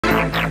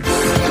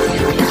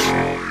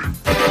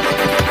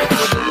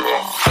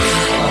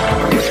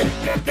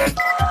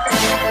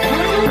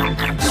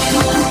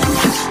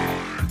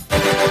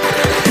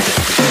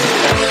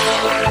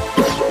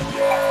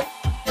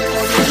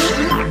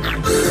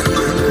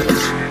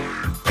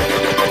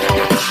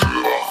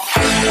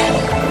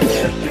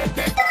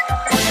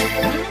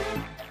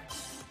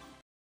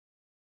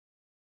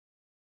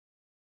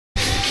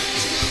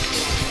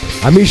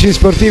Amici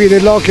sportivi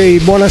dell'hockey,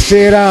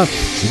 buonasera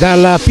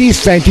dalla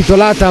pista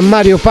intitolata a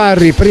Mario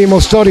Parri, primo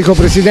storico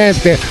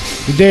presidente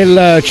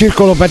del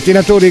Circolo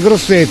Pattinatori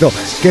Grosseto,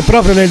 che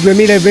proprio nel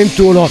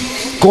 2021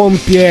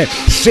 compie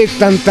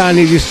 70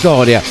 anni di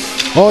storia.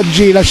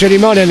 Oggi la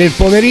cerimonia nel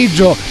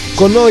pomeriggio,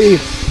 con noi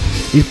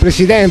il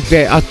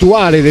presidente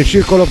attuale del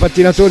Circolo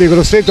Pattinatori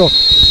Grosseto,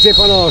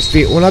 Stefano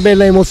Osti. Una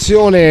bella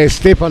emozione,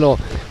 Stefano,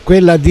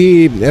 quella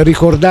di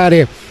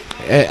ricordare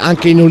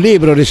anche in un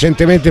libro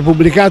recentemente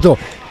pubblicato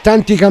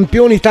tanti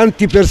campioni,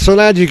 tanti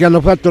personaggi che hanno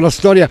fatto la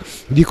storia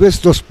di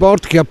questo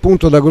sport che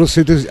appunto a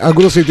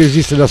Grosseto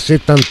esiste da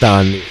 70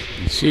 anni.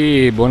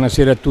 Sì,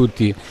 buonasera a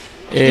tutti.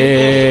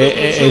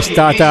 È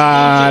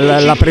stata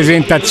la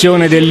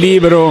presentazione del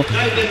libro,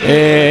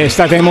 è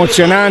stata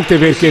emozionante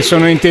perché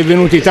sono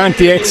intervenuti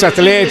tanti ex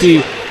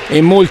atleti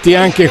e molti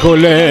anche con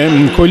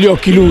gli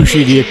occhi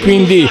lucidi, e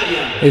quindi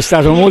è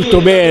stato molto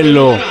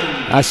bello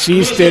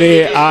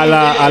assistere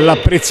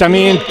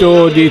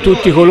all'apprezzamento di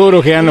tutti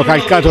coloro che hanno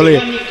calcato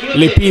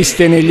le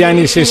piste negli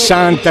anni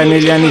 60 e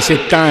negli anni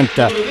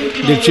 70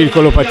 del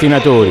Circolo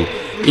Pattinatori.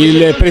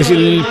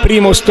 Il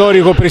primo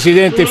storico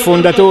presidente e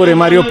fondatore,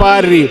 Mario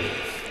Parri,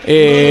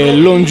 è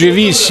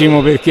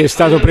longevissimo perché è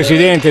stato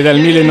presidente dal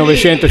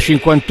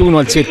 1951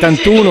 al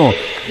 71,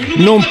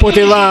 non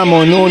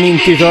potevamo non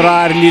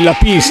intitolargli la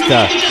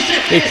pista,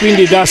 e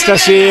quindi da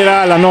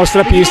stasera la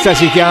nostra pista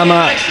si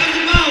chiama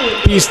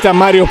Pista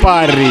Mario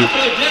Parri.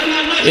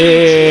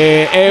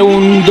 È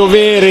un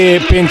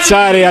dovere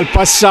pensare al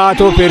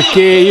passato,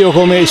 perché io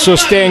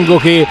sostengo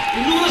che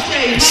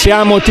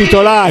siamo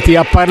titolati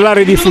a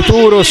parlare di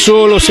futuro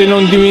solo se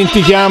non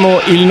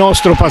dimentichiamo il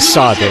nostro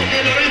passato.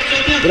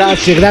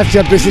 Grazie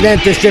al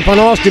presidente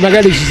Stefano Osti,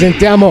 magari ci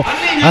sentiamo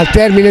al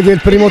termine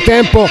del primo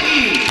tempo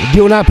di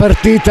una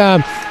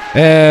partita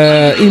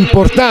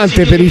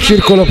importante per il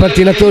Circolo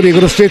Pattinatori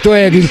Grosseto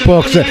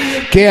Edilfox,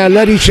 che è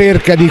alla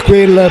ricerca di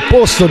quel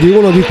posto, di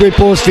uno di quei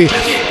posti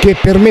che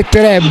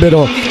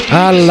permetterebbero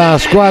alla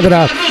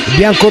squadra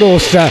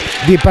biancorossa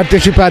di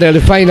partecipare alle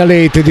Final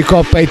 8 di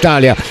Coppa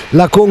Italia.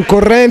 La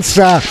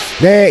concorrenza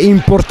è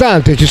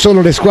importante, ci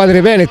sono le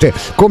squadre venete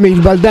come il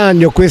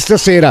Valdagno questa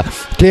sera,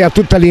 che ha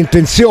tutta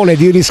l'intenzione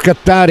di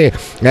riscattare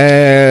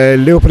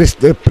le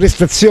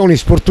prestazioni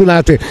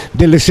sfortunate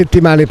delle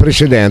settimane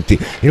precedenti.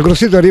 Il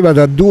Grosseto arriva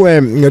da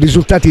due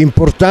risultati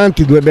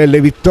importanti, due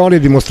belle vittorie,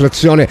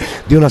 dimostrazione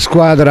di una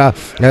squadra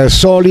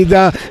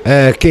solida,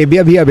 che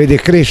via via vede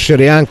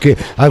crescere anche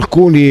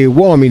alcuni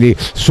uomini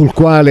sui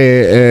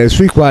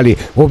quali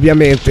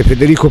ovviamente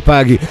Federico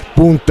Paghi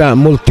punta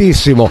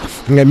moltissimo.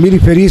 Mi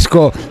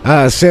riferisco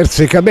a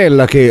Serse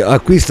Cabella, che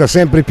acquista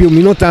sempre più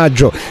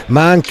minutaggio,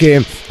 ma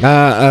anche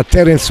a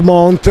Terence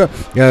Mont,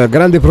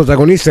 grande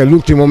protagonista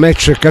dell'ultimo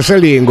match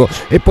casalingo,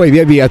 e poi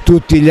via via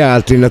tutti gli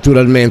altri,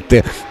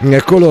 naturalmente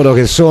coloro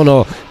che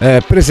sono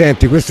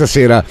presenti questa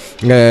sera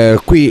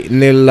qui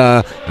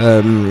nella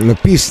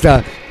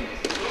pista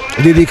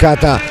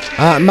dedicata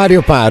a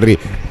Mario Parri.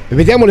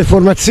 Vediamo le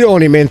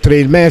formazioni mentre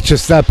il match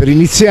sta per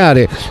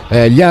iniziare.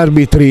 Gli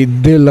arbitri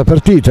della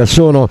partita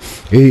sono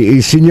i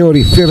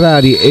signori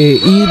Ferrari e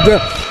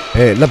Id.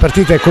 La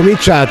partita è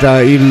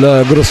cominciata,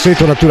 il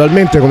Grosseto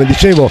naturalmente, come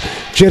dicevo,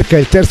 cerca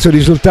il terzo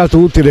risultato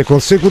utile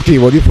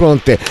consecutivo di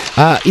fronte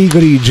ai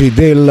grigi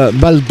del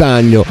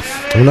Valdagno,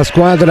 una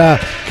squadra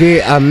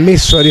che ha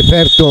messo a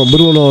referto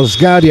Bruno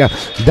Sgaria,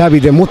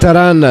 Davide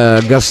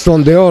Mutaran,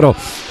 Gaston De Oro,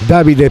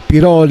 Davide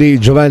Piroli,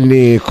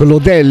 Giovanni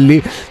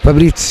Clodelli,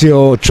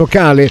 Fabrizio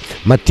Ciocale,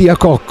 Mattia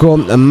Cocco,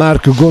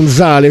 Marc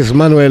Gonzales,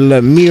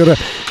 Manuel Mir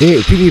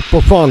e Filippo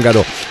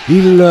Fongaro.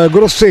 Il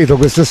Grosseto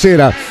questa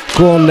sera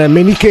con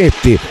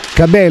Menichetti,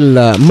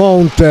 Cabella,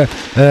 Mount,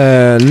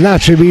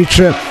 Nacevic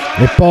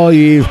e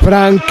poi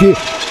Franchi,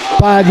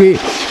 Paghi,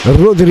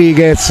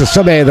 Rodriguez,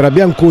 Saavedra,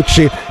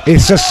 Biancucci e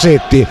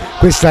Sassetti.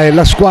 Questa è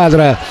la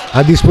squadra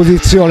a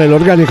disposizione,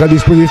 l'organico a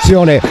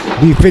disposizione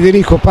di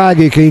Federico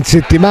Paghi, che in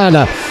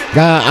settimana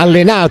ha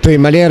allenato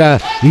in maniera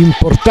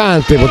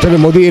importante,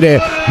 potremmo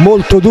dire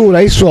molto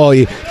dura, i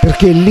suoi,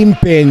 perché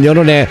l'impegno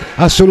non è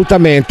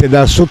assolutamente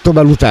da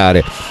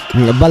sottovalutare.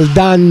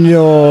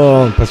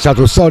 Valdagno,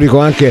 passato storico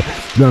anche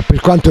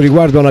per quanto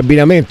riguarda un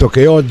abbinamento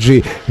che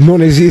oggi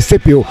non esiste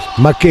più,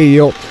 ma che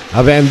io,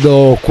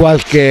 avendo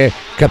qualche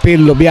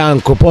capello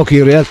bianco, pochi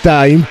in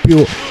realtà in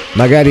più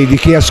magari di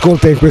chi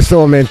ascolta in questo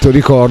momento,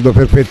 ricordo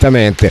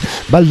perfettamente.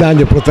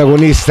 Valdagno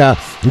protagonista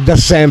da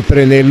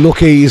sempre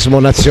nell'hockeyismo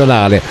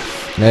nazionale.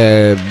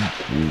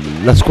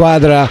 La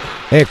squadra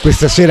è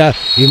questa sera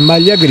in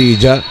maglia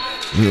grigia,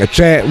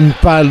 c'è un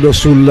fallo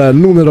sul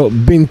numero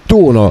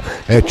 21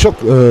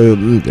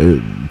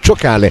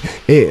 Ciocale,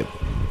 e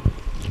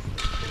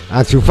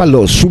anzi un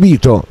fallo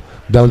subito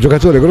da un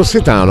giocatore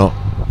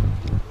grossetano.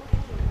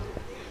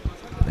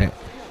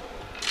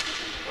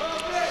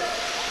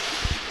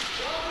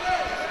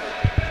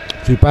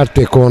 Si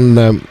parte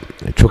con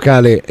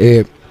Ciocale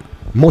e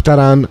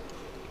Motaran,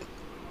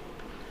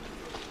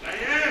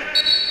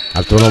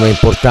 altro nome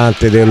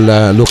importante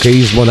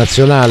dell'hockeyismo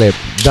nazionale,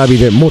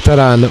 Davide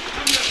Motaran.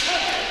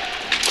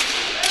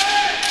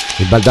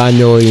 Il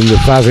Valdagno in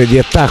fase di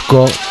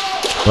attacco,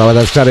 prova ad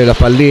alzare la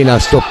pallina,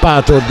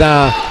 stoppato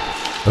da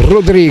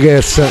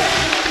Rodriguez,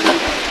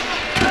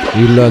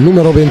 il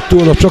numero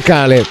 21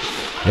 Ciocale,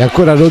 e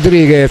ancora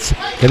Rodriguez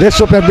che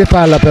adesso perde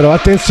palla, però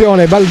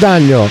attenzione,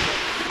 Valdagno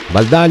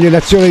in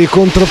azione di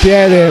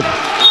contropiede,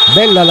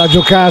 bella la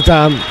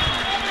giocata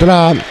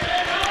tra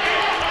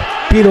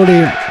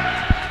Piroli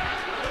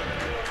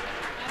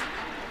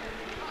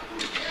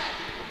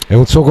e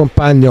un suo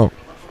compagno,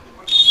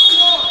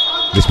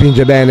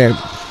 respinge bene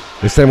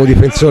l'estremo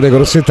difensore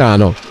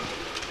grossetano.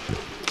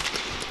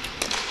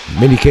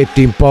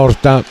 Menichetti in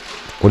porta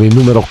con il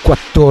numero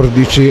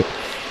 14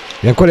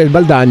 e ancora il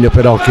Valdagno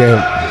però che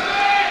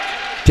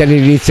tiene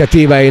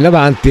l'iniziativa in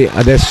avanti.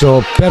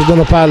 Adesso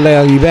perdono palla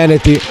i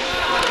veneti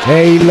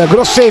e il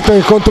Grosseto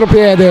in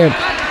contropiede,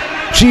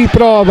 ci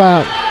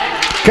prova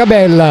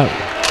Cabella,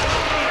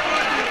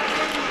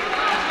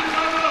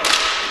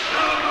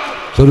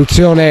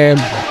 soluzione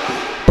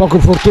poco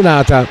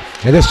fortunata,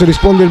 e adesso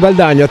risponde il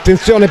Valdagno.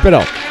 Attenzione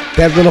però,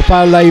 perdono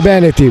palla i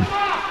veneti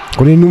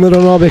con il numero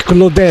 9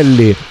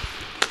 Clodelli.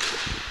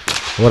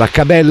 Ora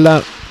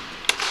Cabella,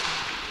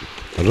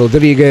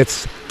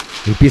 Rodriguez,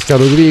 in pista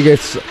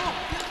Rodriguez,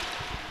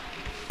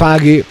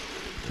 Paghi,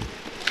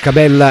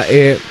 Cabella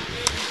e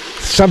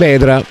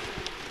Saavedra.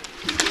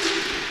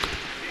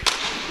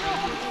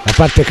 A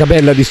parte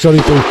Cabella di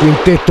solito il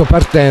quintetto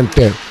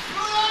partente,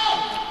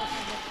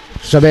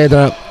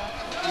 Saavedra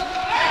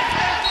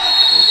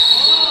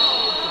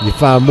gli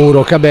fa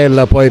muro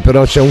Cabella, poi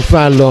però c'è un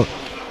fallo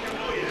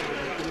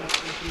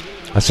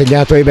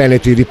assegnato ai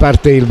veneti.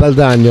 Riparte il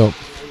Valdagno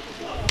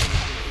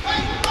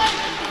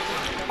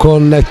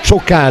con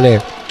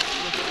Ciocale,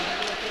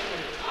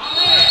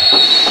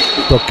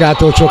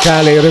 toccato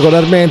Ciocale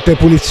irregolarmente,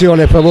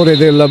 punizione a favore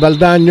del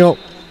Valdagno.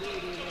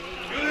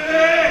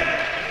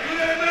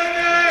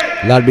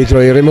 L'arbitro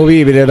è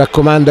irremovibile,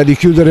 raccomanda di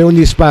chiudere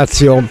ogni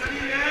spazio.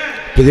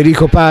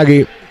 Federico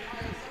Paghi,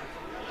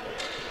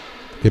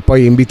 che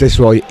poi invita i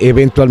suoi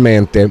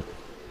eventualmente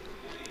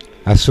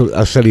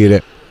a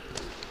salire,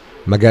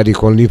 magari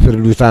con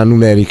l'inferiorità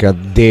numerica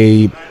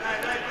degli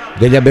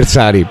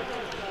avversari.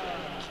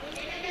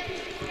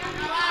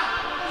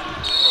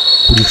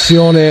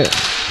 Punizione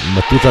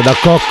battuta da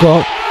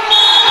Cocco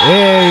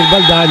e il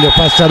Valdagno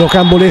passa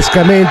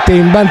rocambolescamente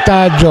in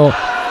vantaggio.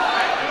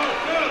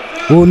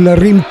 Un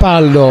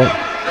rimpallo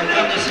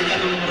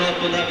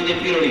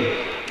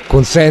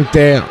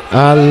consente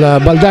al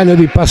Valdagno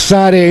di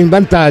passare in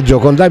vantaggio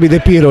con Davide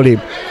Piroli.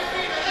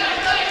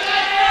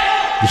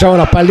 Diciamo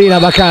una pallina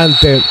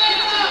vacante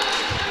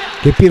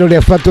che Piroli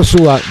ha fatto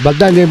sua.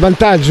 Valdagno in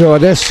vantaggio,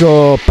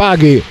 adesso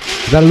Paghi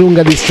da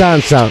lunga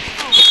distanza.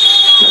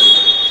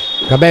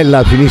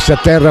 Cabella finisce a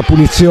terra,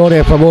 punizione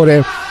a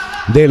favore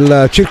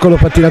del circolo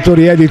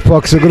pattinatori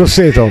Edilfox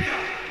Grosseto.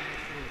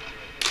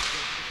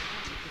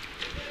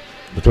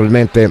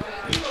 Naturalmente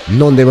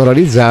non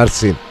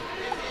demoralizzarsi, il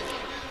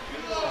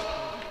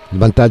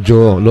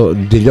vantaggio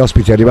degli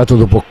ospiti è arrivato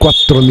dopo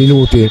 4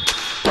 minuti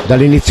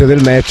dall'inizio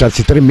del match,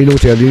 anzi 3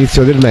 minuti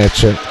dall'inizio del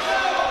match.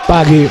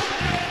 Paghi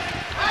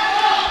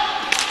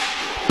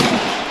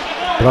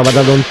prova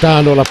da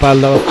lontano, la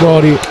palla va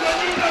fuori,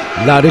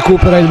 la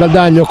recupera il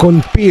Valdagno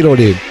con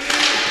Piroli,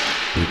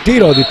 il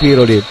tiro di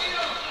Piroli,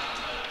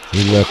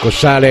 il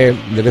cosciale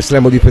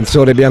dell'estremo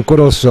difensore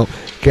biancorosso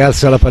che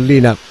alza la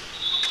pallina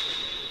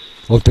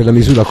oltre la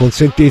misura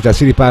consentita.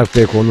 Si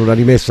riparte con una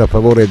rimessa a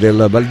favore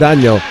del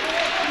Valdagno.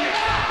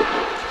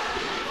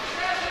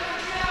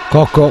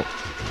 Cocco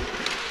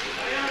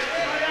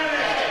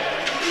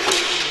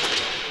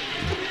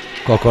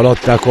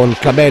lotta con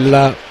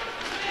Cabella,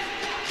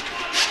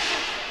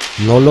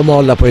 non lo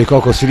molla, poi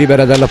Cocco si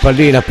libera dalla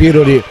pallina.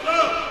 Piroli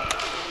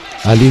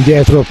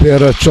all'indietro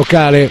per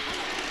Ciocale,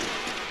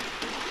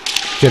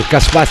 cerca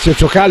spazio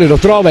Ciocale, lo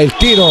trova, il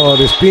tiro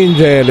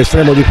respinge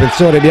l'estremo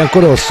difensore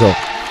biancorosso.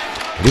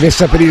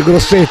 Rimessa per il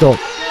Grosseto,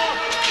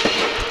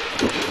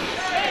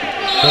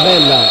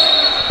 Cabella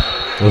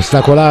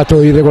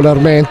ostacolato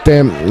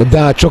irregolarmente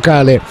da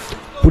Ciocale,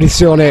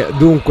 punizione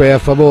dunque a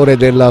favore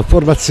della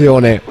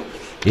formazione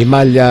in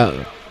maglia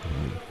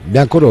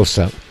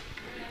biancorossa.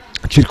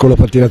 Circolo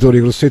pattinatori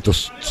Grosseto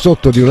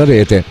sotto di una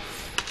rete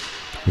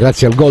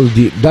grazie al gol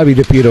di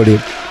Davide Piroli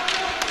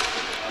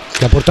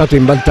che ha portato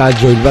in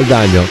vantaggio il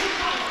Valdagno,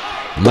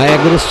 ma è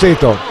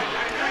Grosseto.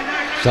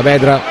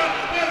 Saavedra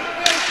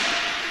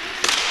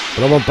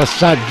prova un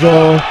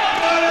passaggio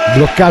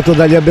bloccato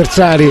dagli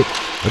avversari,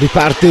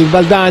 riparte il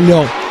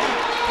Valdagno,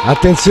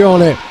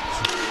 attenzione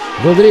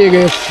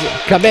Rodriguez,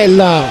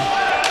 Cabella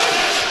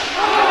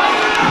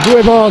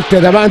 2 volte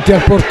davanti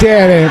al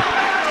portiere,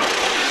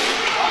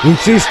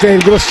 insiste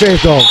il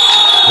Grosseto,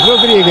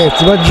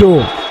 Rodriguez va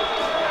giù,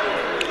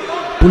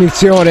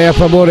 punizione a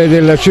favore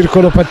del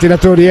circolo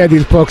pattinatori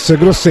Edilfox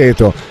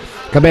Grosseto.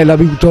 Cabella ha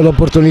avuto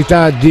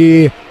l'opportunità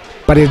di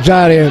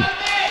pareggiare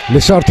le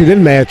sorti del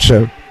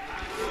match,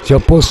 si è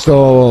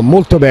opposto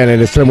molto bene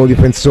l'estremo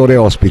difensore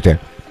ospite.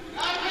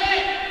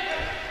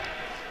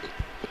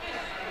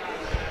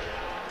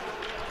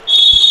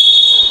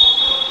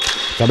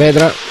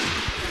 Saavedra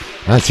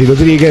anzi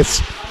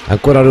Rodriguez,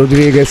 ancora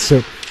Rodriguez,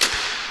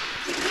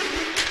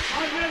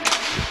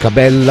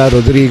 Cabella,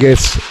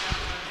 Rodriguez,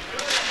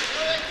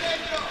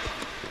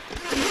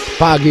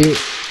 Paghi,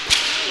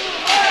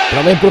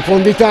 prova in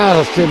profondità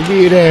a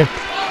servire,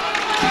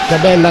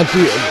 Cabella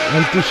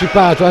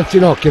anticipato, anzi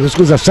no, chiedo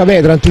scusa,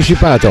 Saavedra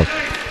anticipato,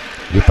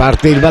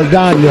 riparte il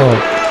Valdagno,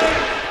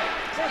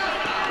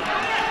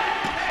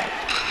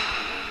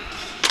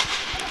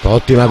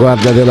 ottima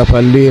guardia della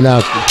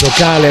pallina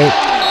locale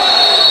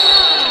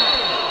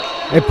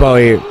e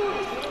poi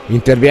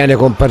interviene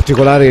con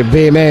particolare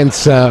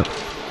veemenza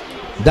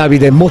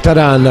Davide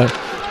Motaran,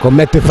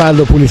 commette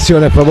fallo,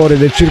 punizione a favore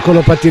del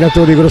circolo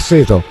pattinatori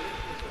Grosseto.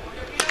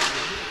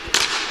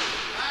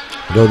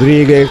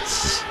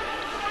 Rodriguez,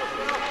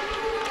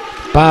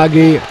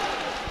 Paghi,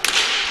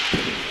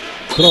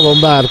 trova un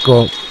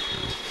varco,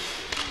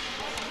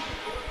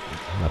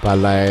 la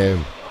palla è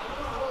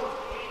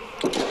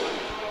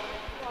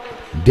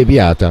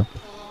deviata.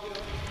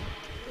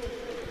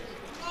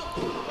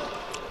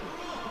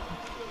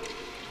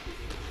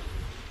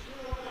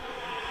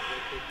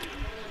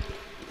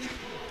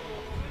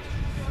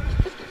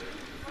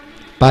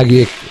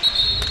 Paghi,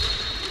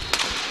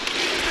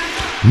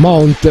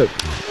 Mount,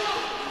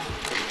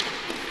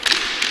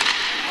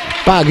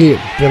 Paghi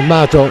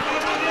fermato,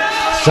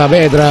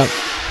 Saavedra,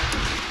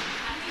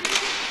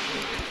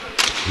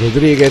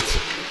 Rodriguez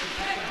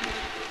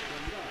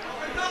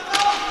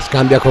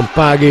scambia con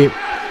Paghi,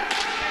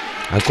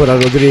 ancora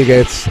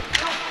Rodriguez,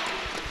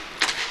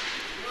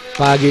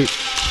 Paghi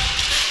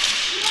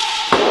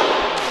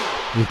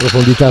in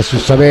profondità su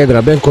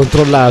Saavedra, ben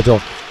controllato,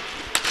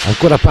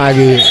 ancora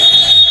Paghi,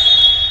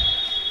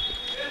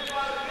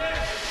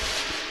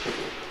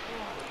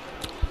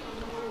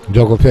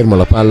 gioco fermo,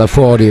 la palla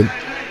fuori,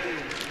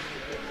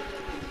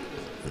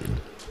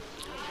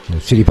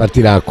 si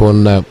ripartirà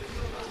con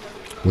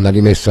una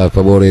rimessa a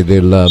favore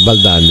del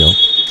Valdagno.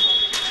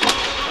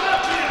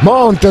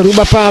 Monte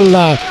ruba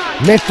palla,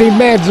 mette in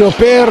mezzo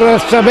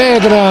per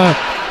Saavedra,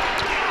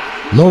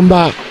 non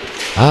va,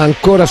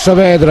 ancora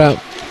Saavedra,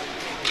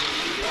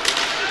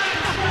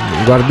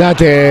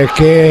 guardate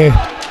che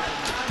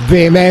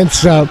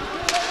veemenza,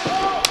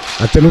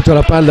 ha tenuto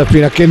la palla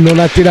fino a che non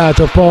ha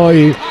tirato,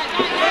 poi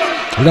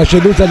la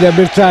ceduta agli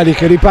avversari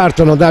che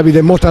ripartono.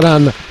 Davide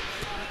Motaran,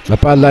 la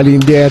palla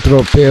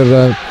all'indietro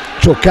per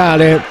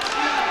Cioccale,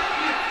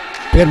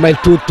 ferma il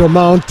tutto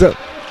Mount,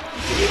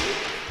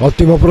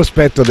 ottimo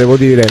prospetto devo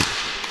dire.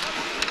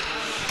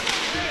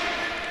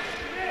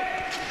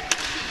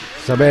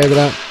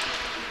 Saavedra,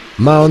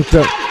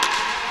 Mount,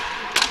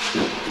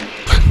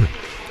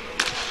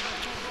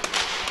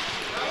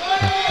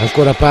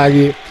 ancora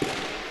Paghi,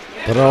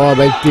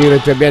 prova il tiro,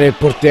 interviene il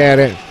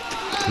portiere,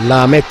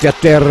 la mette a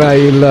terra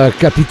il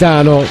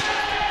capitano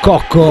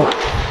Cocco,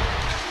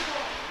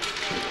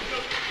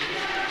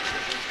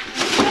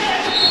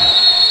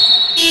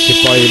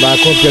 che poi va a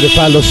compiere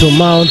fallo su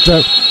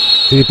Mount,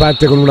 si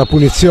riparte con una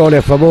punizione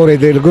a favore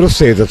del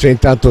Grosseto, c'è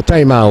intanto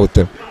time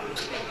out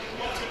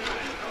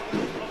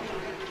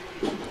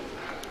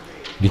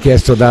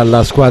richiesto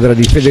dalla squadra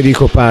di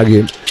Federico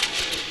Paghi,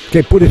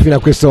 che pure fino a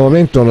questo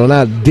momento non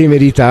ha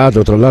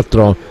demeritato. Tra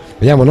l'altro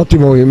vediamo un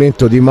ottimo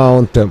movimento di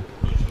Mount,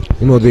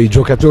 uno dei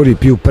giocatori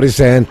più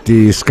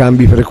presenti,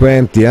 scambi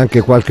frequenti,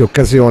 anche qualche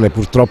occasione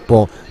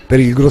purtroppo per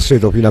il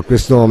Grosseto fino a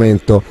questo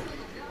momento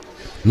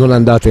non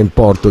andata in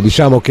porto.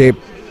 Diciamo che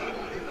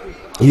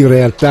in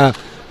realtà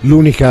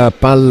l'unica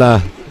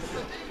palla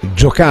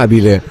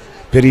giocabile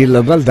per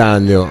il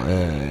Valdagno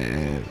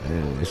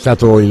è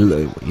stato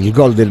il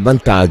gol del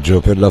vantaggio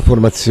per la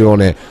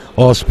formazione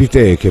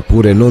ospite, che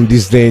pure non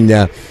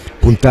disdegna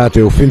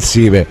puntate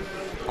offensive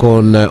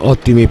con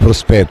ottimi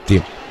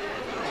prospetti.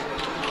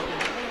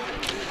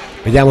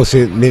 Vediamo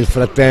se nel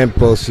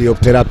frattempo si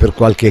opterà per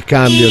qualche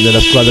cambio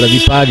nella squadra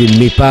di Paghi,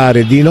 mi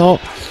pare di no,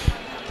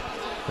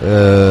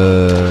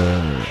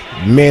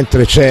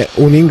 mentre c'è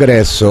un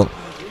ingresso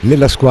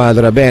nella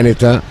squadra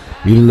veneta,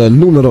 il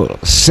numero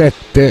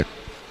 7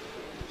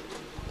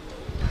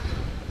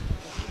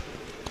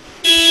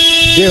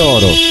 De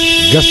Oro,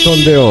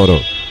 Gaston De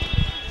Oro.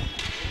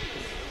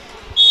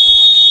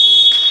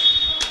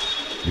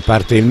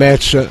 Riparte il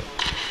match,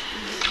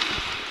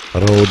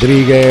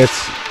 Rodriguez,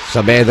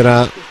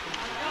 Saavedra,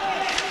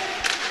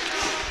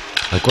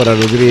 ancora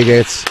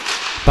Rodriguez,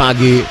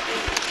 Paghi,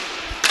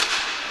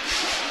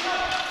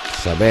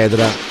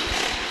 Saavedra,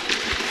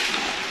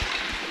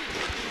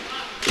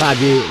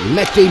 Paghi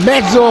mette in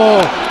mezzo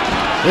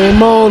e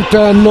Mount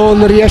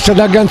non riesce ad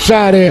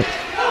agganciare,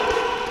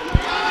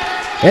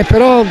 e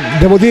però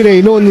devo dire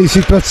in ogni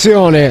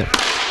situazione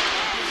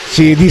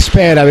si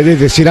dispera,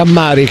 vedete, si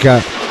rammarica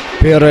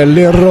per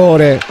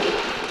l'errore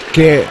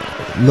che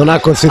non ha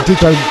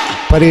consentito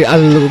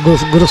al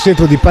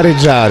Grosseto di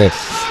pareggiare,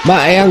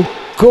 ma è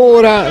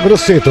ancora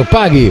Grosseto.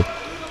 Paghi,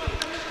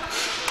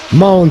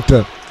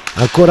 Mount,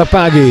 ancora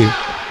Paghi,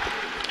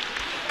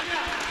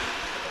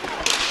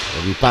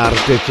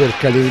 riparte,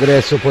 cerca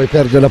l'ingresso, poi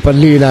perde la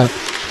pallina,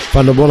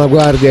 fanno buona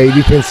guardia i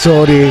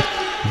difensori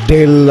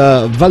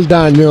del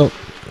Valdagno.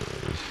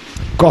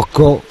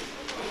 Cocco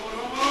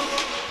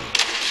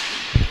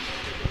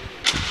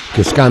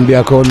che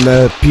scambia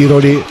con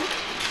Piroli.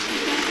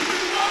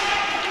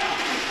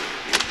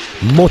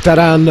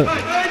 Motaran,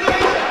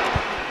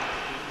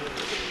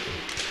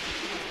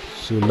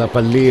 sulla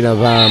pallina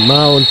va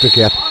Mount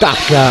che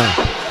attacca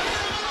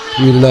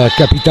il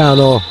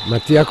capitano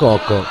Mattia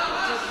Cocco,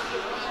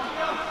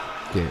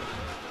 che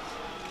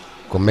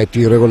commette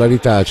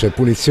irregolarità, c'è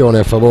punizione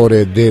a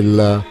favore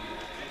del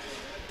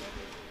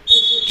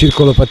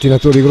Circolo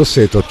Pattinatori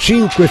Grosseto.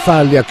 5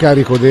 falli a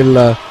carico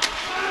del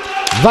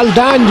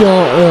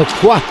Valdagno,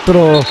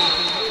 4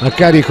 a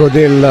carico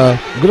del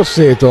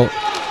Grosseto.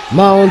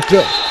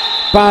 Mount,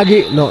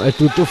 Paghi, no, è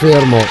tutto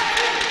fermo,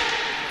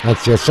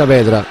 anzi a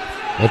Saavedra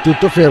è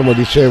tutto fermo,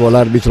 dicevo,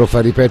 l'arbitro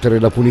fa ripetere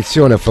la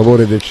punizione a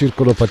favore del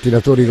Circolo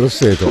Pattinatori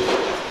Grosseto.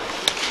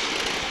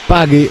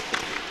 Paghi,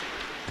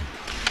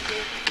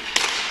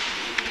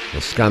 lo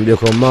scambio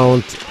con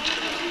Mount,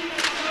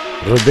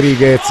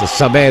 Rodriguez,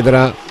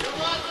 Saavedra,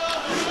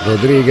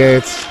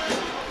 Rodriguez,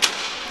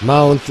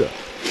 Mount,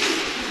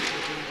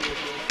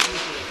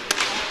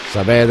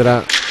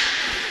 Saavedra.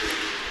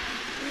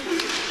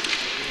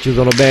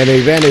 Chiudono bene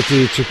i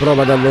veneti, ci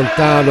prova da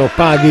lontano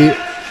Paghi,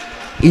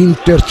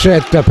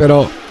 intercetta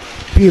però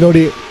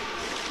Piroli,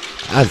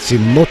 anzi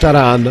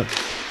Motaran.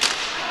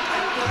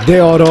 De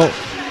Oro,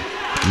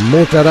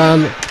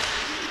 Motaran,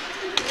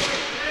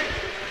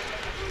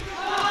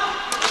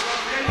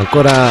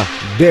 ancora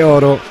De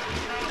Oro,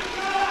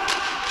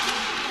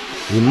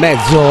 in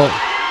mezzo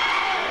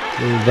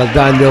il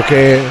Valdagno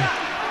che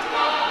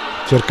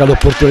cerca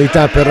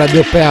l'opportunità per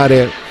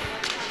raddoppiare.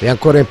 E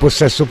ancora in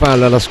possesso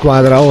palla la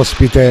squadra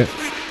ospite,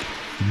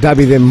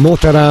 Davide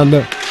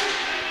Motaran.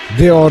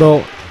 De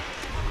Oro,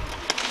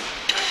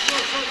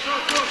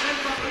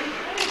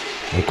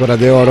 ancora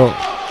De Oro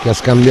che ha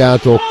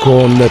scambiato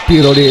con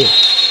Piroli,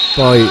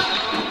 poi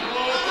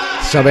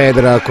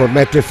Saavedra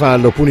commette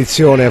fallo,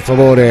 punizione a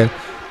favore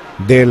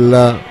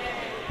del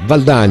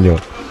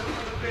Valdagno.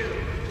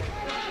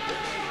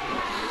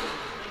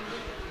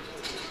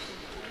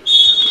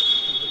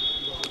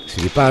 Si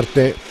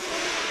riparte.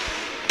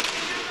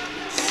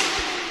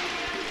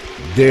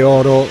 De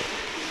Oro,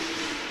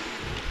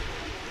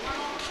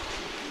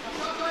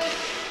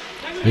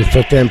 nel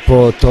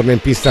frattempo torna in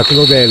pista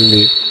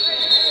Clodelli,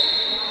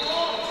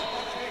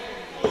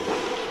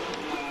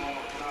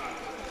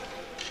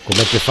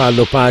 commette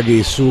fallo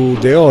Paghi su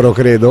De Oro,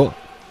 credo.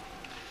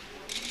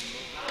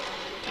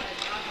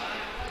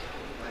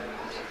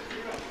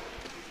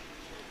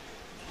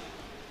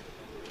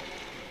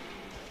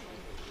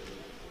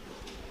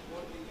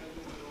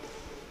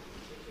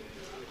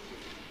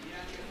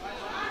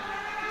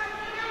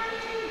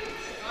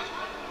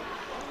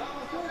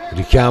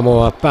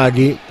 Richiamo a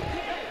Paghi,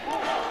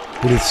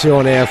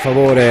 punizione a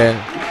favore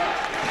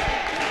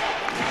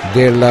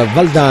del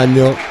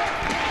Valdagno.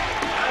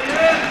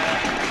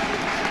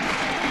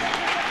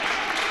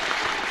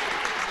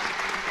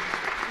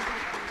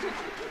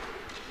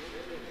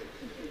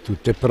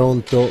 Tutto è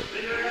pronto,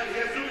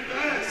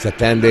 si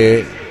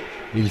attende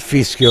il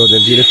fischio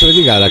del direttore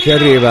di gara che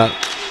arriva.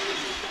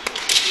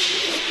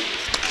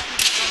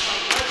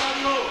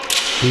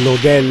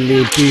 Clodelli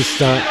in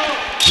pista,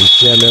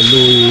 insieme a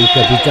lui il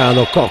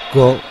capitano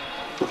Cocco,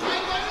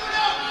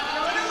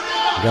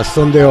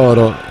 Gaston De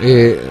Oro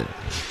e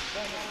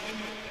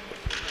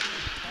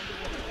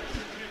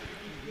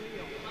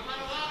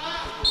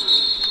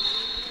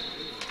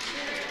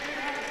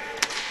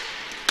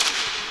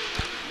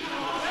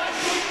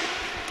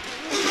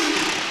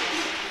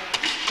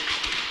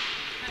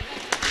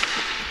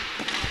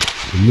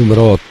il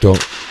numero 8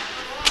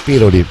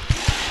 Piroli.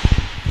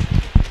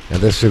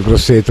 Adesso il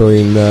Grosseto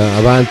in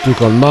avanti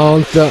con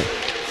Mount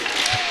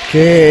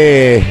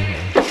che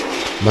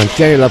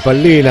mantiene la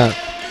pallina,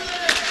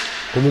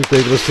 comunque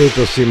il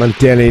Grosseto si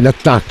mantiene in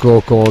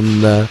attacco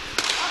con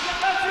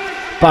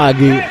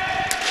Paghi,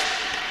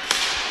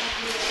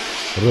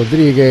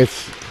 Rodriguez,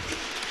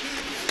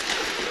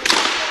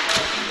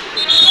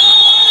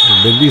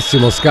 un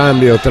bellissimo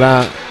scambio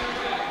tra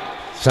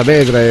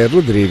Saavedra e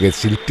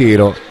Rodriguez, il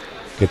tiro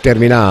che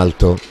termina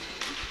alto.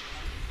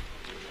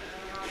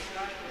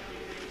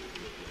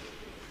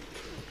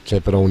 C'è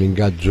però un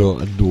ingaggio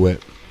a 2.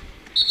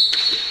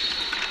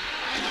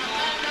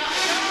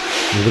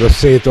 Il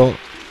Grosseto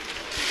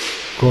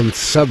con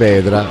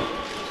Saavedra,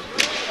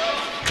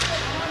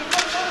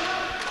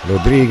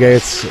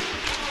 Rodriguez,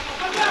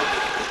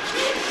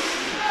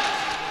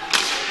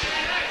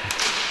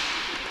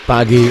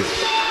 Paghi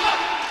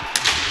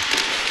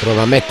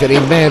prova a mettere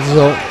in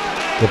mezzo,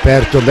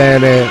 coperto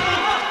bene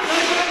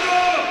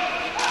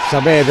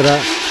Saavedra,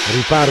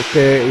 riparte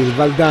il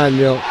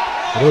Valdagno,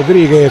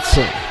 Rodriguez,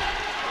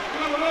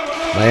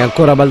 ma è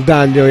ancora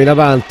Valdagno in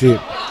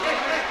avanti.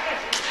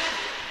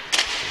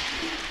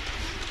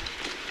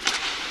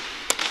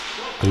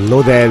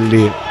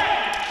 Clodelli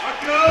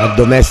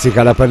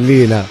addomestica la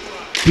pallina,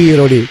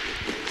 Piroli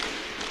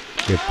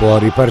che può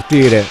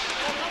ripartire,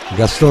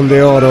 Gaston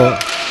De Oro,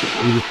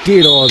 il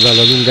tiro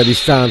dalla lunga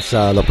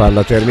distanza, la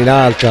palla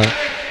termina alta,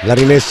 la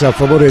rimessa a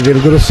favore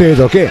del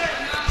Grosseto che,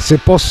 se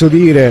posso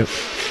dire,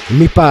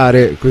 mi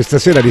pare questa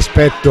sera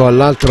rispetto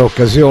all'altra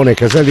occasione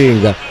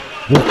casalinga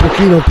un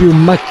pochino più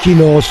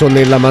macchinoso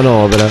nella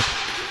manovra,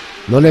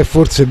 non è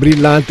forse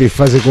brillante in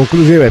fase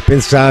conclusiva, e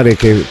pensare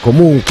che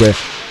comunque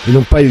in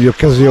un paio di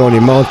occasioni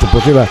Mount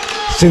poteva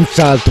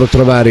senz'altro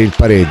trovare il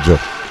pareggio.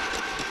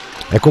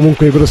 È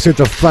comunque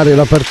Grosseto a fare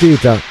la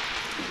partita,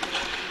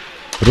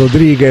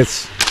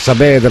 Rodriguez,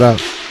 Saavedra,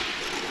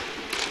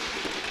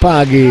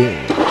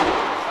 Paghi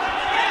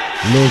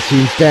non si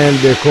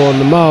intende con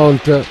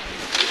Mount,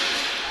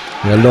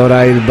 e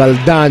allora il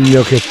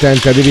Valdagno che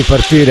tenta di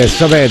ripartire,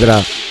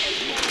 Saavedra,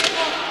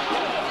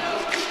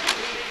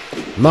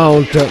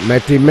 Mount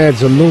mette in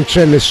mezzo, non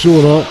c'è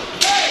nessuno,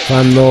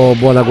 fanno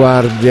buona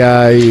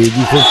guardia i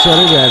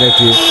difensori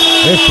veneti,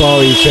 e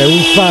poi c'è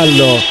un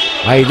fallo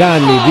ai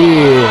danni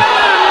di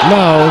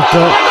Mount,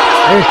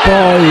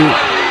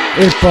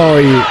 e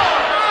poi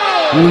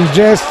un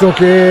gesto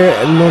che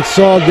non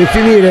so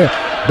definire,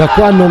 da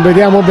qua non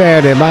vediamo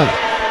bene, ma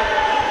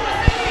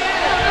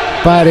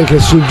pare che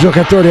sul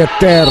giocatore a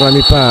terra,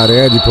 mi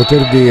pare di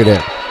poter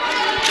dire.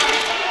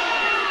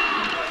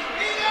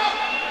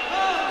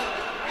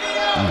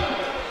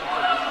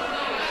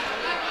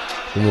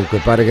 Comunque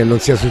pare che non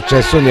sia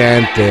successo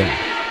niente,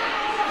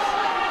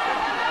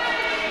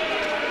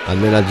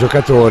 almeno al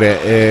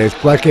giocatore.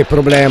 Qualche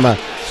problema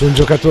su un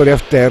giocatore a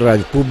terra,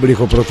 il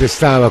pubblico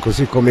protestava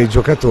così come i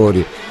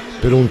giocatori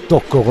per un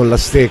tocco con la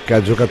stecca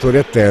al giocatore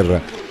a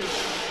terra.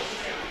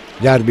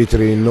 Gli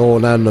arbitri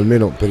non hanno,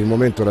 almeno per il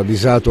momento,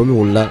 ravvisato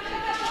nulla.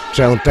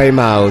 C'è un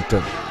time out,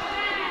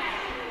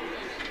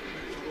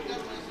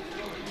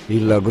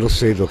 il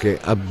Grosseto che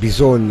ha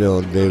bisogno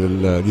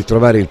di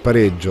trovare il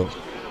pareggio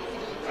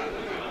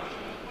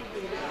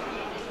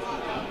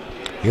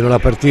in una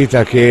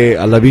partita che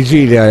alla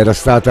vigilia era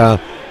stata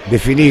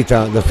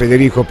definita da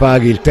Federico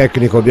Paghi, il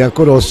tecnico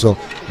biancorosso,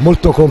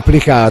 molto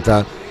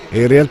complicata,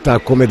 e in realtà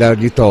come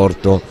dargli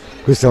torto.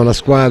 Questa è una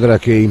squadra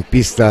che in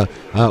pista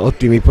ha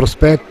ottimi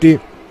prospetti.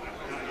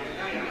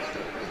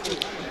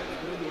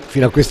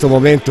 Fino a questo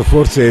momento,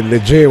 forse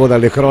leggevo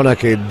dalle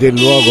cronache del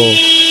luogo,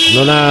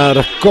 non ha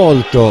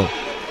raccolto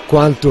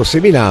quanto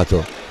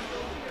seminato.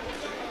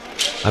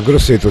 A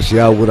Grosseto si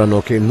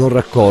augurano che non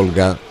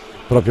raccolga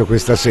proprio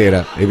questa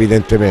sera,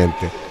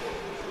 evidentemente.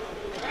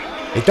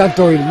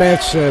 Intanto il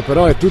match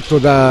però è tutto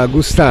da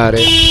gustare.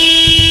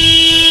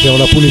 C'è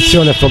una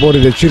punizione a favore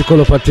del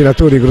circolo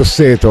pattinatori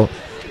Grosseto,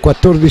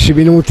 14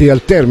 minuti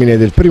al termine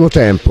del primo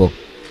tempo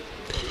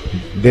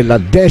della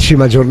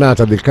 10ª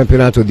giornata del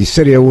campionato di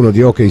Serie 1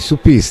 di hockey su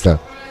pista.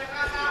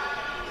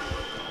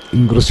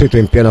 In Grosseto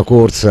in piena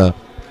corsa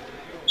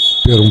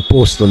per un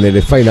posto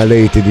nelle Final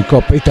 8 di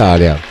Coppa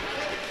Italia.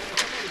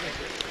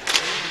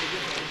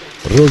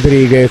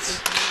 Rodriguez,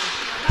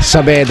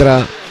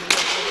 Saavedra,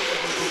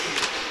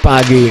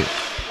 Paghi.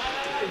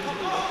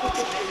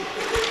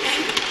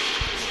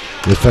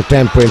 Nel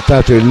frattempo è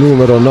entrato il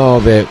numero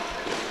 9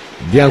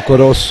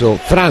 biancorosso,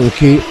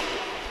 Franchi.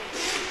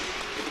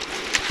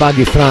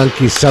 Paghi,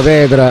 Franchi,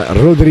 Saavedra,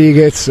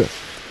 Rodriguez.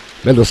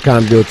 Bello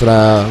scambio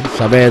tra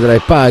Saavedra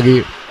e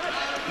Paghi.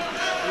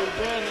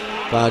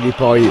 Paghi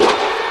poi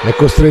è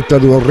costretto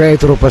ad un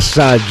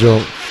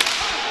retropassaggio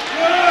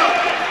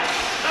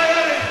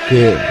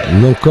che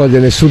non coglie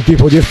nessun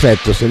tipo di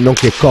effetto, se non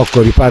che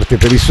Cocco riparte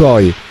per i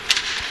suoi.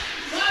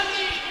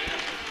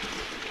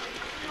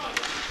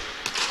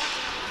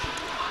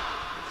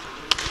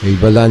 E il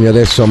Valdagno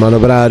adesso a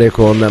manovrare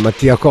con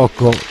Mattia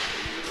Cocco.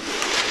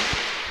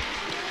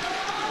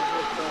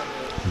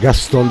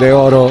 Gaston De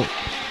Oro,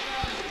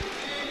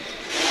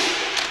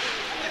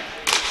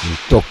 il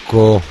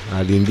tocco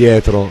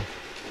all'indietro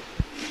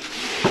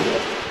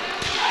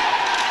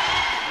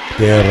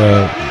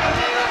per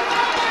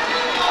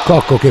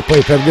Cocco che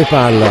poi perde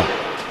palla.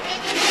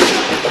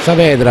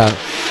 Saavedra,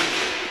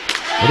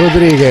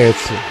 Rodriguez,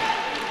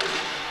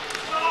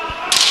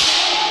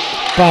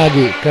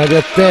 Paghi cade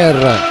a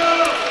terra,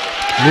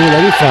 nulla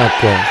di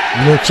fatto,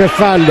 non c'è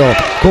fallo,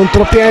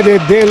 contropiede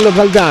del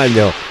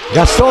Valdagno.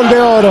 Gaston De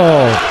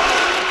Oro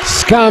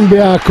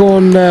scambia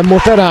con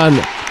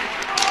Motaran,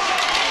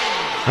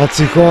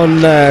 anzi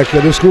con,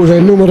 chiedo scusa,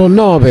 il numero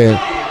 9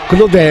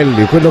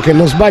 Glodelli, quello che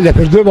non sbaglia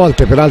per 2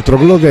 volte, peraltro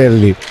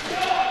Glodelli.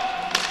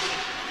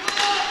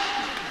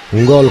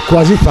 Un gol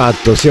quasi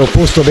fatto, si è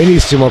opposto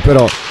benissimo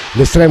però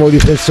l'estremo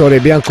difensore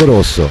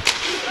biancorosso.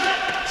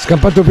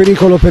 Scampato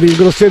pericolo per il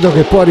Grosseto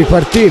che può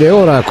ripartire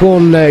ora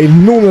con il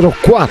numero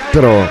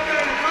 4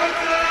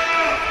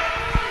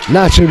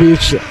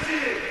 Nacevic,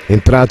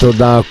 entrato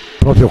da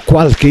proprio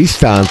qualche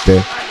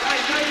istante.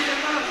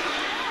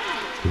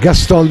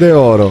 Gaston De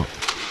Oro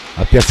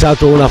ha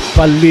piazzato una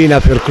pallina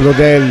per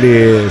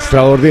Glodelli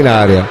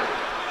straordinaria.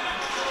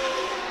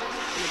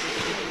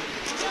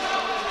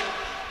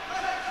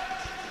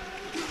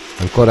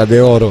 Ancora De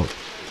Oro,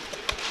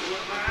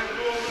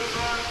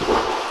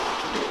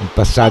 un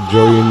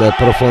passaggio in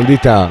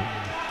profondità.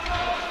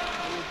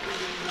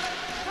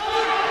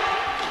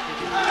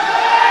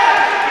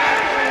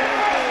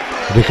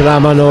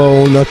 Reclamano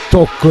un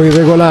tocco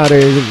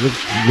irregolare,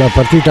 la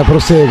partita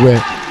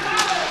prosegue.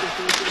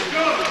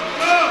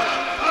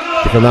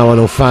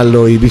 reclamavano un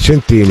fallo i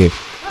vicentini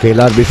che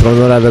l'arbitro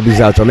non aveva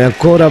avvisato, ma è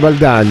ancora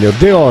Valdagno.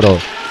 De Oro,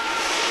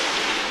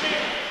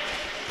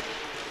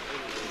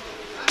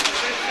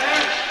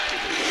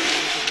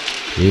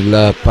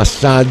 il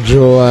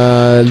passaggio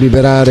a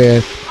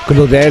liberare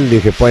Clodelli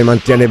che poi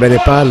mantiene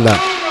bene palla,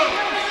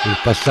 il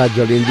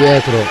passaggio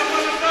all'indietro,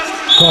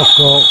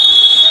 Cocco,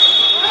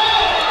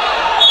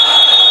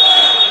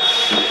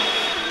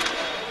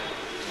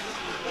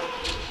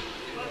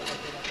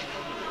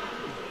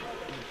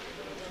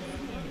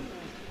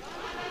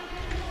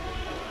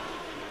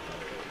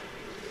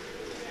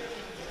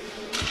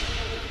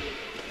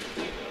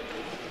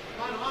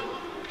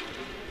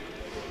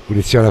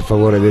 punizione a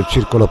favore del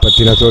circolo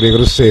pattinatori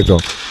Grosseto.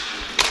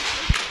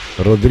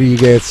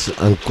 Rodriguez,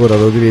 ancora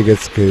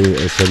Rodriguez che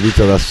è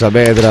servito da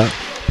Saavedra.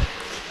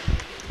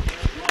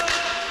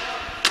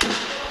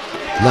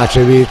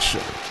 Nacevic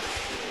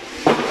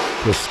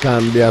che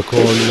scambia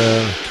con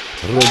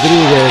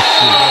Rodriguez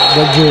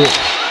da giù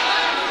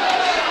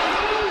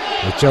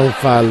e c'è un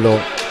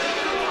fallo,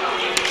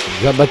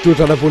 già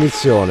battuta la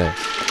punizione.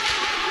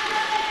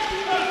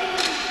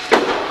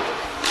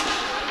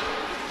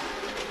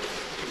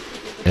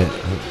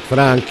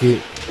 Franchi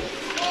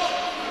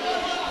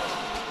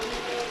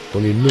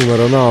con il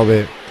numero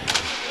 9,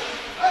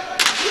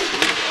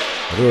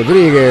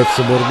 Rodriguez,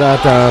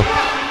 bordata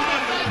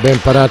ben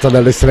parata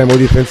dall'estremo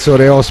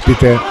difensore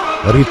ospite,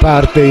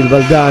 riparte il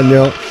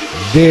Valdagno.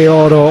 De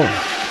Oro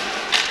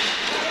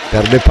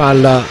perde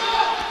palla,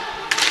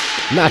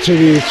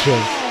 Nacevic,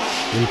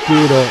 il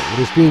tiro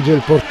respinge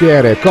il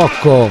portiere,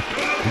 Cocco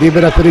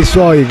libera per i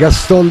suoi,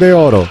 Gaston De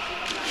Oro,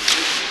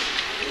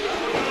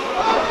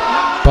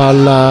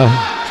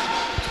 palla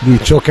di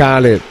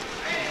Ciocale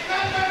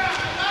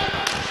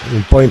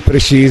un po'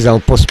 imprecisa,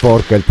 un po'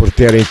 sporca, il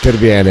portiere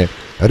interviene,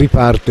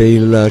 riparte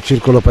il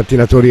circolo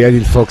pattinatori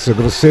Edilfox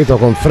Grosseto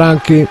con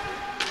Franchi,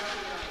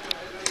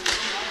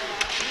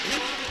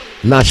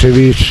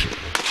 Nacevic,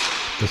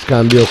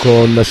 scambio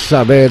con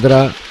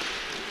Saavedra,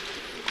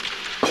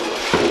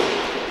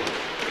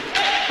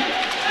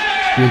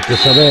 quinto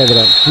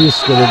Saavedra,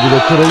 fischio del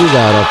direttore di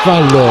gara,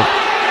 fallo,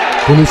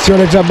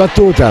 punizione già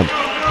battuta.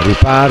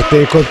 Riparte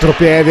in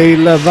contropiede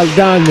il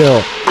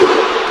Valdagno,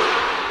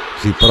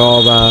 si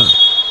prova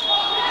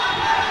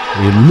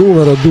il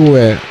numero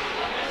 2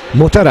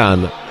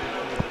 Motaran,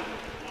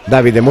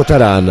 Davide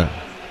Motaran,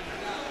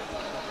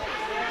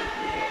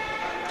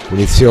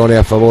 punizione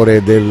a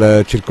favore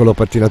del circolo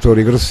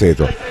pattinatori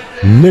Grosseto.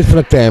 Nel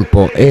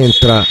frattempo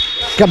entra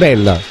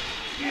Cabella,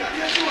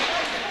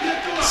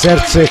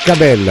 Serse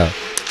Cabella,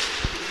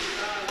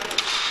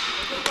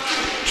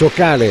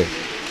 Ciocale,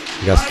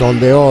 Gaston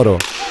De Oro,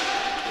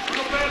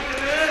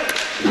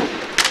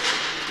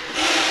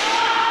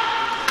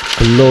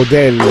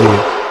 Clodelli,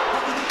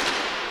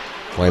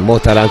 poi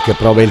Motaran che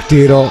prova il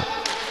tiro,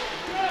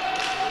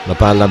 la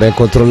palla ben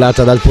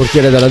controllata dal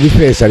portiere dalla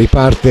difesa,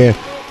 riparte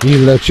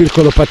il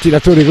circolo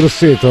pattinatori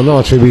Grosseto,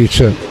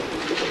 Nocevic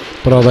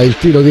prova il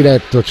tiro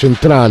diretto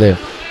centrale,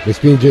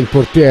 respinge il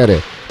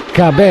portiere,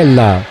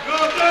 Cabella,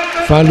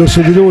 fallo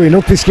su di lui,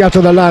 non fischiato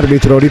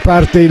dall'arbitro,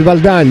 riparte il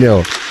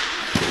Valdagno,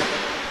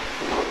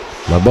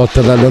 la botta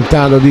da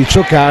lontano di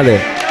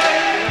Ciocale,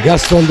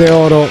 Gaston De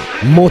Oro,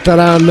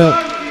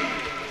 Motaran,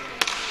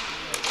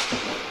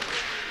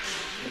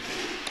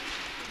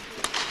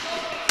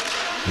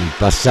 il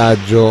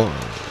passaggio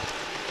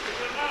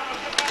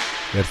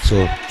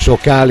verso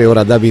Ciocale,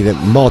 ora Davide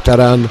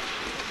Motaran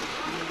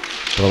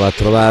prova a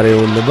trovare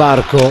un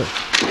varco,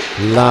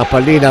 la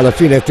pallina alla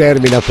fine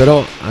termina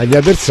però agli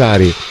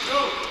avversari.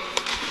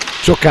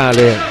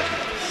 Ciocale,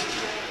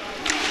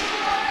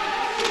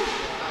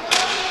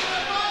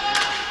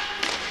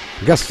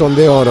 Gaston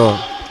De Oro,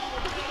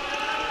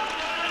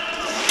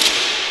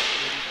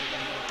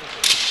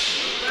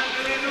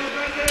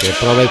 che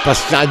prova il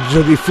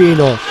passaggio di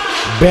fino,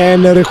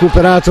 ben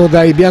recuperato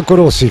dai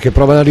biancorossi che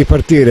provano a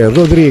ripartire.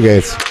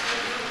 Rodriguez,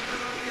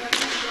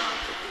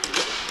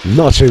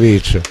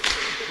 Nocevic,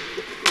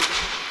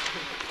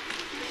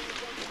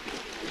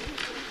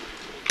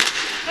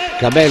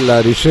 Cabella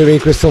riceve in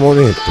questo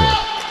momento,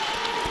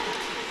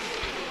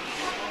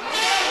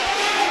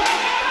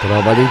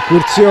 prova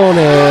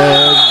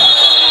l'incursione,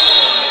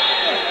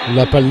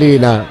 la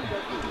pallina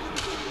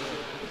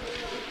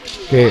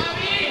che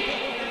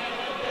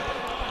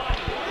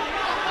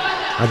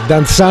ha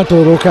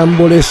danzato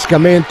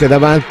rocambolescamente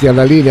davanti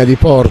alla linea di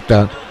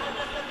porta.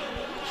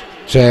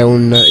 C'è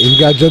un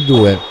ingaggio a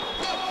 2,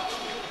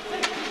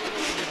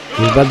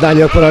 il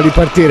Valdagno ancora a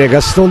ripartire,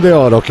 Gaston De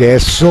Oro che è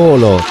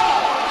solo,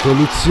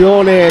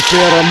 soluzione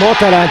per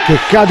Motaran che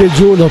cade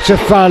giù, non c'è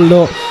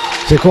fallo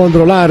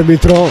secondo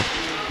l'arbitro,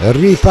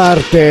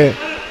 riparte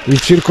il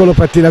circolo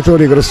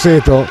pattinatori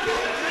Grosseto.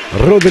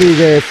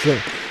 Rodriguez,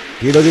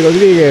 tiro di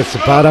Rodriguez,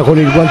 para con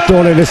il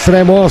guantone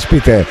l'estremo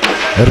ospite,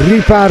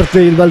 riparte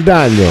il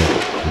Valdagno,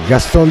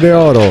 Gaston De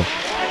Oro,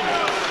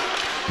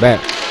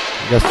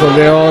 Gaston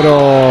De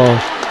Oro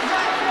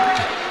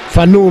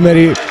fa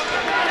numeri,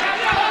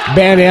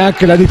 bene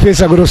anche la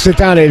difesa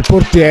grossetana e il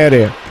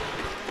portiere,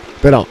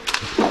 però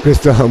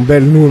questo è un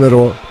bel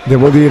numero,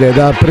 devo dire,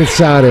 da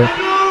apprezzare.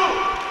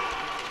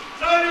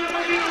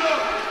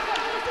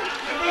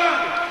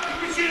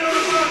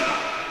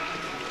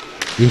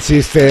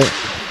 Insiste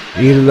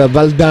il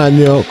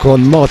Valdagno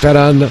con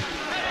Motaran.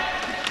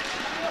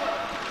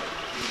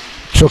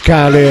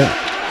 Ciocale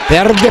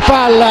perde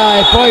palla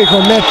e poi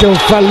commette un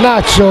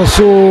fallaccio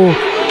su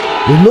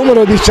il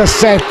numero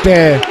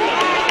 17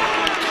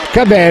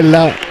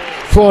 Cabella,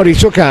 fuori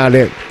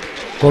Ciocale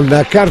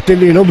con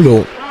cartellino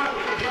blu.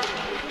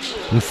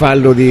 Un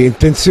fallo di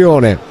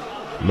intenzione,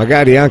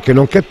 magari anche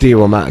non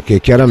cattivo, ma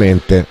che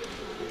chiaramente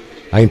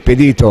ha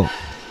impedito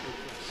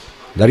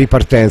la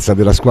ripartenza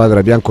della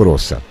squadra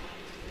biancorossa.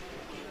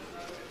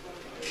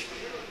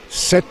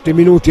 7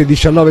 minuti e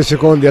 19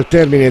 secondi al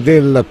termine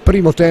del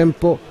primo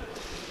tempo.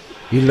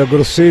 Il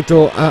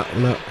Grosseto ha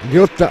una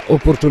ghiotta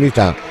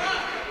opportunità,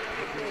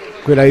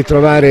 quella di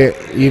trovare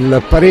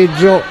il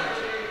pareggio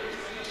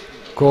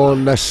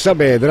con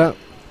Saavedra.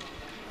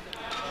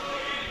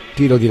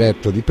 Tiro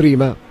diretto di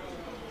prima,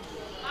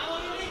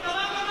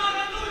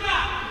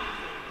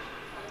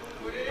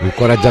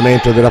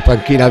 incoraggiamento della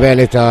panchina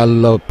veneta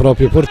al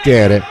proprio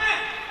portiere.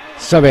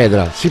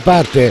 Saavedra, si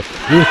parte,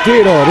 il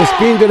tiro,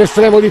 respinge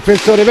l'estremo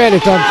difensore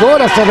veneto,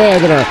 ancora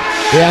Saavedra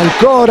e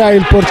ancora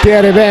il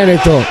portiere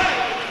veneto,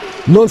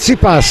 non si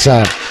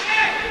passa.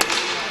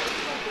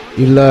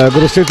 Il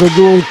Grosseto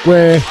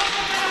dunque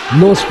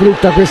non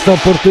sfrutta questa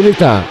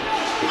opportunità.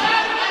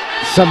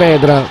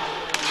 Saavedra,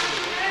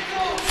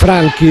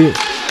 Franchi,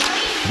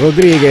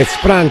 Rodriguez,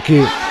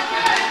 Franchi,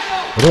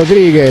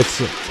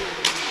 Rodriguez,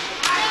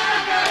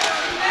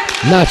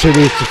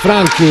 Nacevic,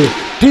 Franchi,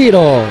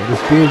 tiro,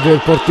 respinge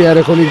il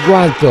portiere con il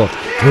guanto,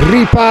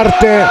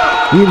 riparte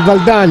il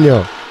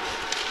Valdagno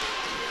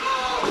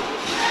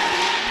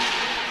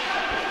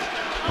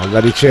alla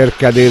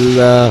ricerca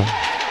del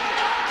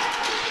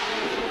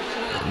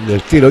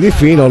tiro di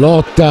fino.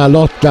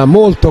 Lotta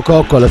molto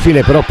Cocco, alla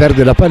fine però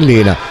perde la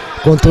pallina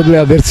contro due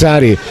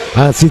avversari,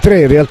 anzi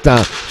tre in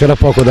realtà, c'era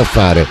poco da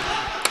fare.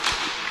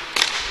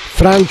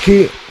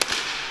 Franchi,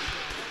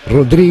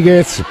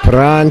 Rodriguez,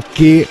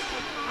 Franchi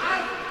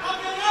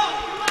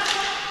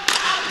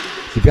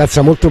si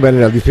piazza molto bene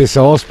la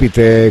difesa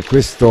ospite,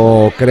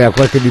 questo crea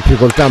qualche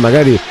difficoltà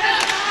magari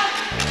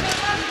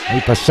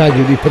ai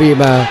passaggi di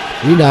prima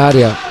in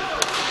area.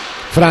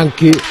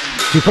 Franchi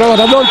si prova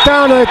da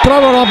lontano e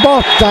trova una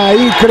botta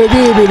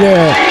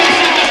incredibile,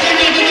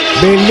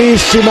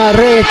 bellissima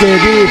rete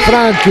di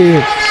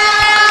Franchi,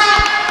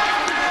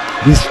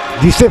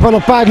 di Stefano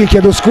Paghi,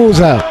 chiedo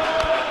scusa,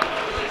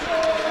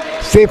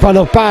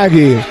 Stefano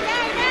Paghi,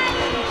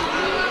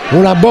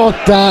 una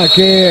botta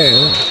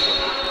che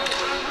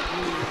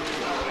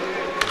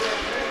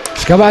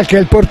scavalca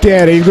il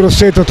portiere. Il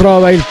Grosseto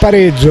trova il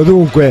pareggio,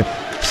 dunque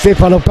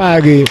Stefano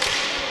Paghi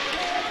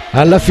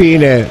alla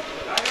fine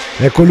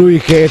è colui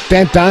che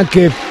tenta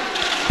anche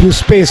più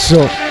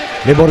spesso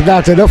le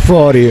bordate da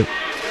fuori.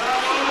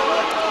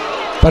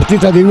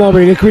 Partita di nuovo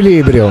in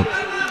equilibrio.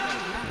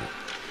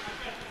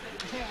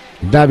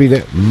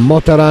 Davide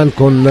Motaran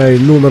con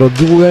il numero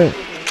 2,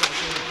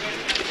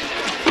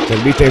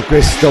 servita in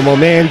questo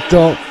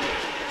momento.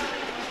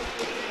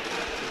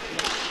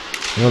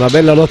 Una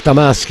bella lotta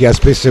maschia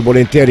spesso e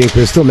volentieri in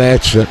questo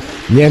match,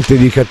 niente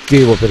di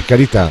cattivo per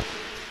carità.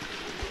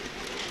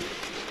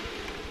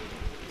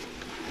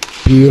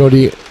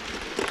 Piroli,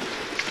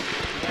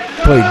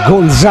 poi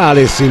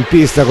Gonzales in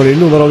pista con il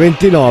numero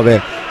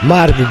 29,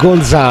 Marc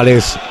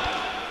Gonzales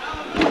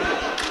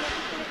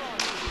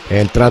è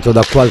entrato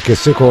da qualche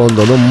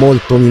secondo, non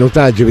molto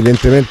minutaggio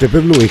evidentemente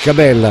per lui.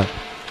 Cabella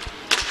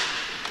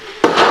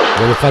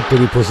viene fatto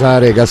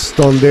riposare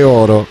Gaston De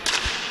Oro.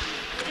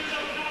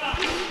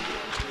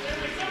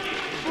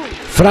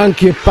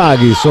 Franchi e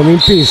Paghi sono in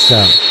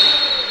pista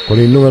con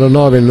il numero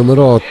 9 e il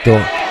numero 8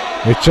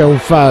 e c'è un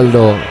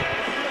fallo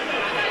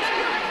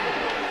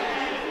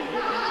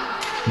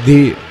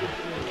di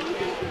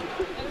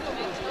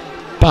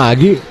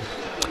Paghi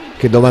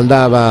che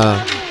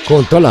domandava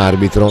contro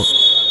l'arbitro.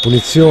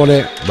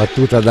 Punizione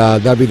battuta da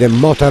Davide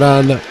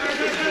Motaran.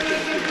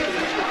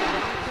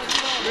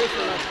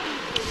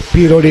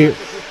 Piroli,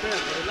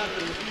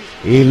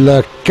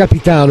 il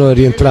capitano, è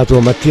rientrato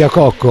Mattia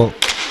Cocco.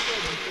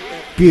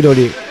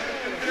 Piroli,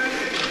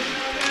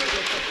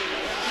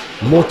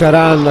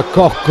 Motaran,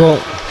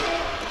 Cocco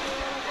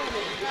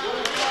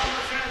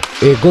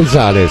e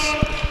Gonzales.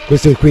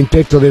 Questo è il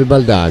quintetto del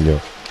Valdagno.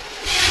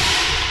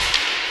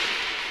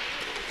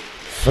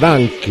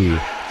 Franchi,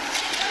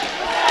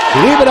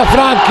 libera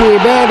Franchi,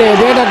 bene,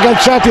 viene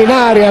agganciato in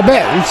aria.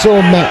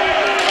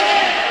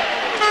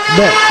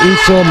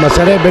 Insomma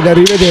sarebbe da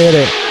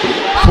rivedere,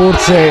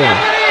 forse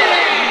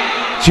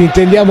ci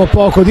intendiamo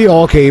poco di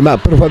hockey, ma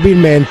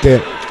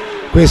probabilmente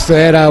questo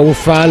era un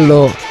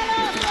fallo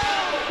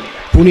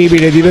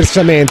punibile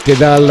diversamente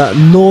dal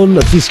non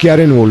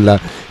fischiare nulla.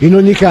 In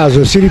ogni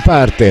caso si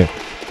riparte.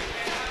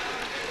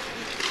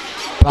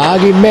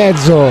 Paghi in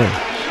mezzo,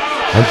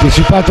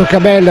 anticipato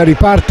Cabella,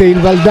 riparte il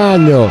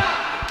Valdagno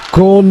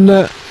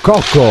con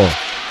Cocco,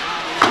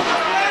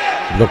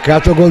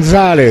 bloccato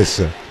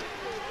Gonzales,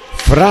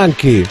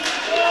 Franchi,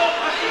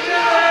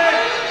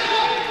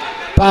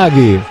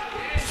 Paghi,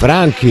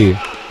 Franchi.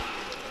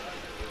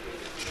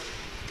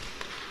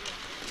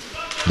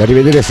 Da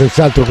rivedere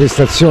senz'altro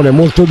questa azione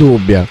molto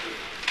dubbia.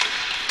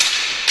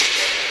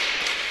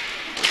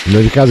 In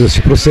ogni caso si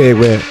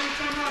prosegue.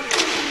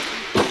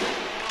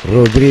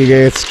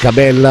 Rodriguez,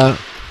 Cabella,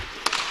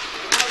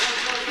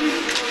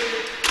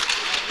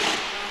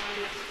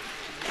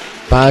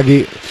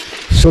 Paghi,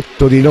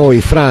 sotto di noi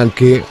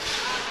Franchi,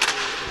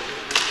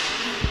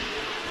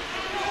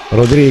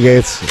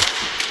 Rodriguez,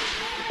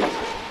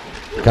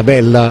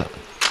 Cabella,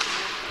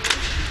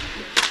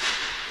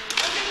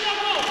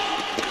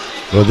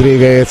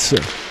 Rodriguez,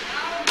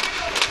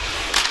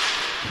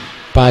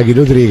 Paghi,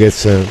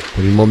 Rodriguez.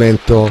 Per il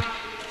momento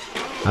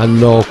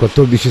hanno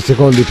 14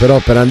 secondi però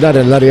per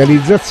andare alla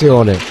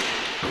realizzazione.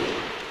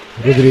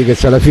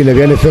 Rodriguez alla fine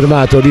viene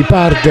fermato,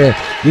 riparte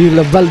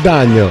il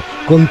Valdagno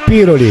con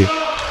Piroli,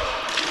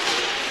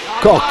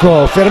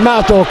 Cocco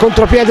fermato,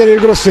 contropiede del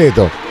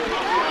Grosseto,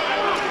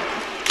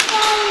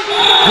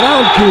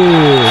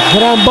 Franchi,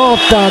 gran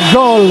botta,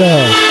 gol,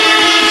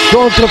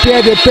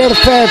 contropiede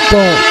perfetto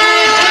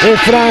e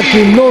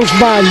Franchi non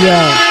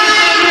sbaglia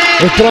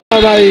e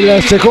trova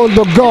il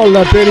secondo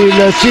gol per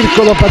il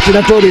circolo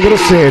pattinatori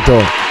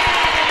Grosseto.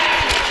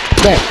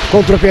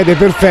 Contropiede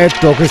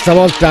perfetto, questa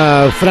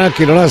volta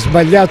Franchi non ha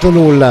sbagliato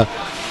nulla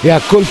e ha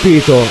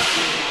colpito.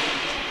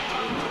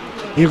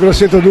 Il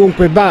Grosseto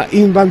dunque va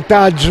in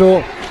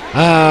vantaggio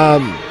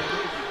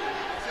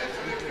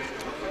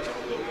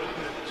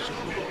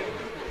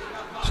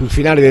sul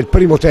finale del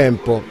primo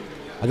tempo.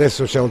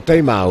 Adesso c'è un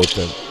time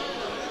out.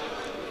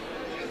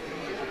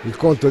 Il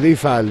conto dei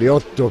falli,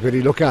 8 per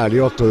i locali,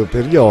 8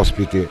 per gli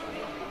ospiti.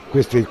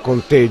 Questo è il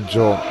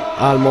conteggio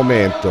al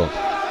momento.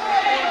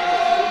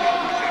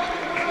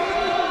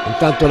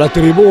 Intanto la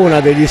tribuna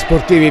degli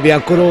sportivi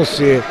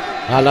biancorossi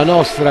alla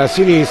nostra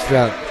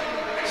sinistra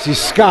si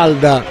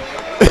scalda.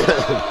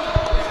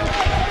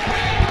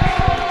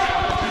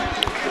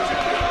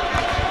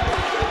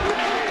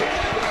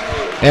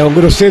 È un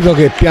Grosseto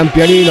che pian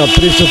pianino ha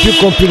preso più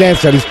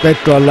confidenza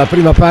rispetto alla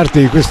prima parte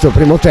di questo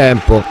primo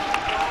tempo,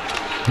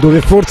 dove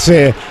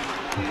forse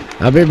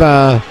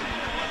aveva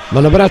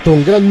manovrato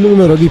un gran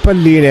numero di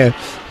palline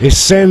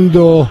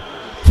essendo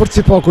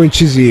forse poco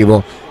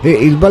incisivo, e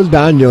il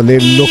Valdagno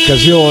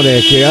nell'occasione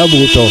che ha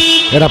avuto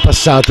era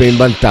passato in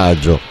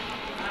vantaggio.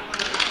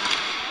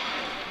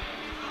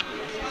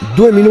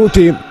 2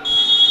 minuti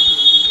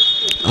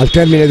al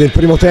termine del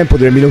primo tempo,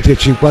 2 minuti e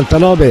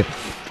 59.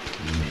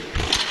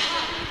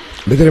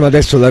 Vedremo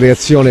adesso la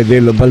reazione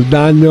del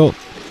Valdagno.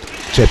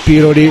 C'è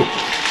Piroli,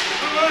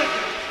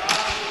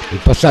 il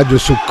passaggio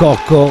su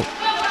Cocco,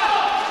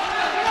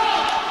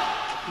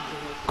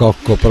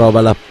 Cocco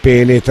prova la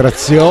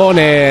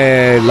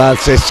penetrazione,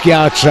 l'alza e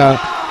schiaccia,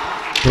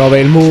 trova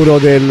il muro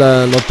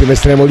dell'ottimo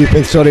estremo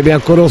difensore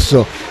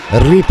biancorosso,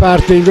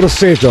 riparte il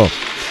Grosseto,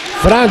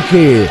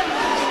 Franchi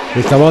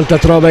questa volta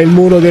trova il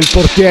muro del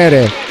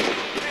portiere,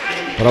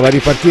 prova a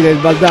ripartire il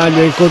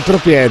Valdagno in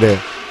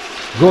contropiede,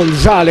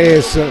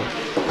 Gonzales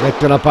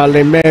mette una palla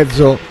in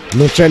mezzo,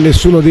 non c'è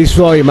nessuno dei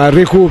suoi ma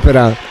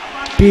recupera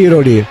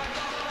Piroli,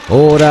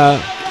 ora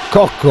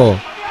Cocco,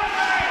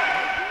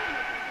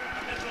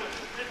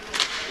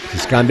 si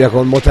scambia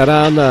con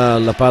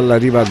Motaran, la palla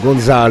arriva a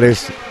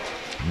Gonzales,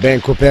 ben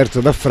coperto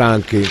da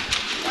Franchi,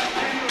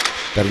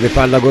 perde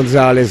palla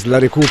Gonzales, la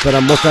recupera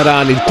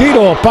Motaran, il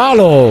tiro,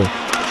 palo,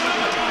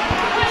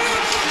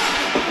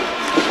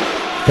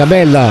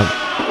 Cabella,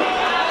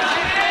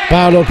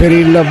 palo per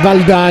il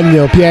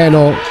Valdagno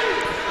pieno,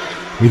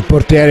 il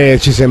portiere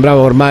ci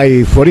sembrava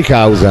ormai fuori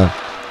causa,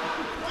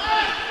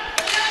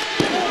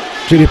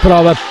 ci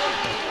riprova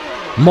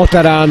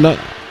Motaran,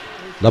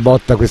 la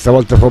botta questa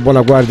volta fa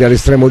buona guardia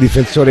all'estremo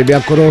difensore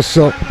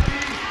biancorosso,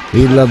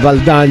 il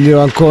Valdagno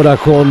ancora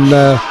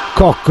con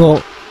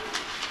Cocco,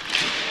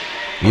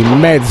 in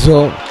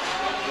mezzo,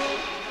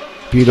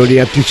 Piroli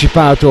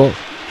anticipato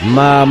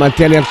ma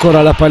mantiene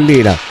ancora la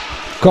pallina,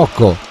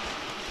 Cocco,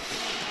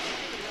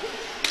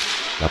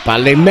 la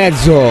palla in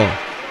mezzo,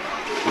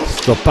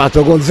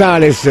 stoppato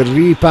Gonzales,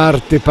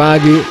 riparte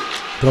Paghi,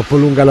 troppo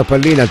lunga la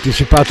pallina,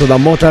 anticipato da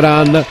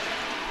Motaran,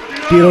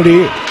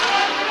 Piroli,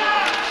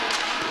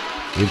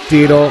 il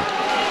tiro,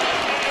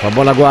 fa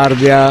buona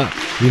guardia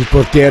il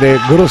portiere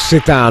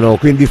grossetano,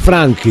 quindi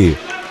Franchi,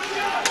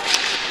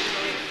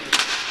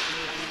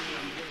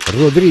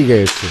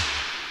 Rodriguez,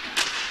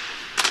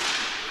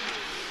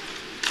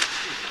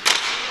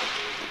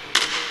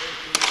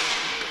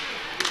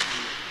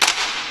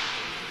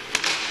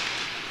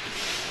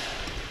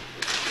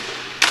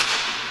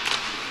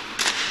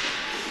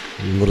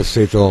 il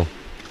Grosseto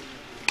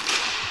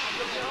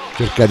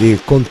cerca di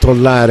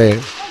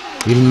controllare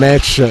il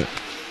match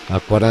a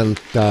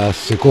 40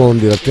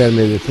 secondi dal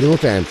termine del primo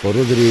tempo,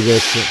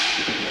 Rodriguez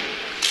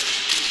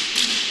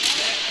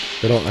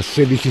però a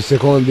 16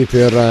 secondi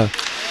per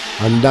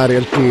andare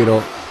al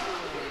tiro,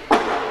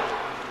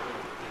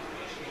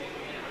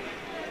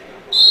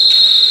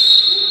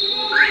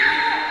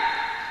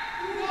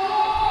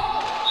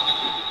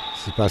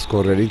 si fa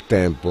scorrere il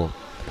tempo.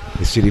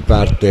 e si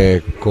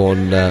riparte con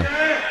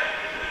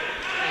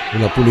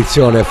una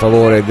punizione a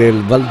favore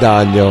del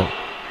Valdagno.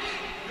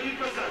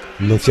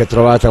 Non si è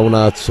trovata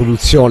una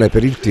soluzione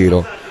per il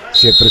tiro,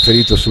 si è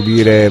preferito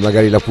subire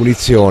magari la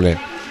punizione,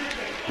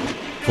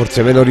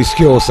 forse meno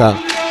rischiosa.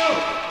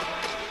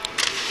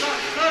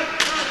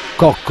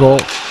 Cocco,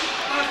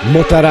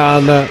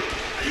 Motaran,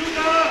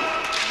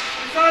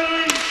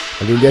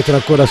 all'indietro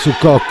ancora su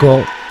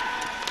Cocco,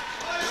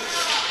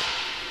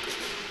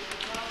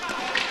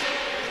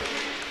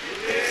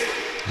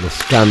 lo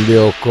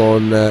scambio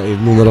con il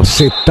numero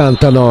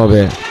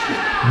 79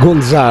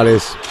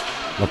 Gonzales,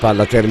 la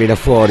palla termina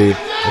fuori,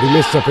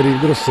 rimessa per il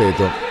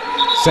Grosseto.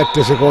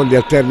 7 secondi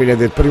al termine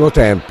del primo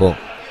tempo,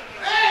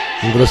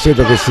 un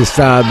Grosseto che si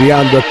sta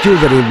avviando a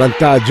chiudere in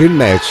vantaggio il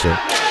match.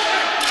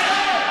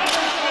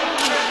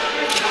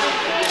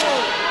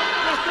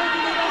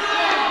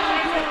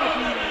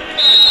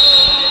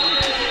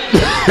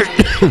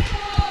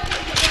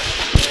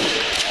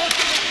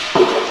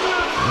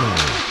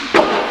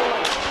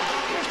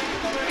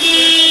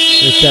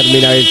 E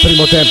termina il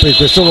primo tempo in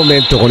questo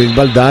momento con il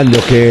Valdagno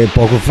che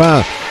poco fa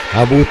ha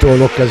avuto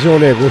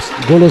un'occasione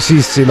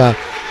golosissima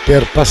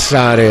per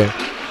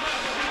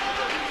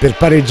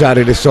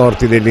pareggiare le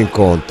sorti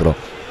dell'incontro.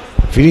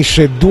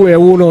 Finisce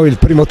 2-1 il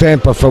primo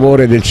tempo a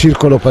favore del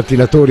Circolo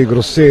Pattinatori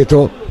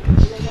Grosseto,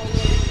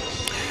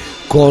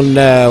 con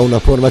una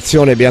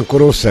formazione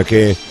biancorossa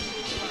che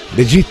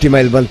legittima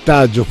il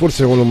vantaggio,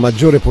 forse con un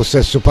maggiore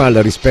possesso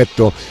palla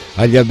rispetto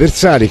agli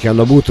avversari, che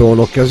hanno avuto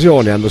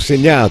un'occasione, hanno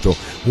segnato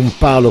un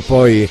palo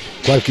poi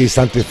qualche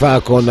istante fa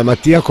con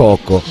Mattia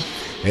Cocco,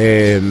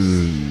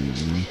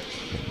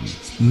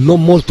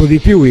 non molto di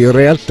più in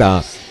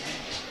realtà,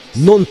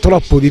 non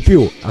troppo di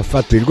più ha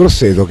fatto il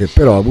Grosseto, che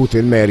però ha avuto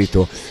il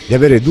merito di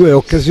avere 2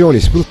 occasioni,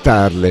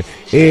 sfruttarle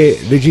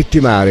e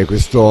legittimare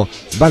questo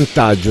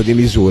vantaggio di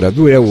misura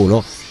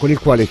 2-1 con il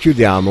quale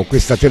chiudiamo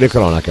questa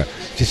telecronaca.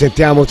 Ci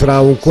sentiamo tra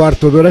un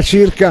quarto d'ora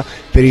circa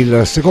per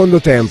il secondo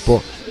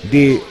tempo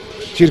di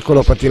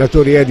Circolo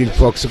Pattinatori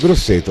Edilfox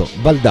Grosseto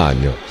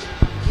Valdagno.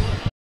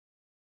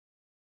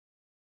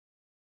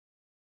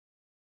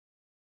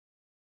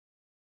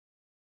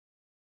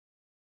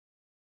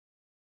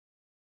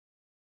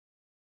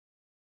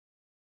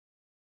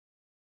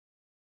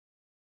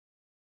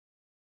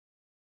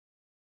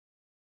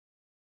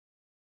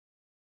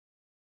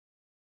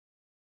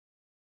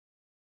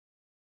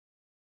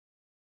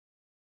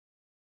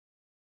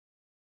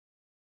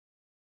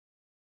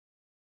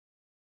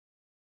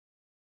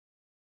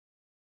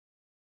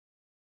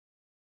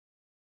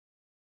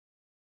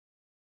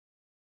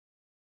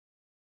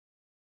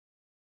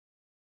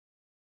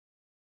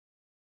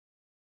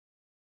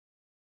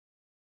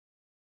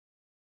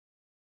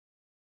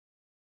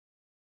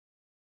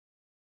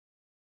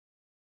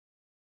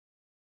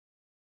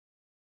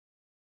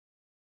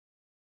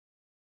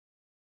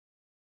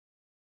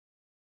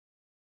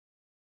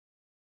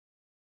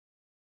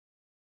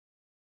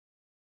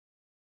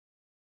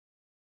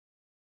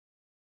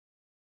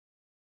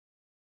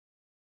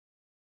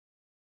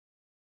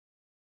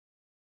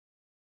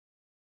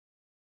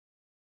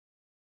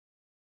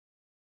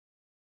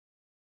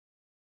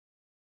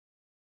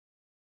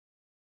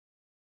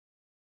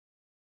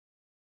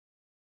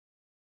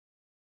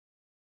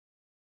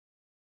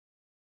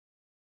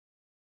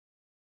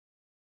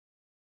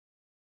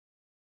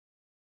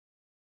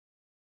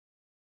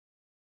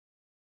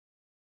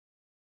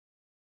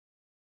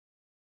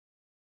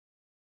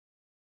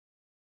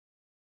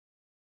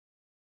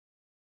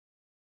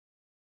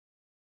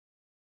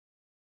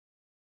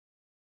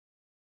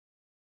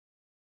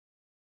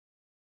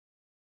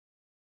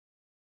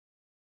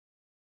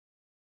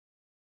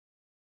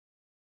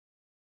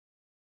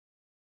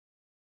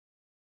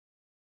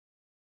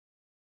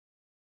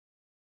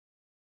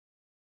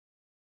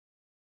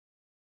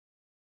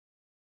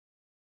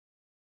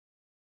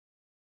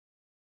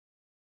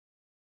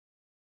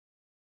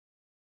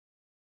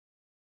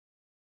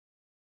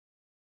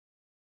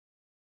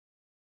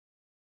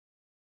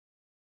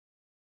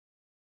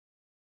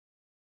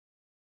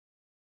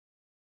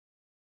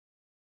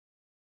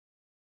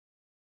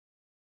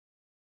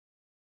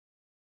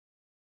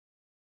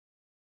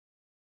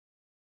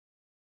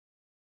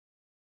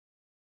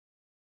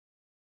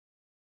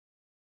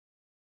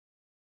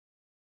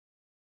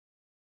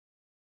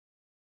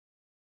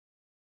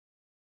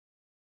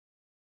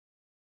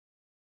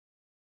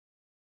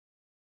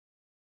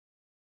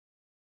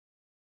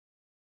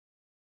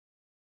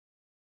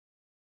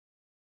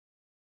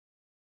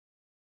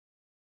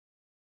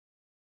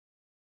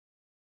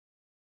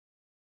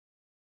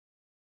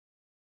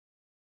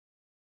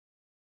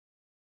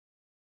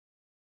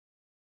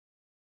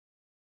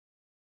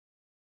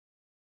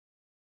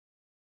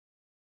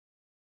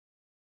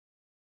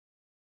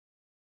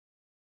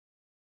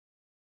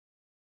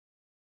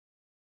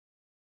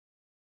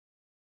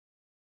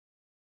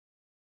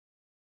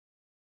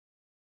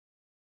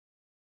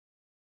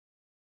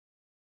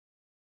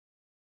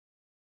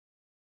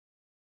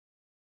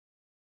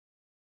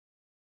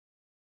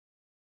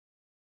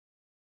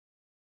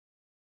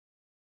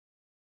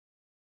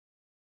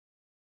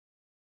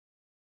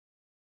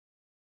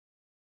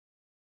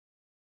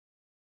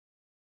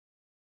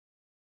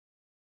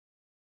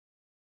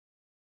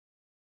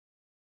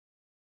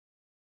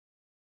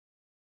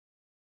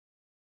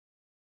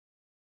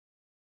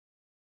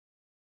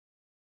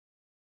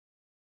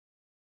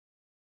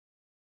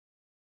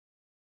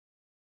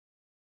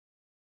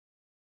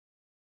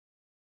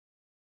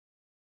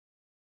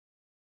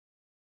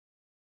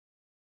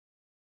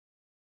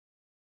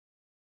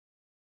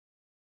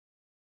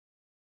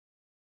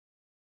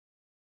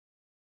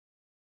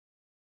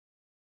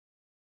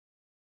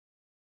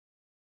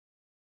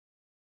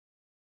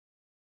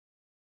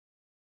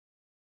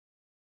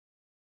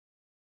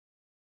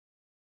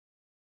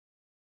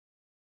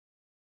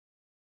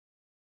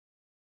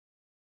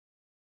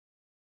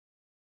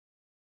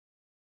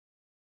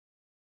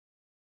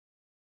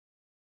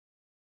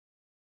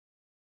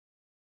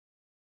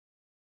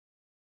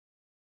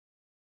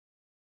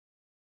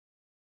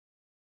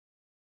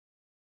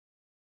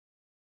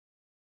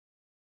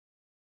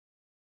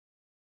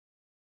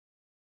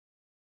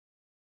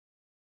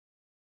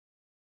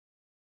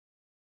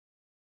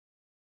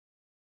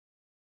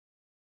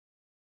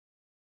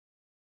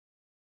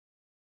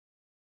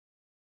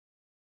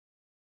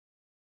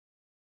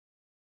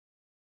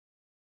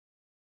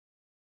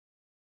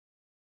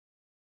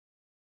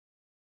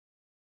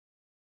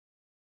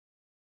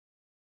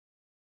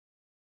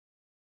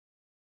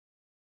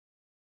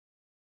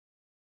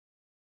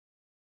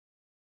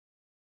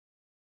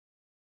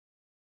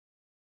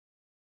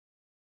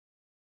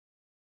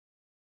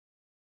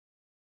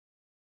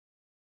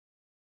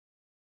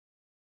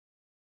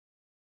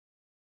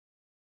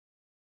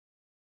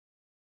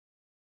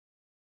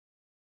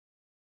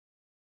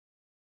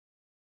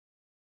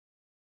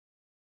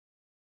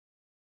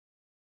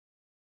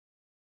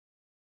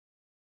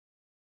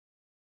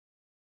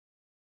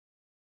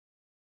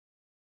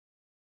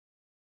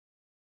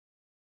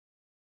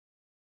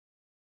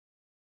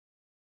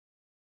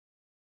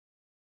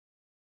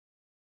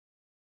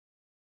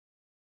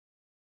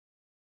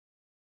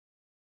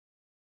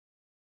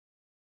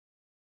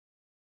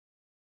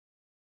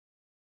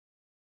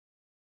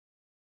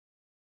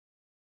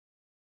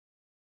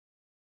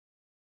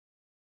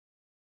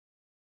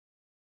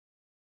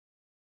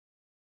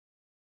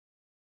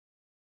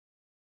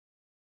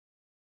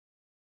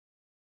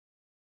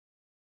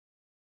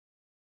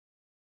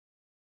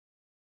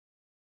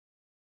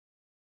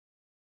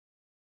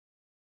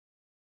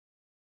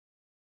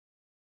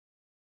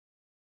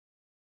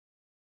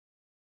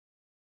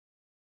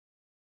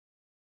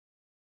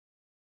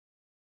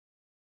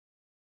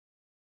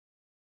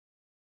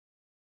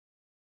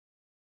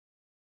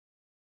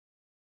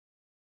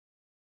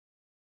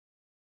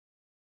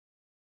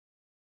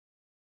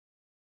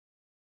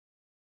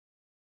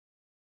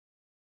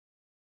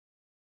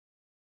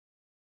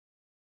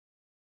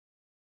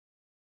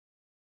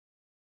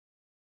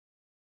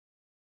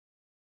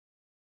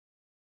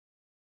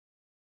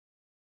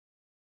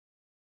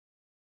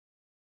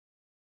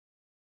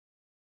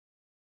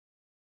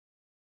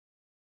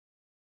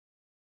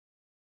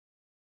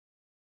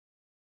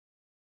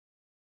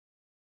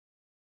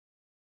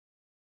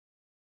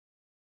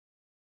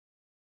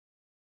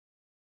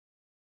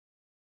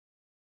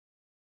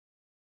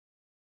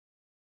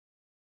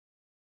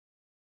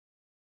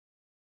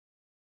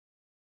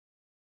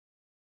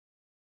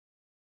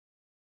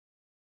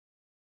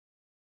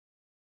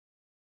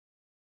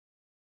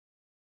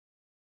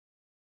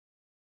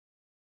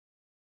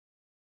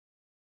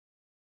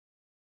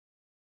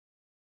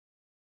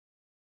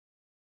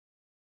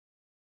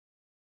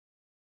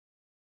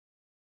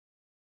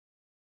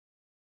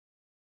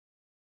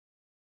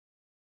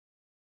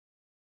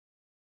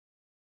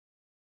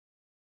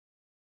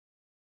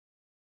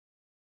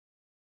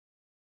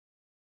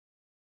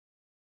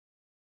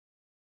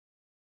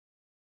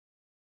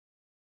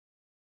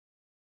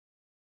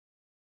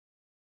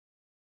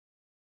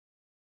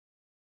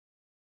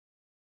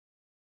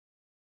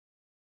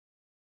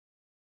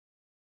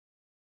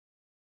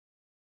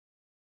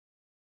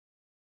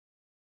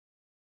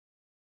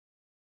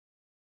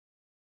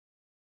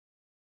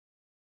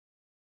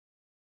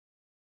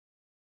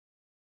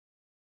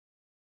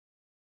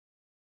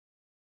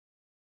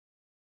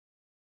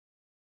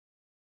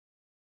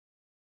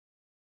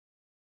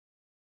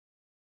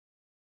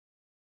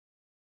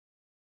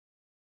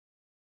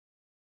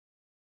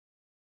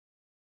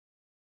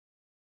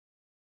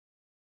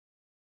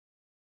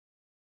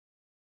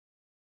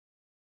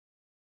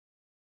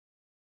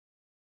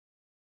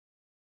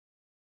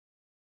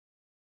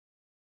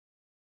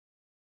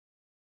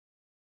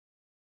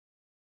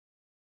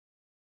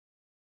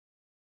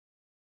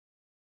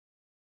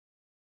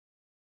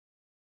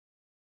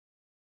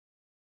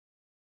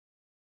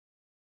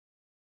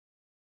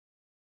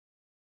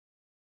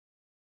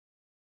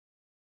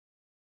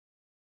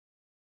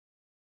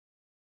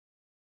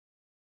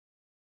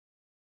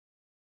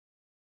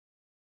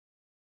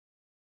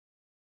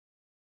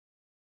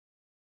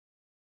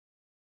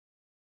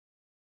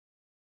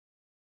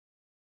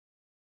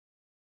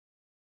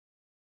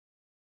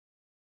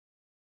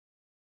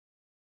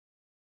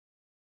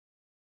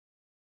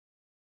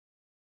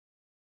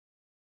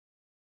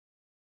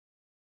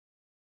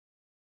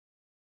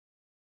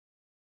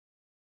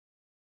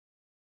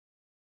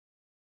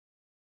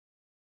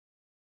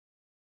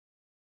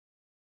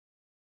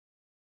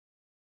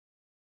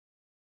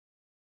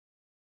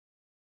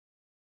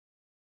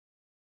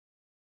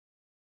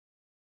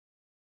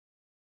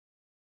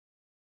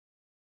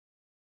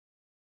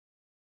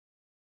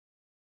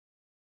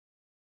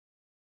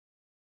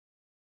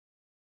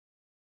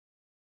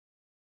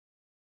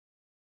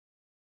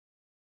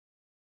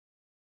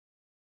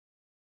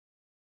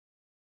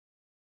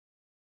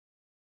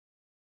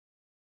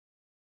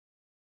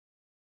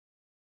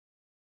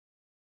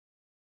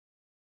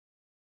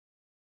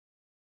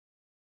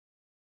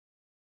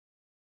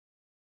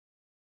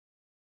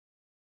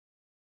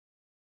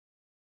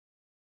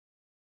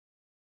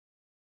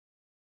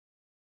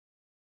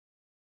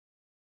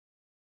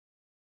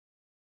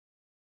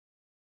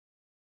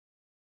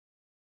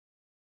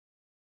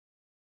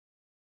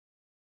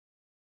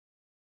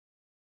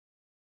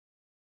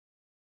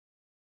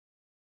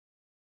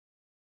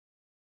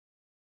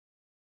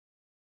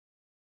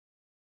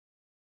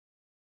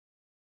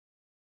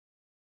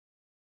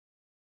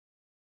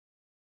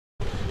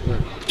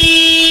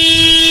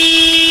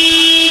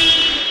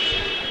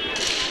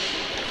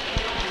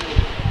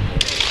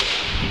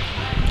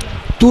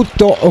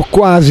 tutto o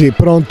quasi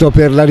pronto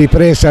per la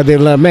ripresa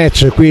del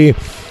match qui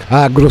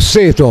a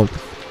Grosseto,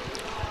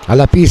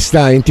 alla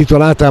pista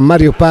intitolata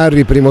Mario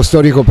Parri, primo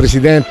storico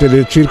presidente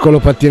del Circolo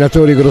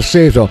Pattinatori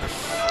Grosseto,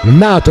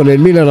 nato nel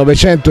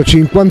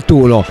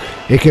 1951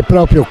 e che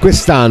proprio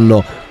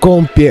quest'anno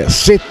compie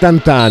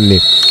 70 anni.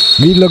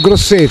 Il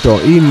Grosseto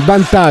in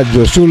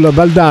vantaggio sul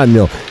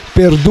Valdagno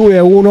per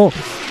 2-1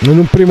 in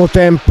un primo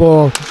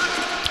tempo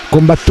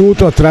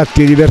combattuto, a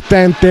tratti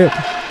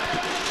divertente,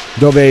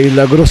 dove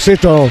il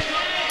Grosseto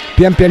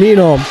pian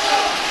pianino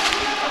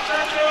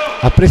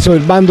ha preso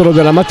il bandolo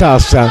della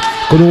matassa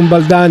con un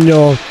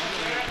Valdagno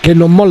che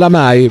non molla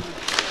mai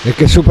e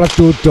che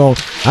soprattutto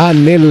ha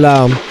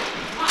nella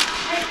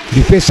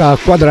difesa a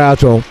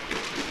quadrato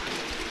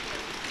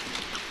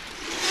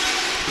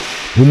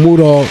un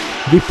muro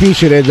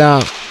difficile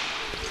da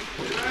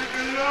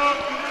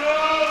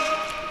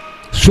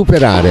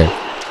superare.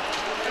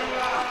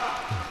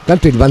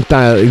 Tanto il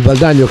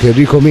Valdagno che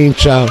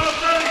ricomincia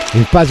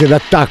in fase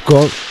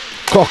d'attacco,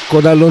 Cocco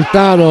da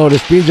lontano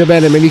respinge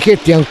bene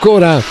Menichetti,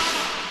 ancora il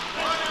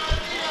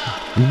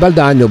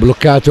Valdagno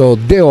bloccato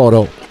De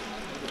Oro,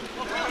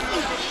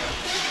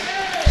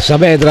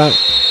 Saavedra,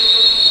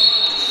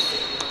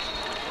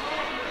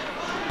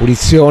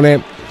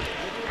 punizione,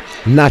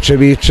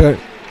 Nacevic,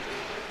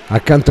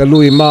 accanto a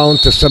lui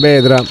Mount,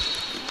 Saavedra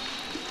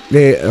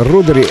e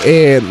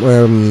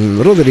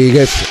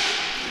Rodriguez,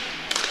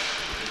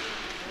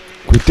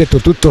 quintetto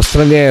tutto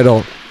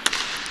straniero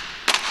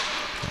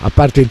a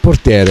parte il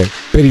portiere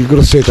per il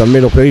Grosseto,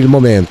 almeno per il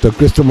momento, in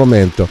questo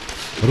momento.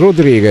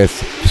 Rodriguez,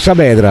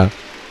 Saavedra,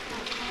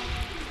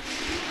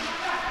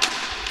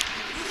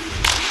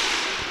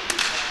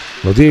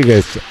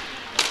 Rodriguez,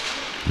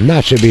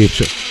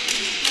 Nacevic,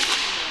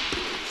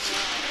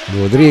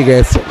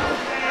 Rodriguez,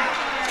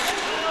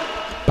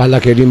 palla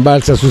che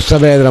rimbalza su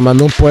Saavedra ma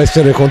non può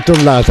essere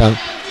controllata.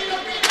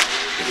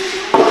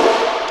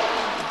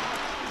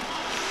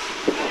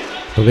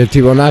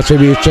 Obiettivo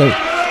Nacevic,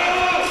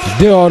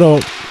 De Oro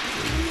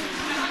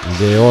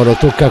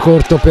tocca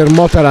corto per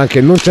Motaran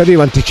che non ci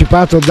arriva,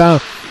 anticipato da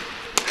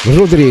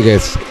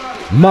Rodriguez.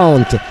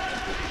 Mount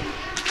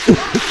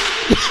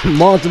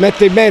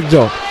mette in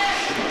mezzo,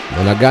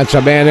 non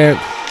aggancia bene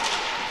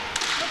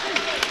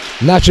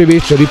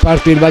Nacevic,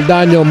 riparte il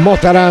Valdagno,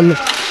 Motaran,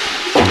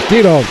 il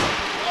tiro,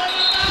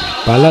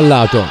 palla al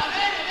lato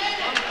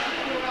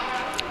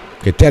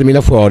che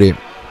termina fuori.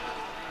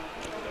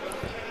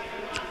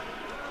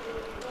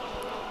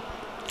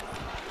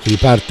 Si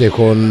riparte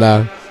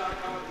con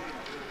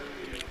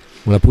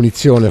una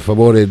punizione a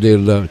favore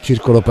del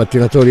Circolo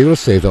Pattinatori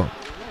Grosseto.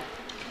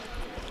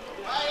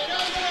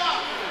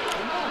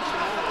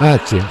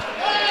 Anzi,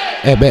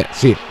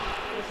 sì,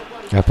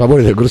 a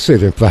favore del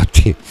Grosseto,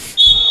 infatti.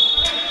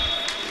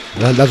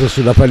 È andato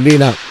sulla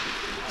pallina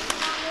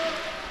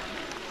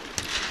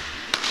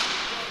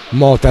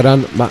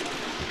Motaran, ma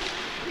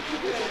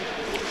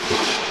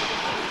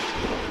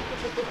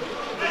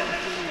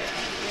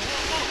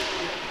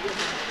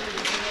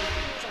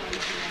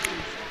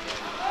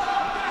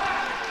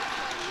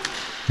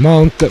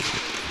Mount,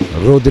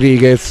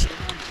 Rodriguez,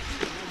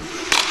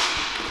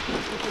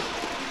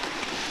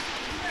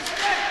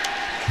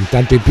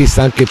 intanto in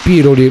pista anche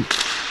Piroli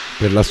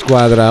per la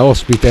squadra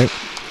ospite.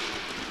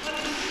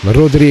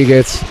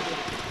 Rodriguez,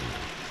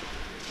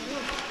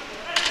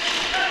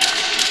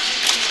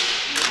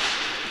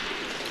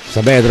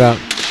 Saavedra,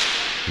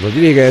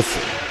 Rodriguez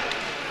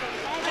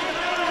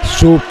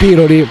su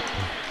Piroli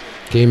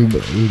che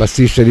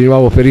imbastisce di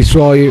nuovo per i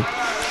suoi.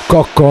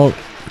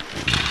 Cocco,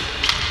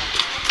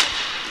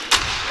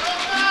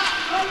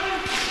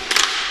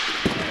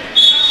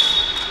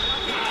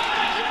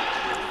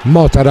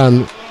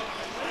 Motaran,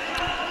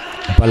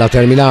 la palla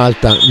termina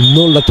alta,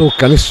 non la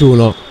tocca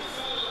nessuno,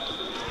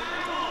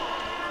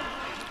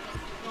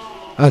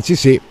 anzi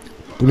sì,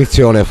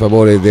 punizione a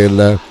favore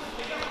del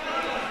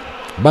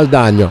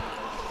Valdagno.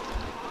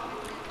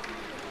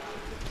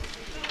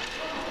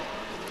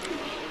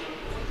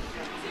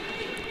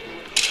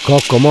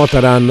 Cocco,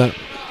 Motaran,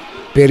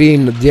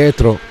 Perin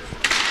dietro,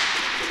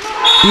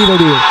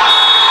 Piroli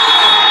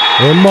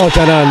e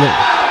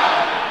Motaran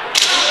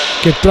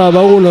che trova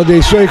uno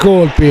dei suoi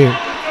colpi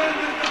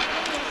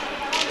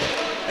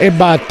e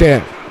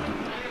batte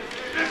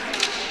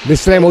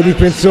l'estremo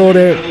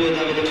difensore,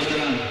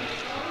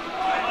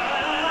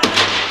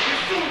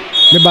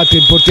 ne batte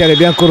il portiere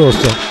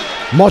biancorosso.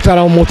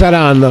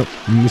 Motaran,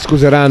 mi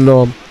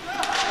scuseranno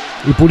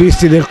i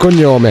pulisti del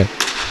cognome.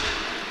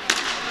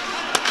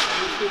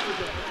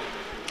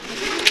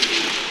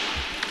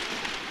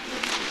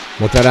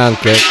 Motaran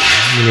che è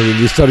uno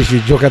degli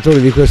storici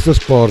giocatori di questo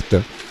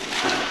sport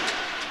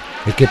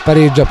e che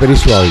pareggia per i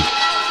suoi.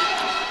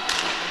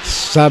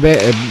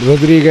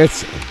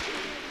 Rodriguez,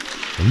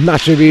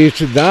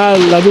 Nacevic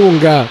dalla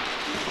lunga,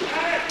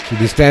 si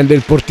distende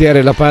il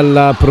portiere, la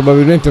palla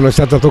probabilmente non è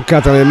stata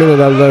toccata nemmeno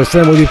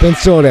dall'estremo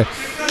difensore.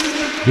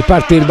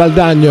 Riparte il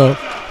Valdagno,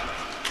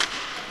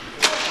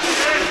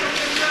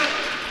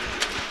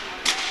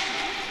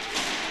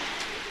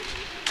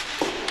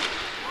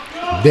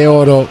 De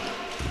Oro,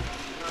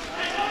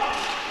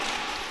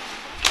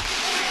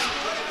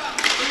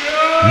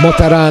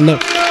 Motaran,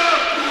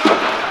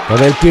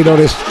 dove il tiro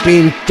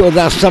respinto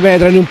da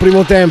Saavedra in un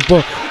primo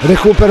tempo,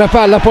 recupera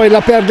palla, poi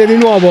la perde di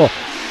nuovo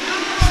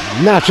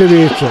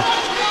Nacevic.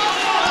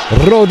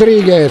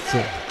 Rodriguez,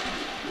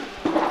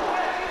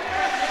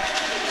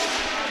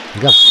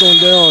 Gaston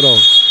de Oro,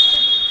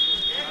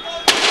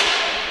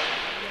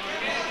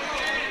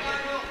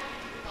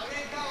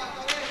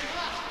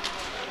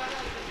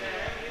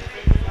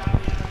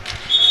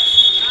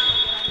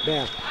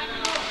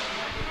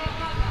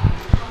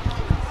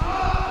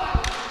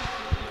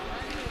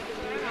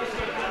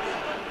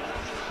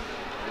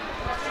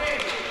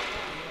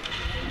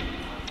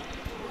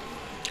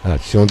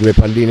 ci sono due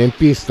palline in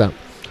pista,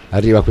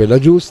 arriva quella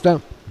giusta,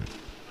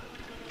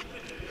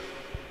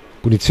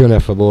 punizione a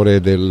favore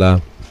del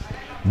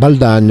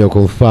Valdagno,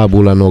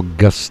 confabulano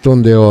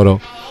Gaston de Oro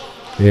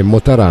e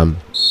Motaran.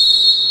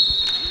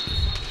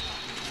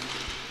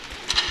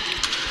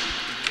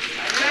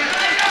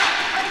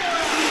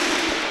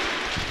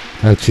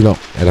 Anzi no,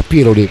 era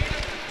Piroli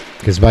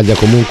che sbaglia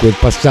comunque il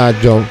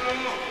passaggio.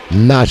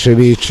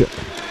 Nacevic,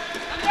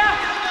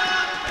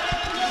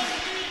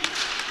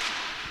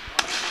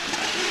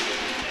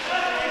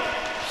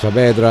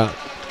 Saavedra,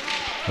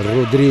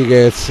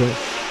 Rodriguez,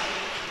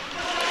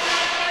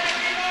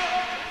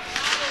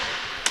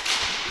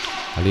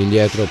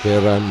 all'indietro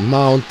per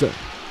Mount,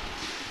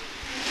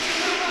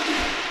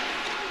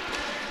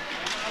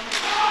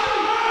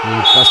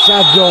 il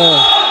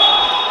passaggio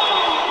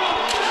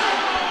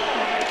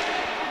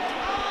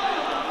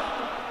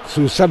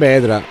su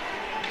Saavedra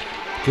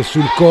che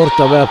sul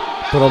corto aveva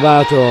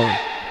provato,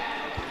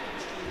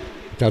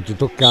 intanto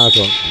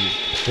toccato,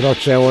 però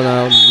c'è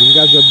un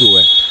ingaggio a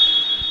due.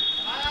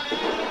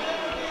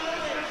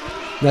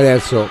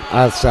 Adesso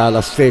alza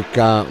la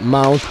stecca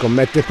Mount,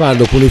 commette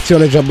fallo,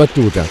 punizione già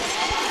battuta.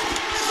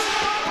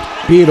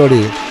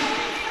 Piroli,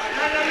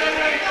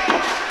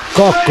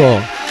 Cocco,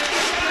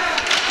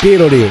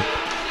 Piroli,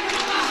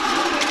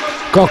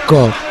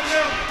 Cocco,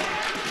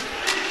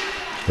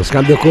 lo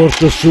scambio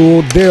corto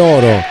su De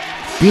Oro,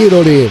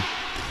 Piroli,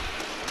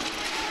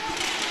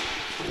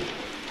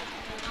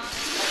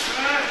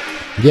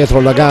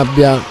 dietro la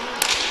gabbia,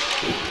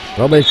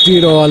 prova il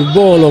tiro al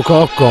volo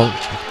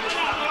Cocco,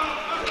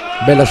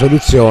 bella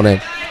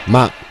soluzione,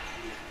 ma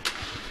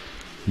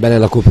bene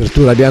la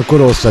copertura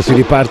biancorossa. Si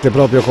riparte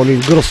proprio con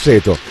il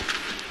Grosseto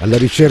alla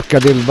ricerca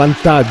del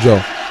vantaggio.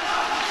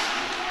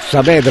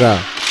 Saavedra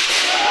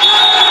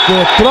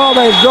che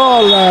trova il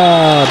gol,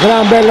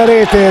 gran bella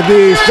rete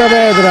di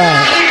Saavedra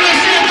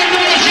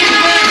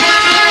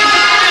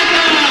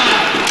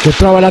che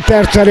trova la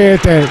terza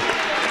rete.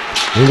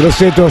 Il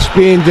Grosseto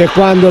spinge,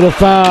 quando lo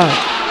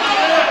fa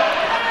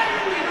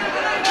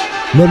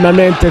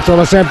normalmente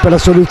trova sempre la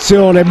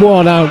soluzione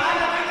buona.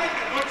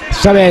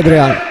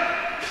 Saavedra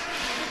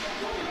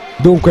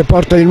dunque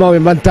porta di nuovo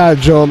in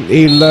vantaggio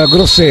il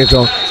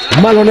Grosseto,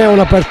 ma non è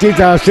una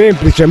partita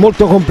semplice,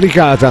 molto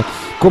complicata,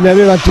 come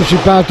aveva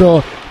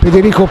anticipato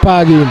Federico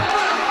Paghi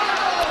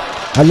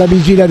alla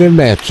vigilia del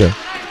match.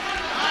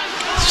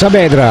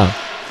 Saavedra,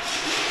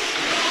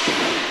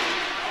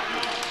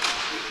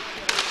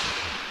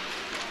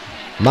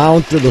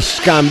 Mount, lo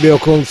scambio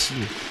con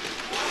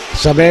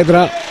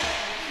Saavedra,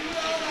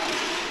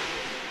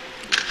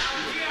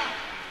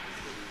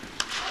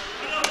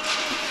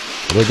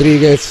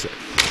 Rodriguez,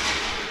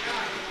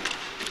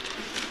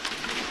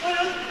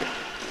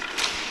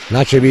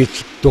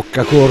 Nacevic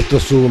tocca corto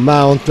su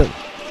Mount.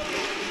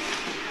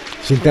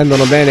 Si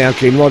intendono bene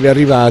anche i nuovi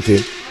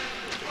arrivati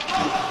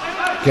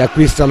che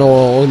acquistano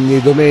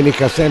ogni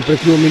domenica sempre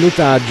più un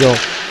minutaggio.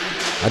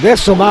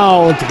 Adesso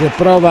Mount che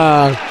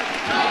prova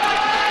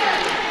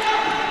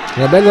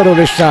una bella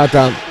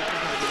rovesciata,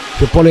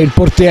 che pone il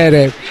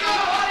portiere,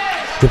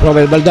 che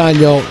prova il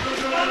Valdagno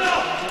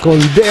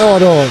con De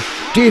Oro,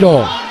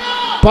 tiro,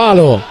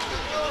 palo.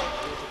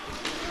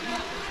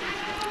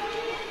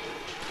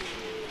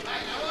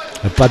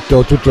 Ha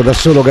fatto tutto da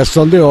solo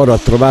Gaston de Oro, ha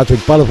trovato il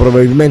palo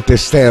probabilmente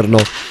esterno,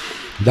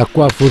 da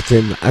qua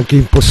forse anche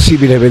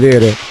impossibile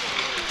vedere.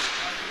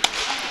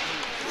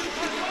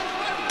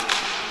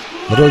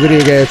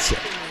 Rodriguez,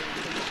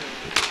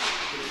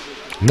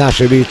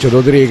 Nacevic,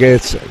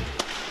 Rodriguez,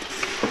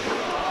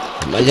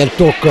 maglia il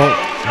tocco,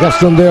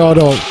 Gaston de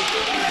Oro,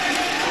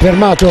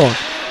 fermato,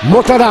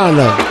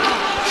 Motaran,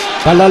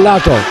 palla al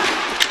lato,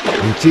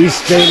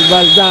 insiste il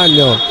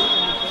Valdagno.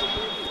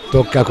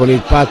 Tocca con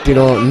il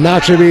pattino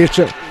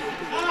Nacevic.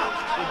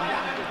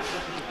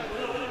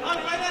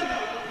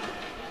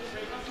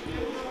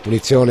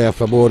 Punizione a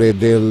favore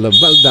del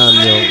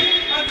Valdagno.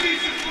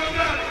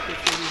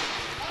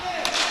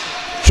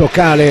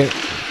 Ciocale,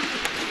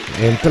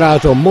 è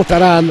entrato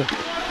Motaran.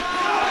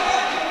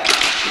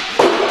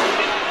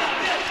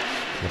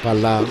 La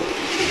palla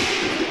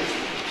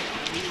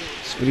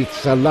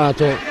sprizza al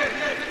lato,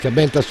 si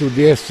avventa su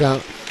di essa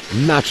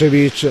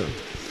Nacevic,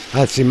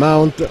 anzi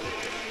Mount.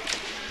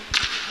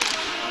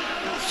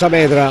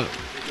 Saavedra,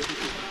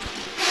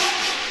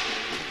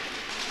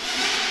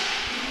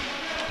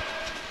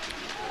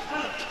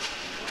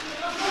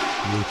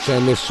 non c'è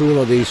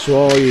nessuno dei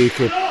suoi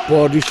che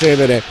può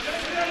ricevere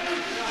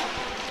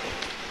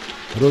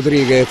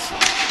Rodriguez,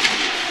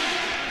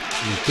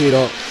 il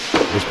tiro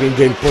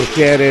respinge il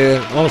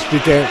portiere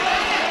ospite,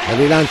 la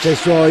rilancia i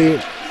suoi.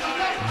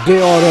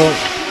 De Oro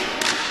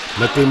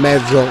mette in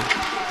mezzo,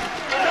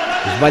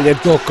 sbaglia il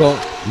tocco.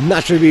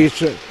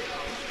 Nacevic,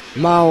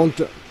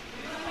 Mount,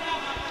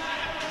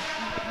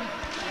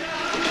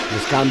 lo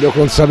scambio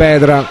con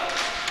Saavedra,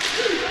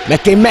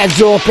 mette in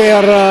mezzo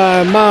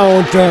per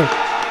Mount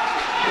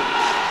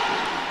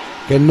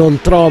che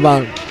non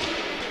trova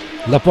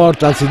la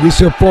porta, anzi gli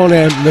si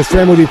oppone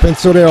l'estremo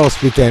difensore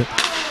ospite.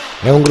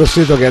 È un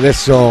Grosseto che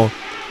adesso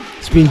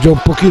spinge un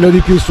pochino di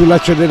più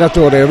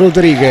sull'acceleratore.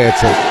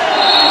 Rodriguez,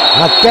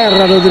 a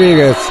terra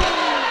Rodriguez.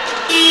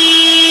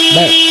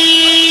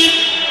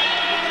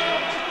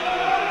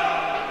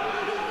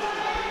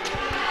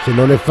 Se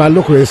non è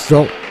fallo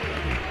questo,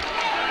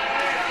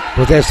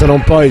 protestano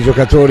un po' i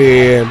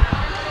giocatori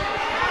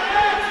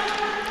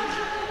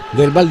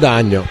del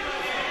Valdagno.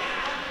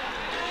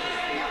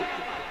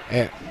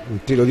 È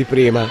un tiro di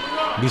prima,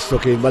 visto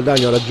che il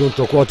Valdagno ha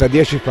raggiunto quota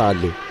 10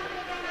 falli.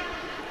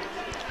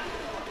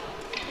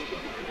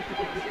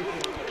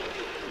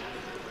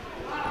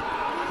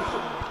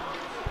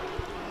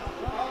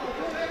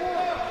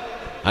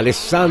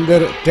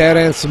 Alexander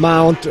Terence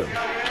Mount,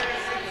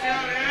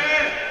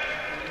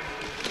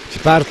 si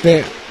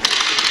parte,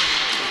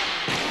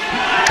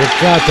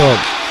 peccato,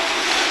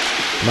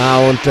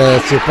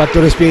 Mount si è fatto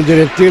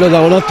respingere il tiro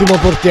da un ottimo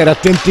portiere,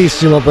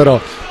 attentissimo però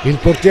il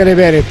portiere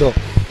veneto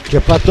che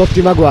ha fatto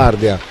ottima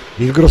guardia.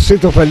 Il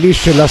Grosseto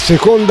fallisce la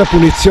seconda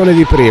punizione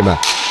di prima.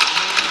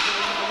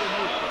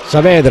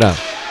 Saavedra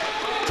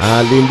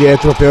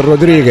all'indietro per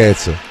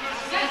Rodriguez.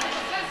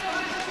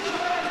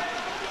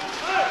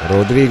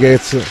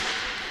 Rodriguez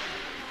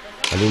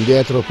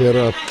all'indietro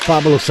per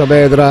Pablo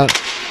Saavedra.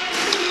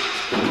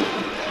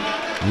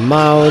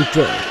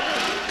 Mount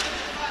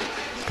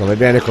come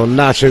bene con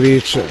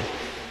Nacevic.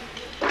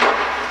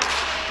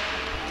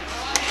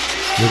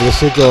 Il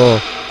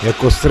Grosseto è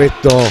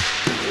costretto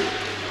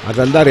ad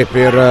andare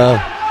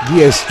per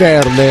vie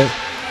esterne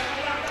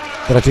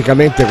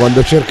praticamente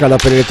quando cerca la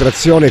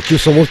penetrazione,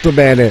 chiuso molto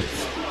bene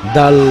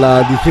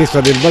dalla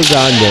difesa del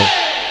Valdagno.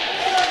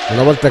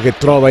 Una volta che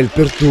trova il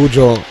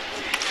pertugio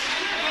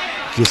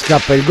si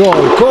scappa il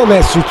gol, come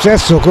è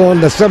successo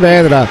con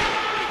Saavedra.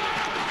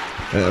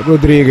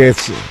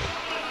 Rodriguez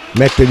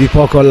mette di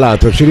poco al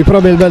lato, ci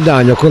riprova il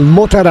Valdagno con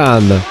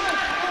Motaran.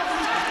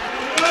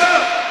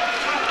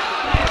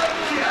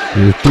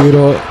 Il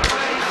tiro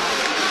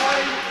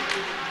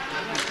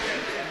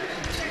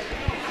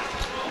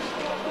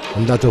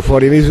andato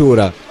fuori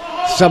misura.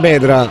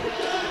 Saavedra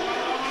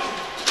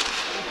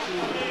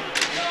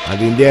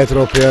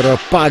all'indietro per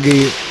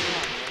Paghi.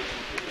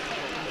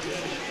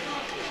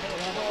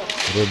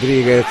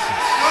 Rodriguez,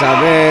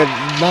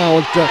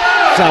 Mount,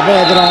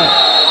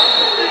 Saavedra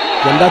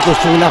che è andato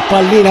su una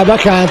pallina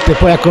vacante,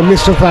 poi ha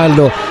commesso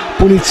fallo,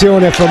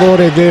 punizione a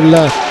favore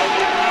del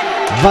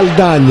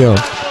Valdagno.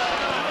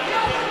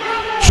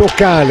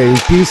 Ciocale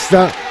in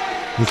pista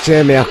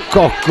insieme a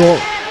Cocco.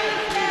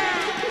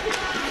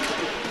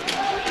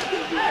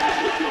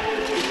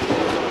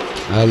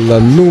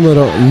 Al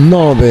numero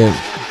 9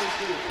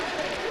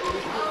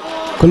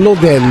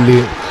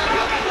 Clodelli.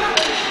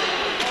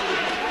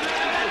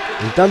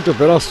 Intanto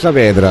però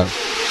Saavedra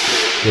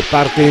che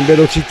parte in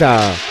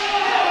velocità,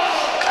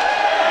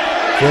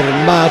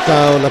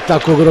 fermata un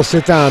attacco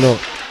grossetano.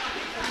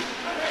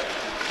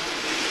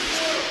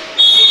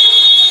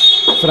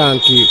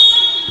 Franchi,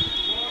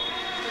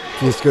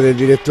 fischio del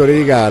direttore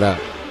di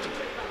gara.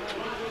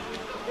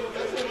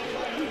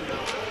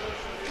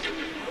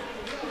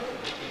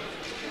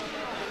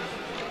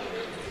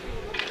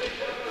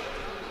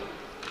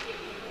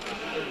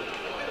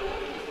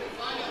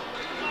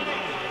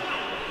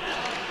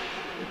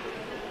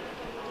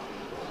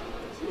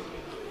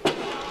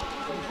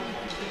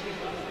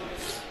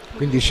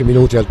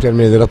 Minuti al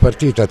termine della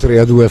partita,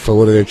 3-2 a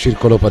favore del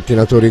Circolo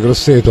Pattinatori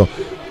Grosseto,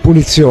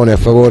 punizione a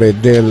favore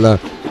del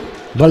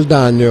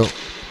Valdagno.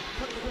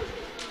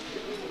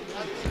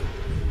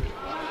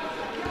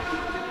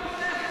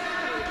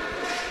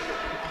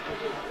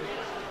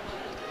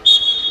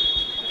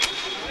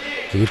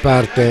 Si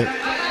riparte.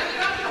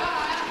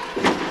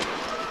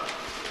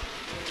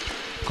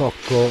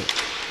 Cocco,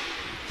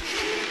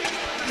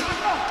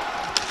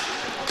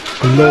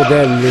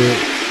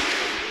 Lodelli,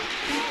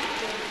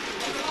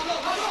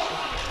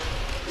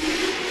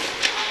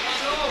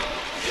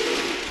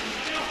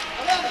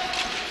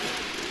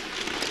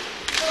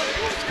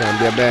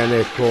 cambia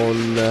bene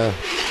con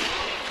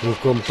un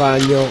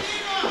compagno.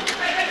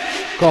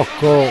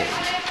 Cocco,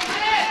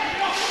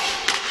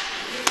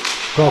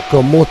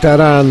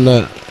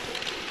 Motaran,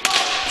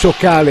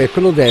 Ciocale e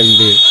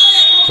Clodelli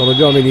sono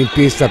gli uomini in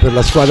pista per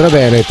la squadra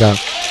veneta,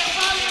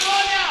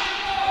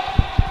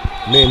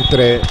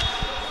 mentre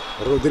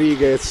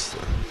Rodriguez,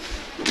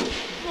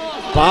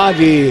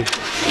 Paghi,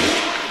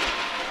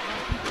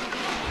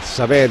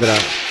 Saavedra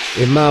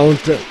e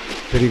Mount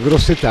per i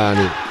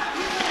grossetani.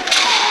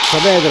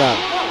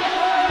 Saavedra,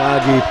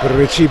 Paghi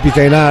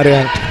precipita in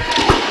area,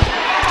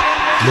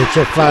 non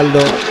c'è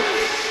fallo,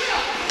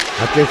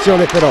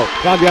 Attenzione però,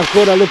 Paghi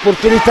ancora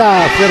l'opportunità,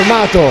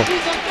 fermato,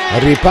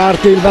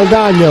 riparte il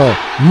Valdagno,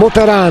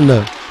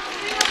 Motaran,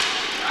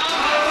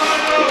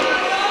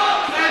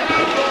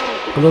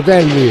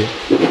 Clodelli,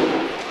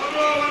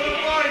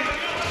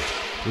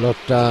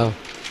 lotta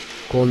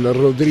con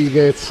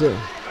Rodriguez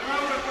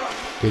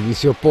che gli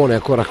si oppone,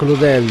 ancora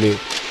Clodelli,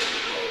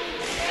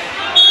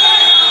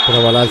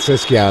 prova l'alza e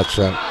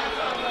schiaccia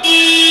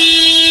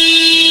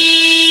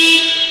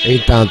e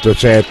intanto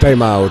c'è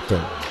time out.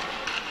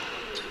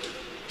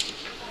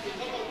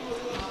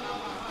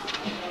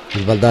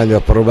 Il Valdagno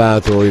ha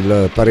provato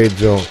il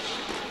pareggio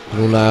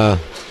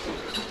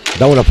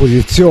da una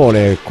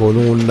posizione con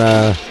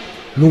un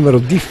numero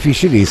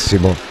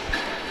difficilissimo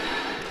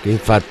che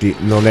infatti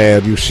non è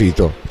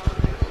riuscito.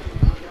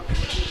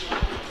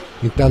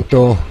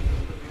 Intanto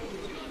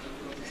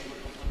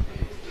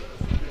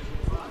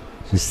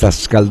si sta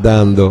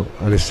scaldando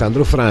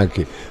Alessandro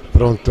Franchi,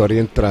 pronto a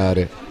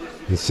rientrare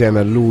insieme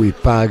a lui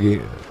Paghi,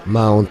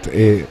 Mount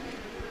e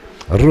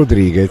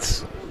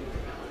Rodriguez.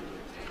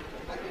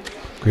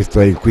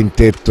 Questo è il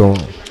quintetto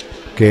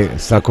che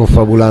sta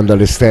confabulando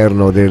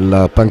all'esterno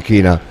della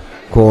panchina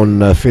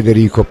con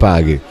Federico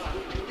Paghi.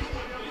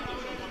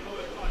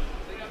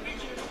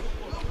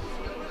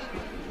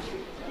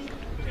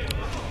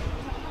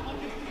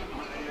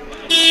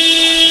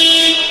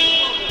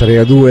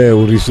 (3-2),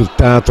 un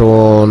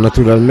risultato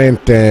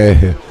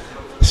naturalmente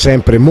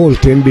sempre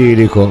molto in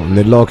bilico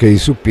nell'hockey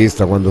su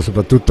pista, quando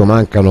soprattutto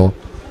mancano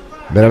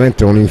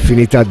veramente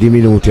un'infinità di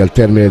minuti al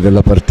termine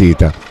della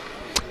partita.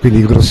 Quindi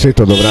il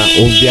Grosseto dovrà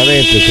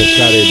ovviamente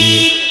cercare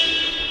di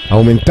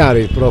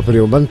aumentare il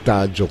proprio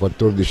vantaggio,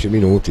 14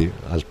 minuti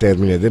al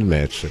termine del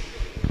match.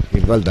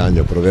 Il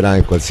Valdagno proverà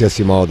in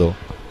qualsiasi modo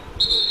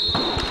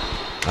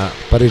a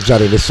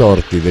pareggiare le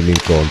sorti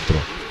dell'incontro.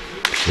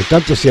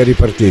 Intanto si è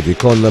ripartiti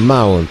con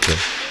Mount,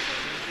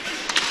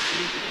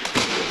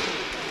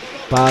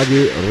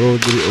 Paghi,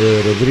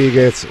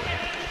 Rodriguez,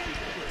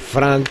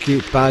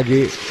 Franchi,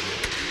 Paghi,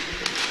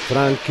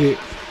 Franchi,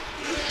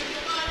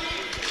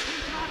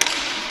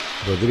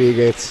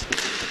 Rodriguez,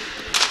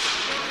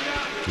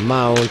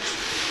 Mount,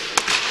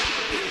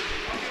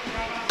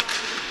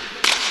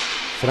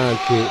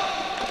 Franchi,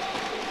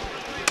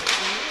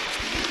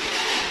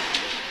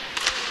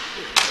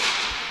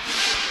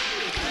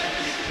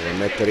 deve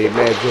mettere in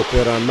mezzo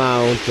per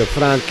Mount,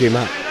 Franchi,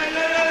 ma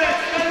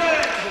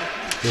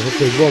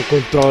sotto il buon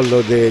controllo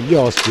degli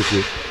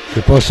ospiti che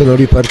possono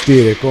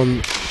ripartire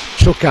con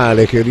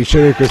Ciocale che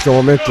riceve in questo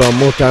momento a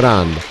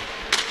Motaran.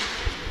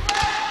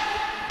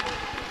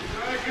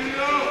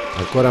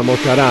 Ancora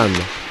Motaran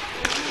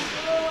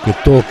che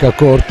tocca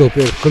corto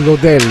per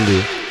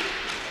Clodelli,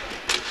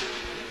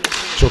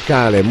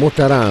 Ciocale,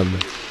 Motaran,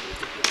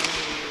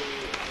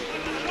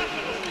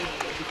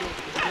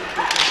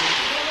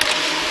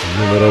 il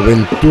numero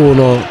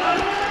 21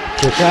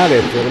 Ciocale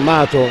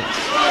fermato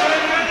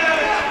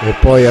e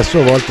poi a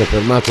sua volta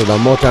fermato da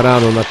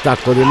Motaran, un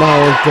attacco di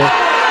Mount,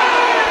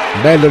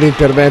 bello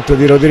l'intervento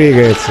di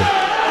Rodriguez,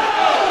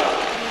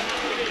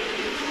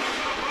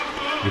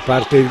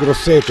 riparte il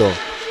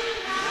Grosseto.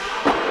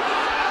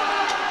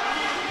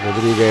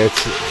 Rodriguez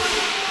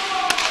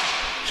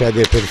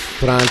cede per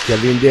Franchi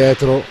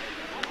all'indietro,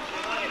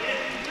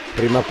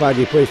 prima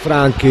Paghi poi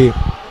Franchi,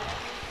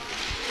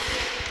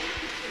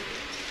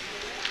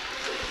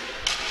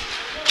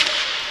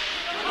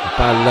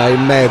 palla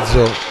in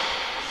mezzo,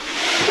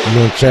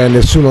 non c'è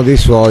nessuno dei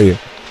suoi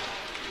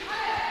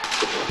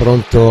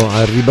pronto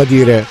a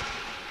ribadire,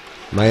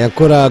 ma è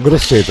ancora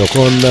Grosseto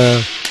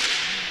con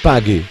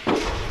Paghi.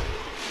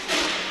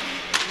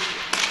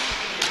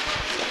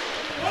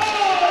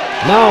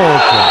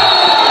 Mount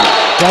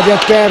cade a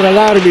terra,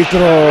 l'arbitro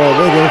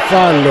vede un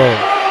fallo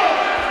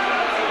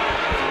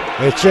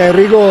e c'è il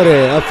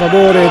rigore a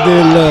favore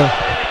del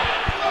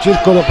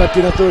circolo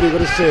pattinatori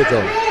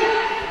Grosseto.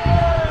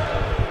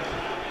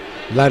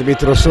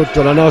 L'arbitro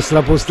sotto la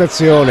nostra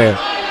postazione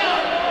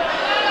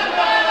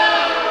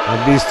ha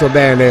visto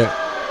bene,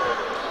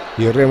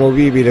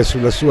 irremovibile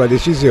sulla sua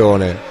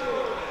decisione.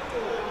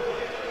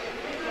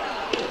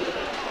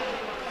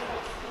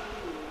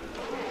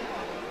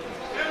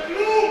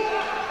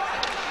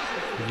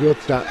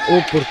 Ghiotta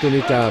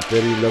opportunità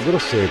per il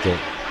Grosseto,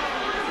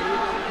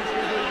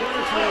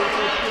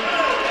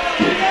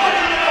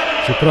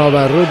 ci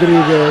prova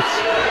Rodriguez,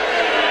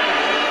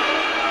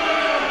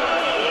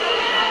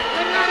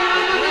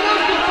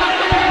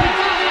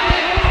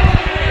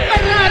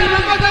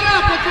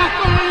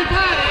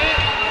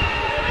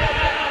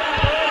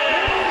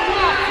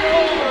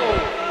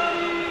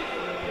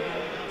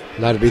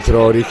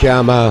 l'arbitro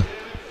richiama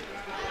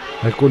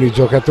alcuni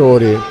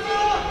giocatori.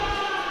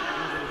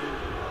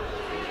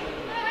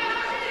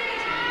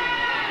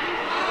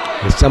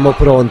 E siamo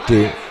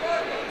pronti.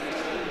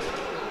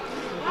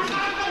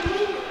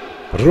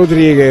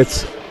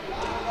 Rodriguez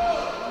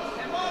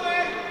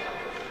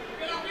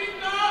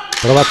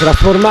prova a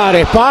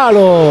trasformare,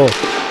 palo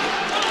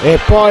e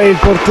poi il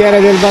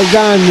portiere del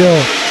Valdagno,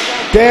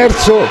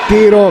 terzo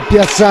tiro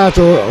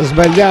piazzato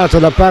sbagliato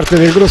da parte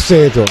del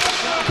Grosseto,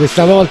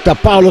 questa volta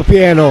Paolo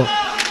pieno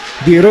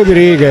di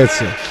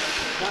Rodriguez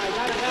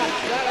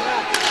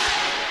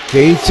che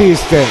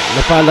insiste,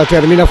 la palla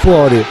termina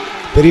fuori,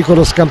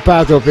 pericolo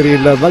scampato per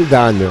il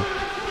Valdagno.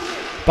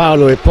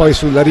 Paolo e poi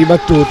sulla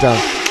ribattuta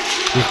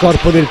il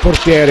corpo del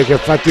portiere che ha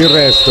fatto il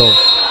resto.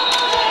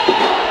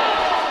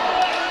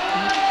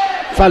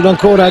 Fallo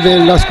ancora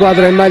della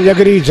squadra in maglia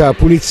grigia,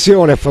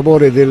 punizione a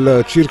favore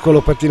del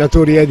circolo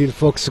pattinatori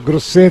Edilfox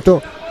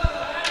Grosseto.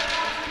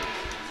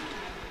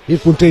 Il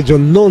punteggio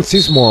non si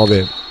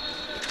smuove.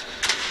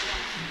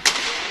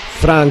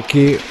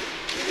 Franchi,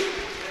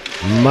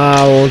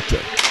 Mount,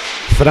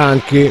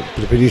 Franchi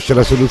preferisce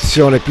la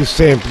soluzione più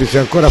semplice,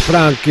 ancora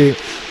Franchi,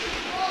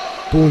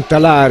 punta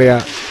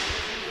l'area,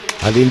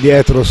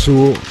 all'indietro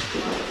su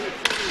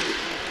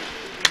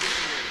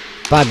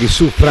Paghi,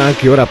 su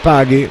Franchi, ora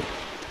Paghi,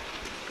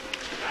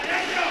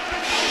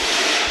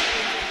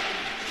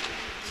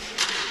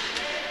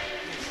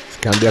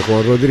 scambia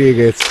con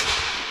Rodriguez,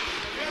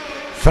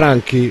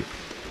 Franchi,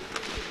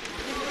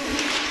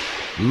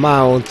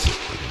 Mount,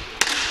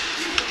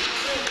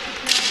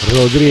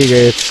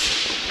 Rodriguez,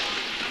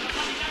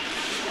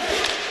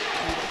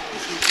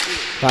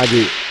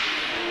 Paghi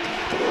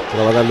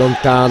prova da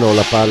lontano,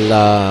 la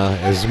palla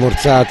è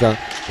smorzata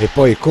e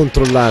poi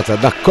controllata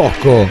da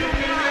Cocco.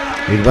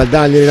 Il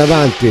Valdagno in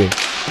avanti,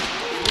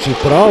 ci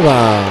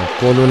prova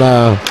con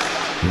una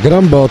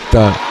gran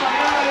botta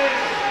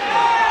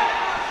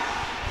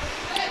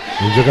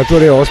il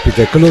giocatore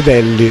ospite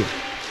Clodelli,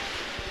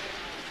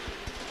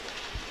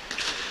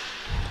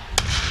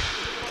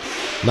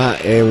 ma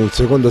è un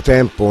secondo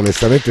tempo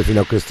onestamente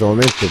fino a questo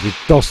momento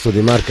piuttosto di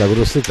marca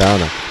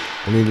grossetana,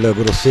 con il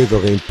Grosseto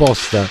che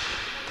imposta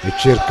e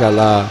cerca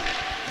la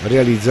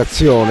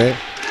realizzazione.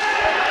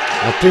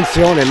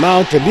 Attenzione,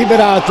 Mount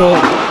liberato,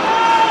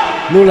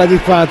 nulla di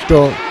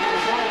fatto,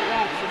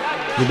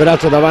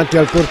 liberato davanti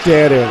al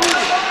portiere,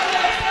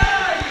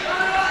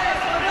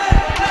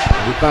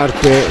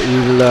 riparte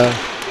il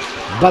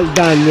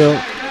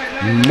Valdagno.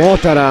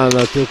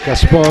 Motaran tocca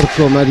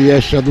sporco ma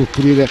riesce ad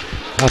offrire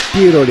a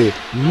Piroli.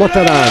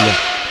 Motaran,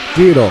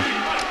 tiro,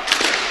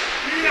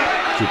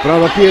 ci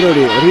prova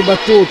Piroli,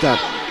 ribattuta,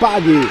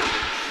 Paghi,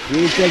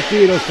 finisce il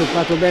tiro,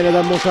 stoppato bene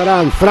da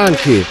Motaran.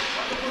 Franchi,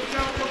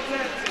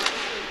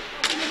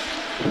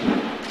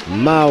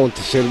 Mount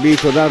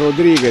servito da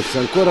Rodriguez,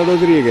 ancora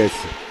Rodriguez,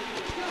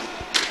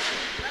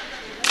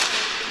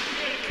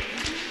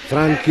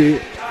 Franchi,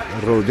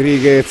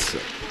 Rodriguez,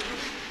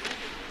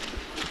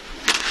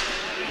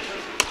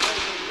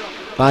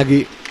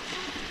 Paghi,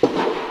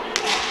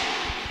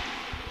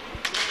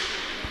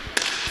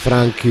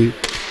 Franchi,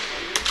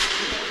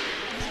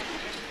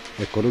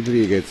 ecco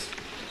Rodriguez,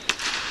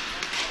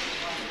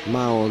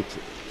 Mount,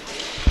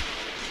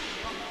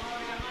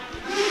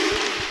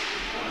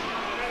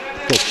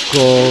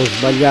 tocco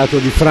sbagliato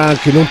di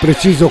Franchi, non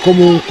preciso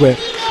comunque,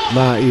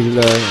 ma il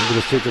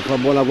Grosseto fa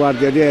buona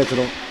guardia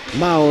dietro.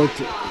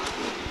 Mount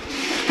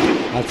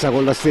alza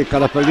con la stecca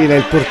la pallina,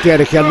 il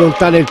portiere che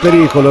allontana il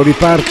pericolo,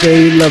 riparte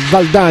il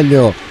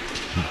Valdagno,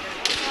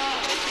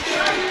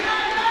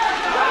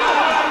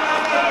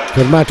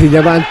 fermati gli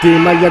avanti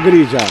in maglia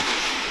grigia.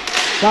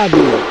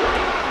 Fabio,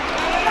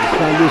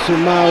 scambio su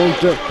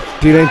Mount,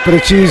 tira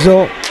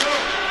impreciso,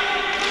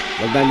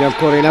 Valdagno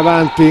ancora in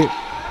avanti,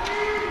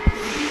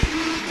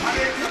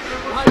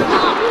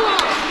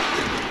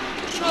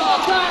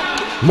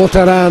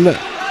 Motaran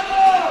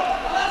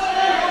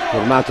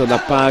fermato da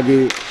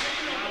Paghi,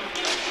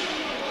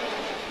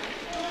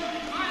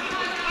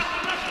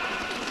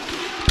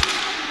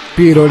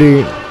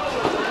 Piroli,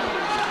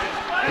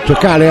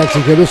 giocare,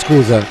 anzi chiedo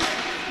scusa,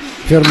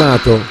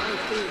 fermato,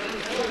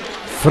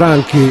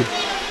 Franchi,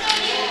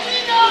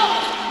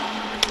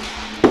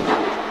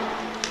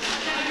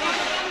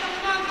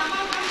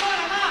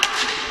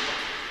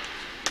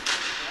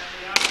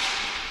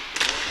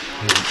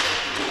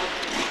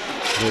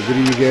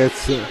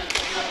 Rodriguez,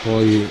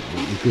 poi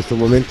in questo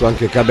momento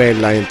anche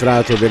Cabella è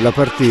entrato della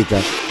partita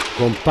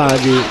con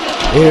Paghi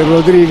e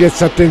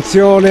Rodriguez.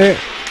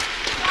 Attenzione,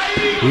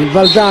 il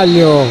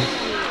Valdagno,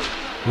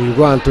 il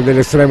guanto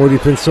dell'estremo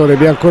difensore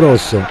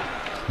biancorosso,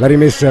 la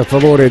rimessa a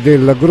favore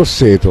del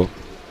Grosseto.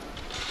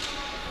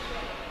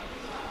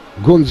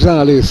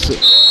 Gonzales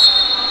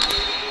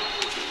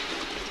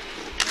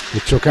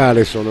e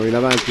Ciocale sono in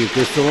avanti in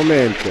questo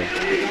momento.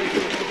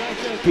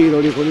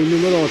 Piroli con il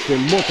numero 8 e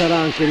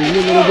Motaran con il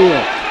numero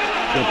 2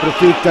 che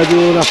approfitta di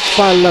una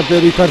palla per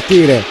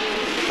ripartire.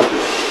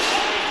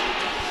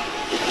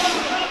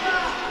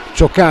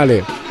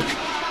 Ciocale,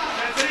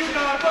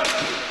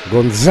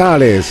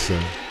 Gonzales,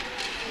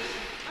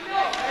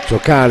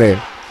 Ciocale,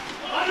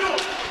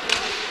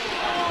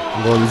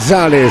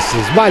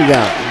 Gonzales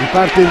sbaglia,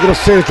 riparte il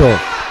Grosseto,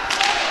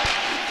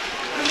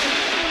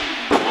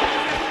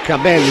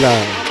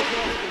 Cabella,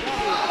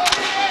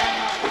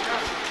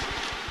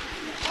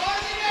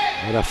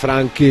 ora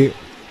Franchi,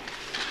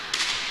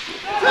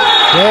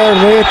 che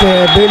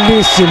rete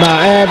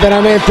bellissima, è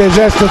veramente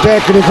gesto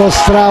tecnico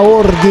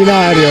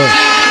straordinario,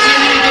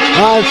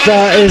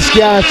 alza e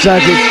schiaccia,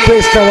 che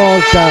questa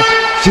volta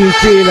si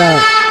infila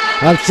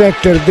al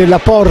setter della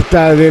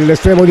porta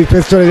dell'estremo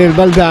difensore del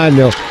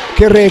Valdagno.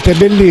 Che rete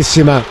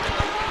bellissima,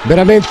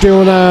 veramente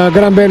una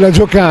gran bella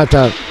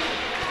giocata,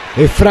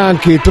 e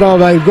Franchi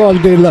trova il gol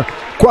del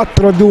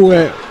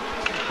 4-2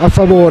 a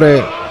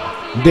favore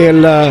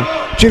del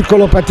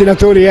circolo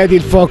pattinatori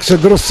Edilfox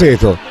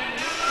Grosseto.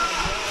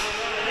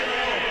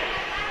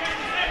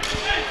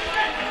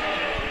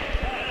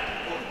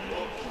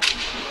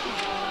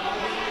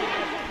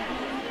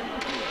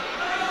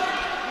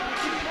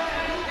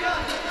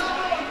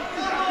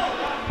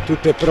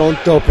 Tutto è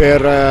pronto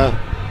per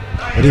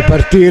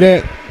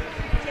ripartire.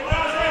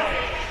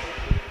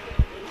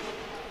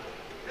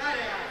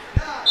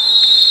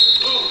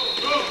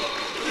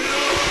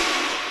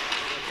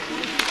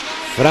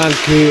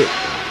 Franchi,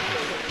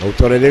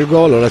 autore del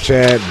gol. Ora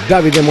c'è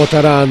Davide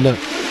Motaran,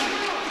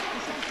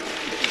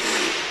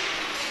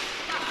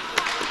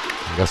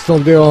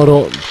 Gaston De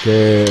Oro,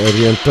 che è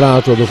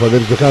rientrato dopo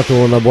aver giocato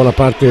una buona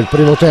parte del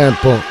primo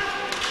tempo.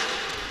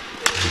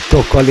 Il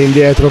tocco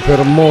all'indietro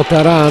per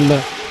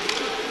Motaran.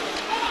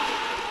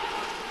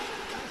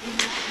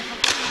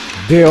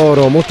 De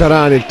Oro,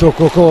 Motaran, il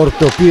tocco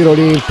corto,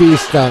 Piroli in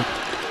pista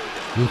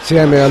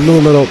insieme al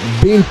numero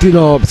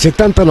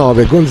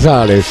 79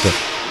 Gonzales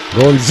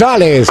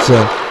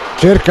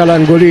cerca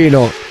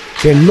l'angolino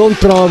che non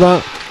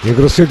trova, il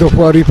Grosseto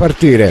può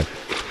ripartire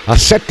a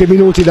 7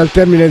 minuti dal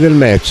termine del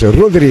match.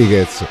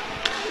 Rodriguez,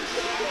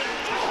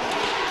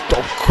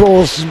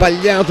 tocco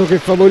sbagliato che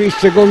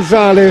favorisce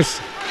Gonzales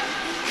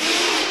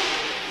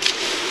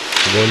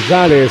è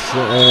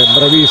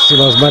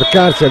bravissimo a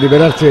smarcarsi, a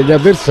liberarsi degli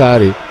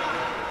avversari.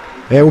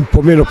 È un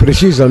po' meno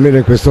preciso, almeno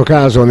in questo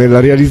caso, nella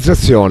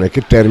realizzazione,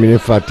 che termina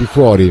infatti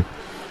fuori.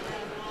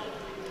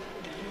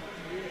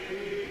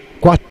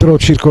 4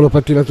 circolo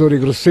pattinatori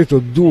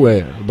Grosseto,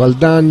 2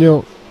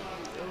 Valdagno.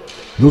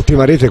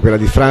 L'ultima rete, quella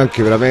di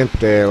Franchi,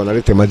 veramente una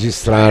rete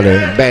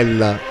magistrale,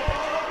 bella.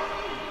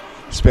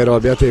 Spero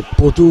abbiate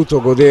potuto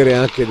godere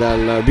anche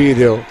dal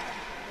video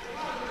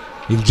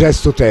il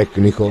gesto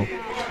tecnico.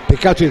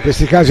 Peccato in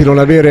questi casi non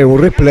avere un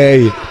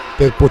replay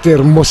per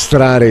poter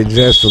mostrare il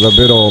gesto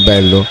davvero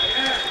bello.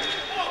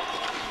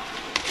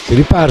 Si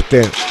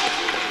riparte.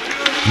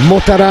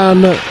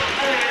 Motaran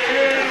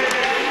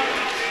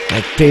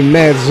mette in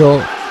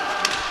mezzo,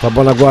 fa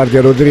buona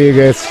guardia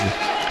Rodriguez.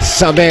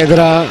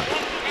 Saavedra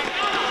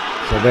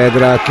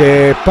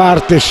che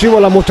parte,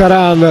 scivola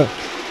Motaran,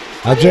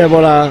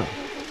 agevola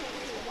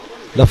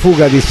la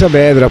fuga di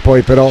Saavedra,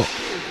 poi però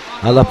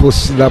ha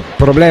il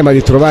problema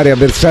di trovare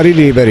avversari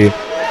liberi.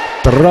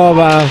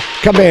 Trova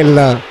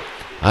Cabella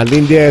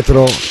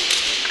all'indietro,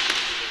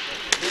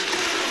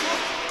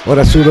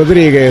 ora su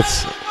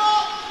Rodriguez,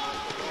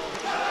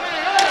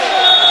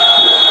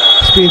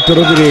 spinto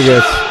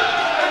Rodriguez,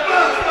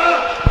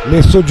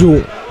 messo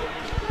giù,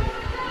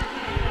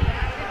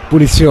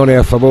 punizione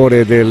a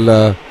favore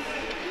del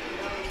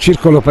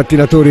circolo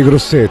pattinatori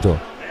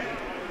Grosseto.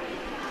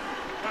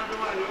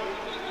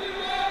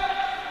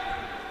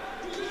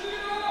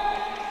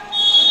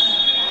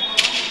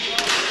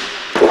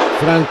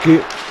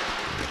 Franchi,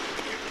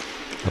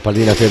 la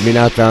pallina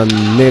terminata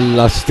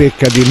nella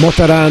stecca di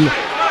Motaran,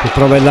 che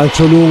trova il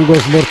lancio lungo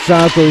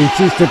smorzato,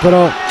 insiste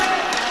però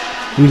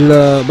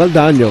il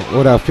Valdagno,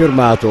 ora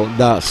fermato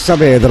da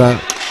Saavedra.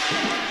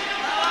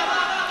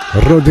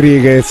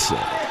 Rodriguez,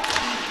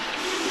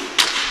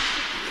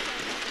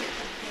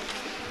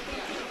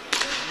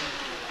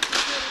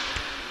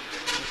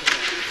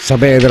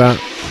 Saavedra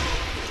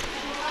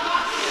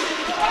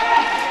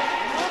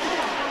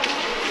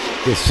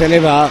che se ne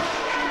va,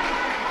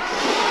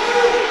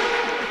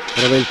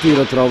 trova il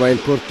tiro, trova il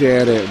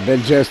portiere,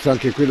 bel gesto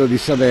anche quello di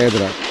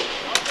Saavedra.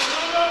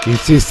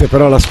 Insiste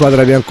però la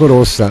squadra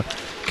biancorossa,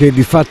 che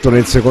di fatto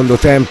nel secondo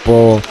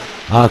tempo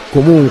ha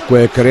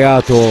comunque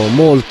creato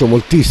molto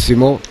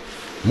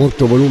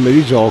volume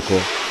di gioco.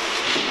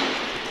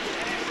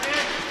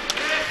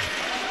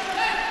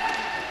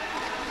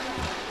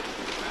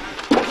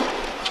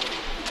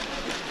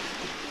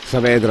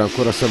 Saavedra,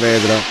 ancora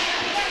Saavedra,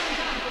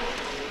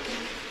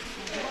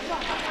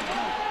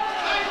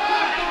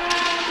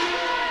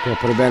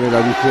 copre bene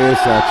la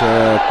difesa,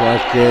 c'è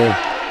qualche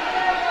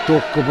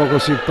tocco poco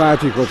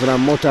simpatico tra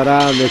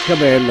Motaran e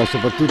Cabella,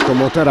 soprattutto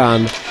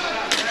Motaran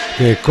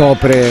che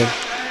copre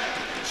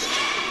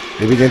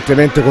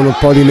evidentemente con un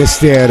po' di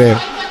mestiere.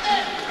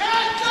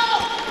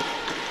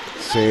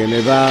 Se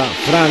ne va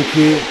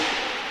Franchi,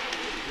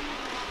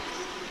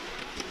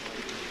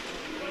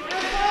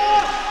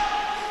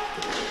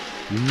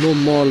 non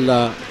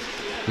molla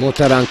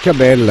Motaran.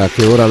 Cabella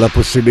che ora ha la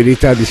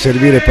possibilità di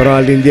servire però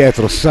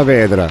all'indietro.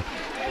 Saavedra,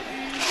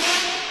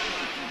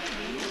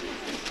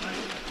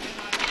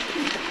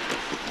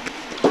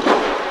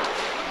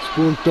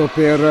 spunto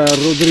per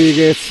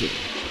Rodriguez,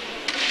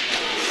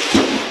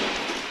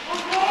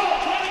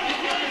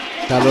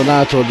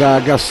 tallonato da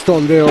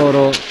Gaston De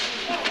Oro,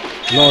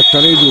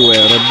 lottano i due,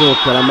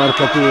 raddoppia la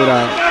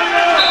marcatura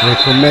e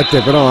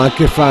commette però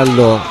anche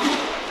fallo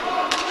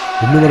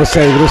il numero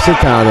 6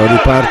 grossetano.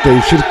 Riparte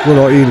il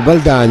circolo il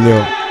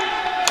Valdagno.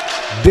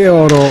 De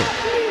Oro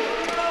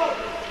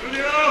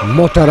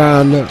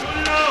Motaran,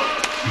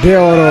 De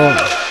Oro,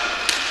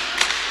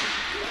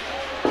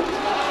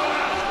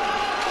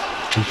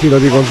 il tiro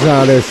di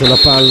Gonzales, la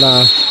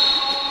palla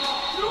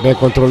ben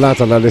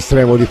controllata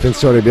dall'estremo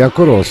difensore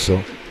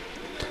biancorosso,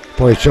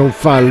 poi c'è un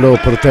fallo,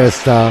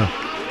 protesta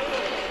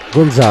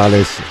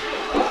Gonzales.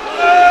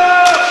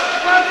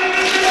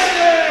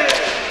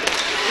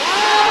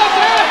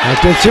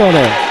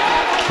 Attenzione,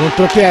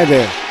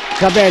 contropiede,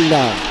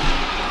 Cabella,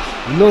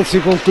 non si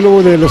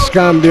conclude lo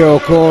scambio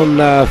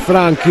con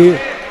Franchi.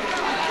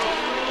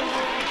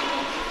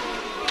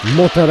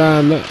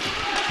 Motaran,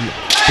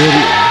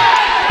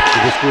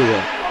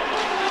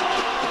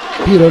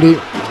 Piroli,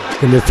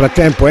 che nel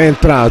frattempo è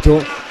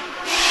entrato.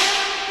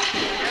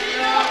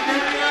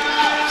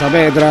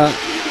 Saavedra,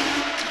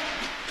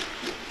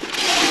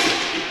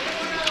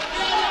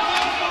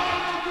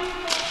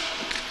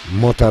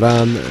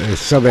 Motaran e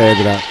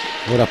Saavedra.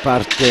 Ora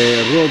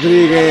parte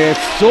Rodriguez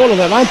solo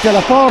davanti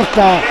alla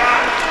porta,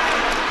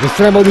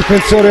 l'estremo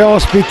difensore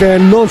ospite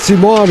non si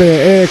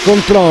muove e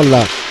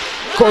controlla.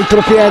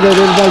 Contropiede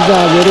del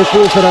Valdagno,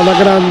 recupera la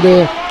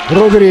grande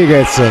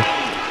Rodriguez.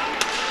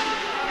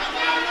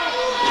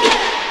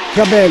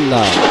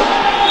 Cabella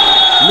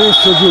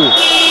messo giù,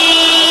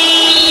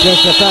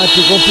 senza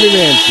tanti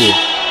complimenti,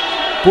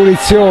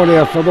 punizione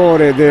a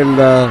favore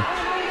del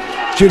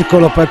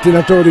circolo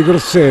pattinatori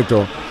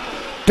Grosseto.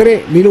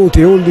 3 minuti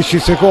e 11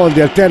 secondi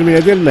al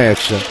termine del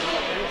match,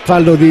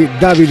 fallo di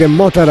Davide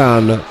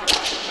Motaran,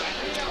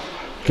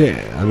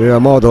 che aveva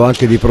modo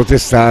anche di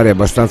protestare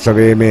abbastanza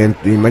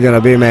veemente, in maniera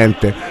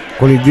veemente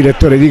con il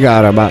direttore di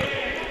gara, ma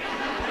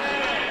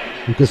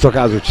in questo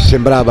caso ci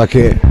sembrava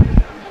che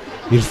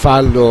il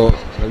fallo,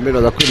 almeno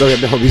da quello che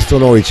abbiamo visto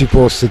noi, ci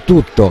fosse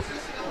tutto.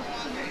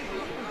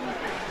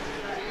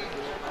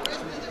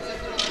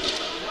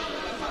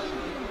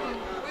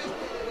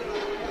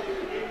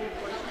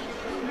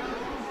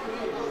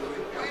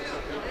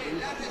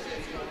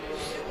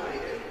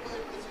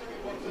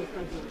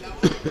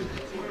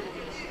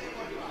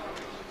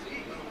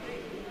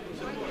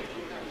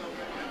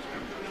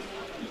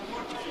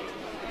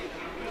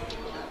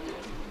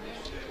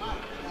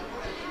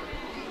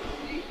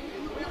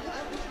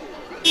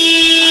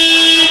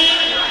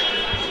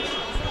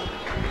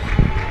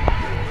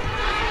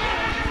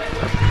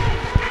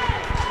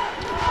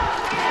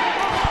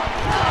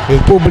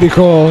 Il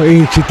pubblico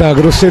incita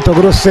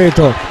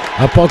Grosseto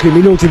a pochi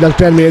minuti dal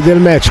termine del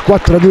match.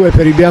 4-2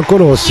 per i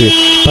biancorossi,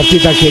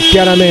 partita che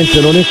chiaramente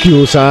non è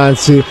chiusa,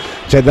 anzi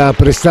c'è da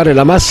prestare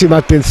la massima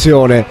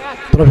attenzione,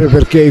 proprio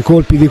perché i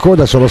colpi di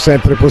coda sono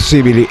sempre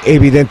possibili,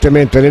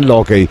 evidentemente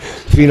nell'hockey,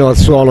 fino al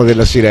suono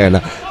della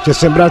sirena. Ci è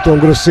sembrato un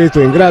Grosseto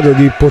in grado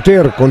di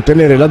poter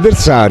contenere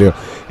l'avversario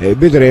e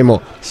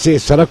vedremo se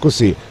sarà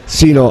così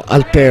sino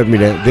al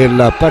termine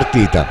della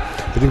partita.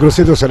 Per il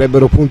Grosseto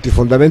sarebbero punti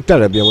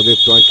fondamentali, abbiamo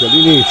detto anche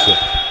all'inizio,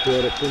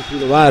 per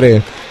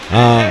continuare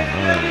a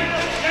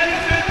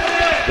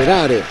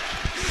sperare,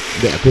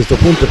 a questo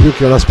punto più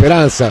che una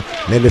speranza,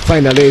 nelle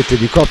Final 8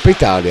 di Coppa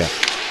Italia,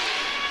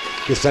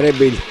 che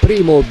sarebbe il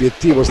primo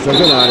obiettivo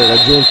stagionale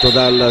raggiunto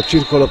dal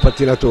circolo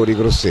pattinatori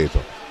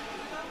Grosseto.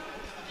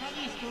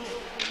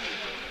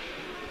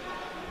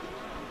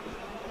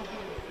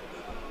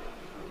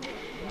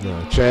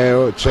 No, c'è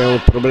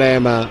un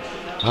problema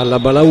alla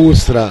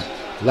balaustra.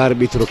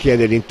 L'arbitro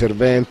chiede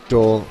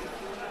l'intervento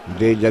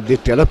degli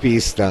addetti alla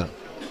pista.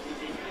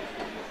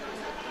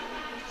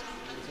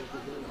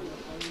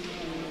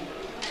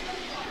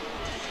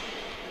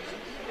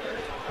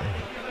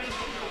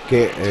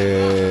 Che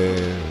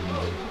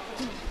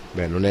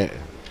non è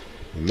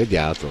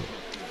immediato.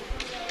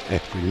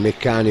 Ecco il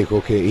meccanico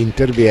che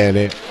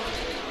interviene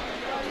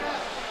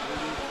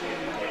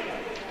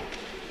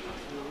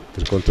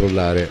per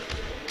controllare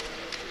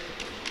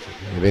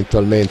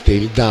eventualmente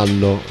il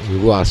danno, il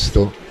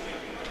guasto,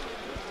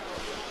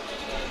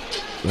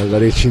 alla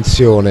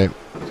recinzione,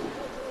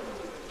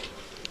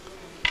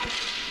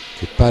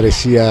 che pare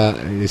sia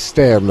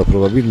esterno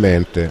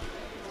probabilmente.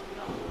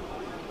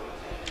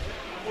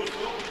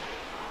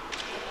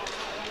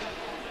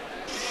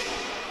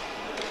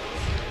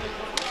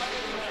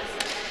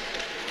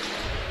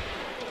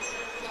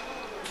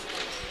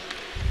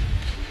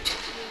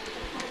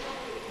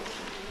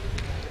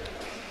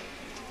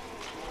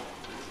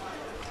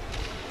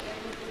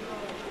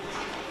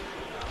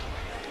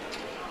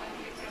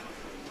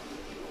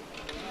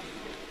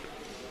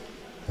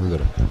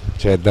 Allora,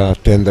 c'è da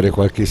attendere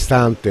qualche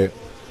istante,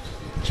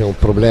 c'è un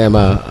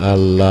problema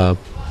alla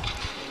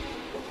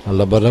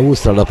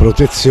balaustra, alla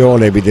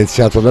protezione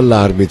evidenziato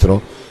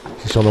dall'arbitro.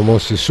 Si sono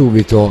mossi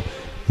subito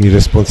i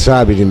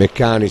responsabili, i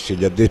meccanici,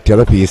 gli addetti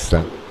alla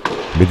pista.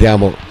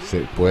 Vediamo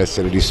se può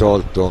essere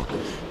risolto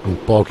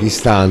in pochi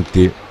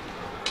istanti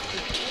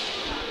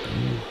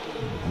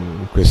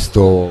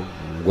questo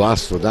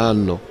guasto,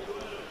 danno,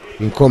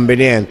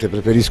 inconveniente,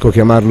 preferisco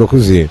chiamarlo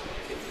così.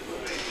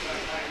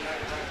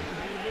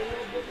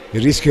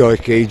 Il rischio è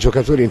che i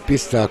giocatori in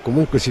pista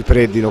comunque si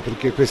freddino,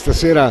 perché questa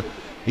sera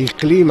il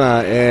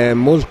clima è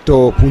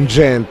molto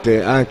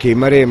pungente anche in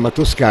Maremma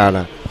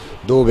Toscana,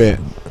 dove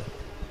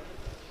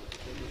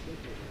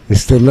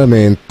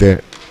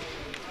esternamente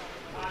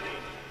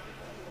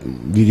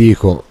vi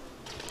dico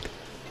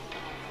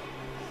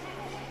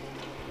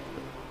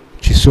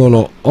ci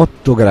sono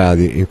 8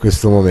 gradi in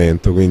questo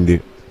momento, quindi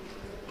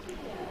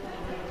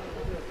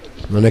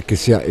non è che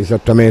sia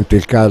esattamente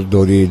il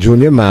caldo di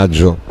giugno e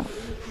maggio,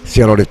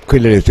 siano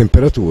quelle le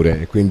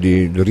temperature, e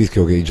quindi il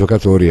rischio che i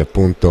giocatori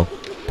appunto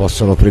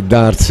possano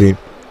freddarsi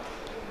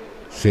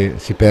se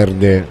si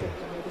perde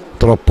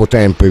troppo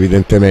tempo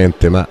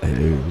evidentemente, ma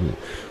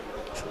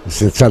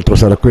senz'altro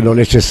sarà quello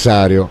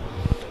necessario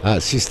a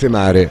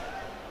sistemare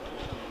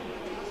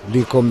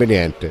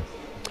l'inconveniente.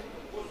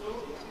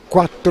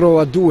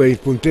 4-2 il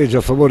punteggio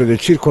a favore del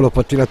circolo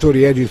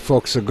pattinatori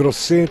Edilfox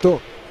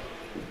Grosseto,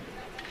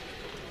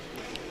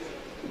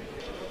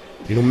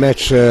 in un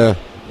match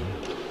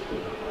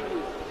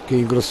che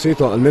il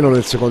Grosseto almeno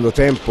nel secondo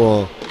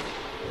tempo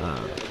ha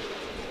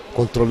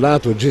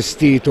controllato e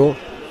gestito,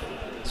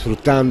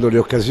 sfruttando le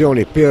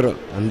occasioni per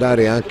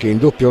andare anche in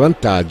doppio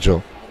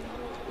vantaggio.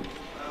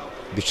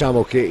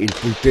 Diciamo che il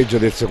punteggio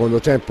del secondo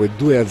tempo è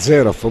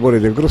 2-0 a favore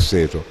del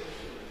Grosseto,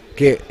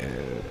 che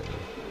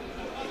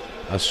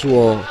a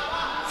suo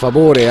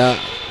favore ha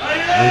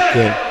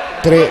anche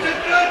 3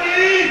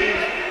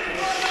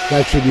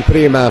 calci di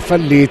prima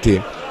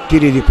falliti,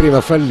 tiri di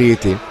prima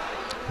falliti,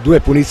 2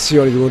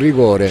 punizioni di un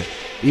rigore.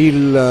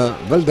 Il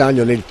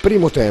Valdagno nel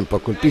primo tempo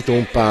ha colpito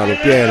un palo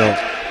pieno,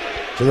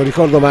 se non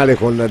ricordo male,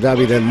 con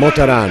Davide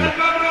Motaran.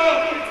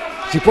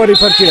 Si può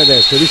ripartire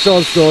adesso,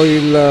 risolto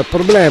il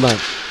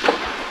problema.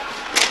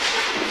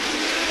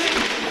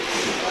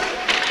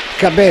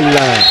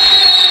 Cabella,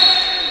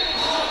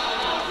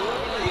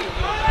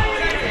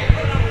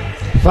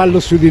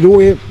 fallo su di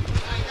lui,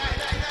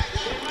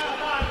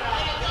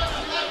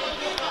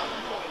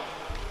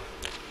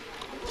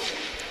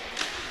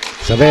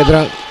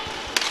 Saavedra,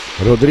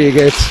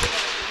 Rodriguez,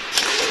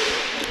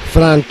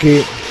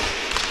 Franchi,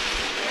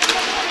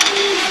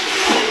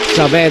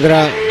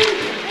 Saavedra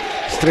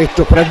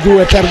stretto fra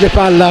 2, perde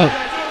palla,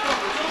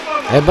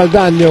 è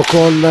Valdagno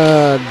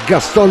con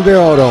Gaston De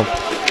Oro,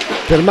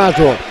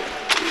 fermato,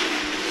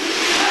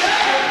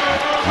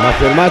 ma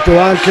fermato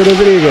anche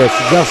Rodriguez.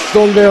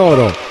 Gaston De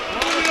Oro,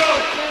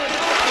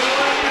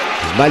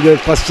 sbaglio il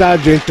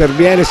passaggio,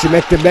 interviene, si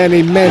mette bene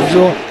in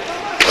mezzo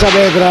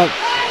Saavedra,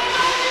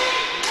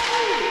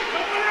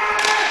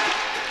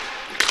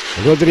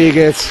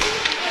 Rodriguez,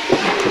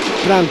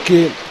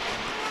 Franchi,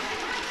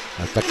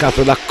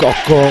 attaccato da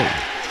Cocco,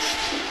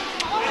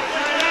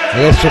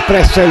 adesso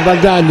pressa il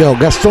Valdagno,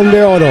 Gaston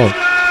De Oro,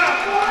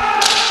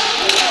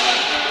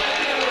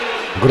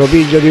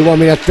 groviglio di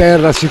uomini a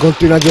terra, si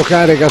continua a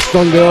giocare.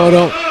 Gaston De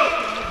Oro,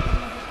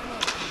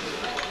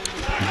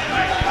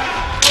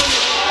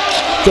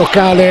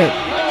 giocale,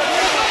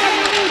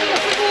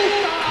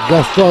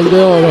 Gaston De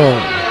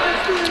Oro,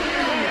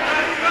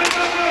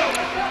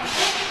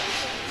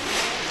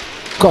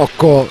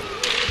 Cocco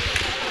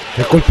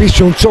che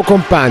colpisce un suo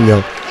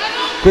compagno,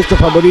 questo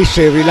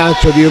favorisce il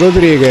rilancio di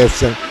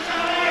Rodriguez,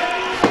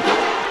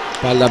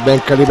 palla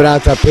ben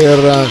calibrata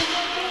per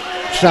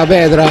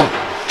Saavedra,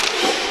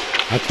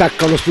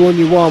 attaccano su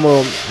ogni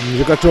uomo i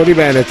giocatori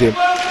veneti,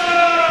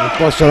 non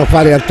possono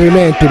fare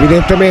altrimenti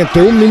evidentemente.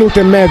 1 minuto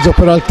e mezzo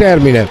però al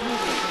termine,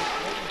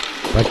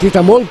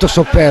 partita molto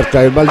sofferta,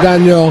 il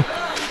Valdagno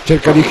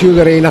cerca di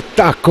chiudere in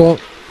attacco,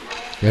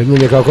 è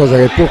l'unica cosa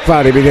che può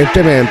fare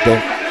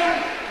evidentemente.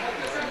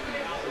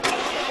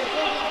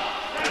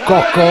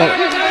 Cocco,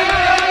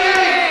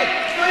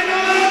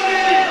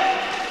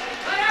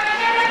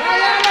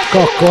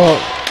 Cocco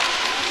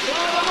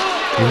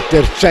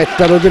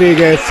intercetta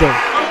Rodriguez,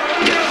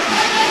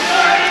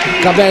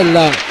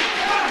 Cabella,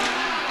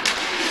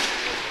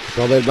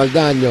 trova il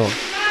Valdagno,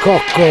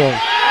 Cocco,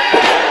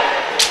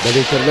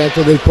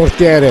 dall'intervento del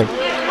portiere,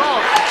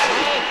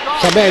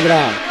 Saavedra,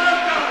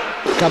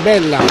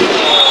 Cabella,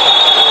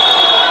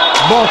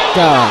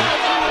 botta,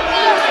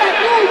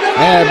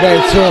 beh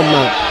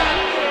insomma,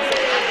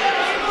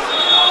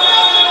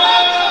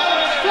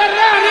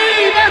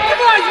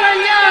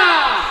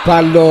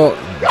 fallo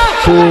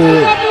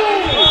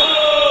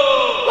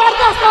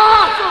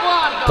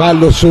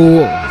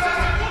su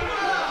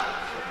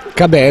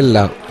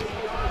Cabella,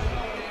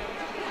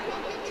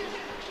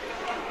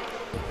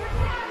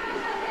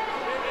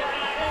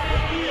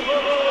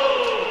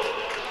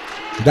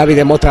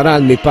 Davide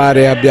Motaran mi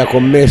pare abbia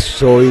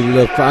commesso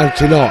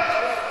anzi no,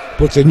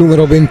 forse il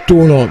numero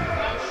 21,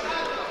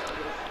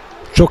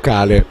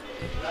 giocale.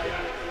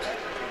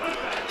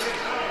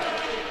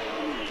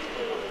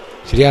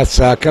 Si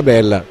rialza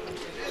Cabella,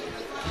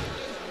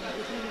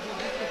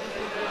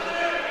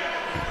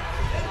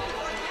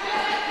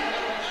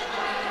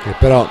 che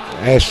però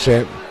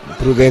esce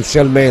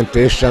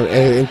prudenzialmente,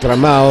 entra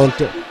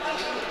Mount,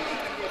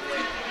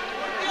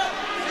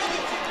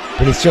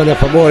 punizione a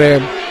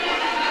favore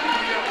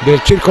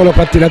del circolo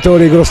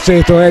pattinatori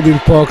Grosseto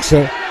Edilfox.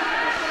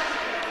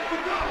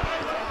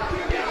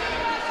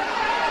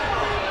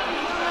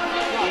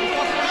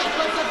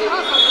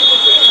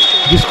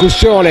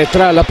 Discussione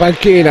tra la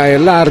panchina e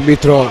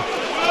l'arbitro,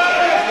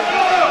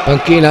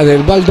 panchina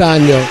del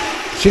Valdagno,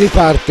 Si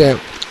riparte,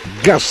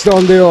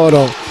 Gaston De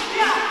Oro,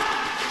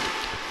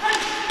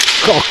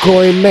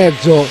 Cocco in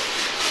mezzo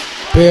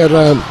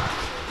per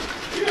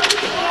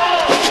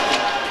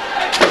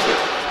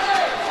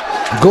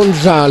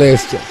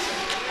Gonzales,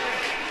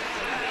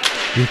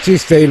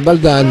 insiste il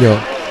Valdagno,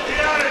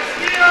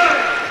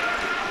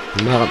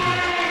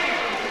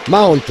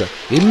 Mount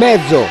in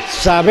mezzo,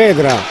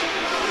 Saavedra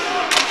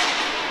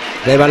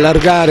deve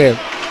allargare,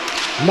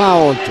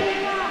 Mount,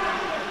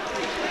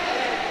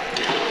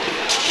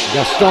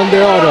 Gaston De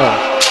Oro,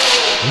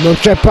 non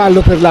c'è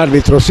fallo per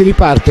l'arbitro, si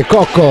riparte,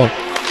 Cocco,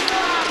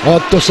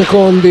 8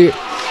 secondi,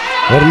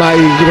 ormai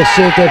il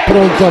Grosseto è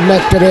pronto a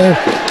mettere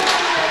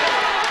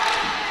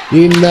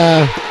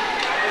in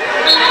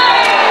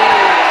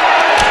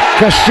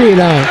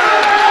cascina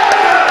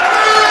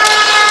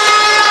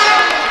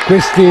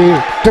questi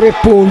 3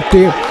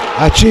 punti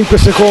a 5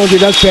 secondi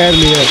dal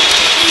termine.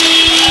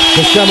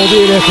 Possiamo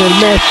dire che il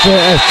match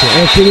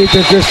è finito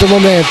in questo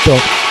momento.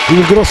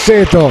 Il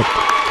Grosseto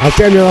al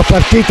termine di una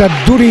partita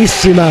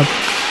durissima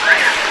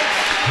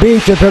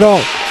vince però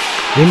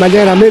in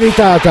maniera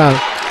meritata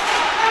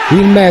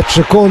il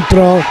match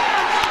contro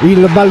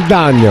il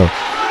Valdagno,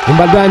 un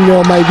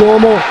Valdagno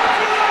Maidomo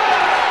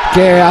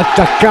che ha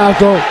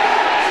cercato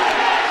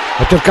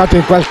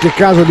in qualche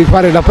caso di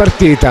fare la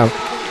partita,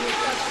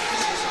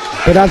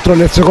 peraltro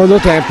nel secondo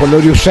tempo non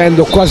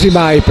riuscendo quasi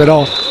mai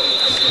però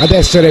ad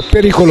essere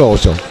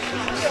pericoloso.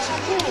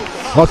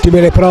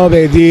 Ottime le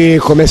prove di,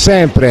 come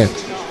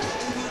sempre,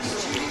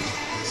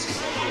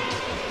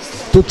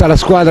 tutta la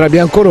squadra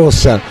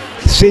biancorossa,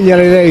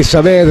 segnala lei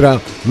Saavedra,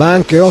 ma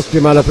anche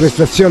ottima la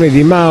prestazione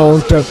di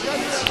Mount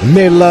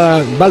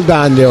nel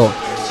Valdagno,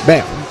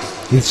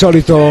 il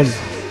solito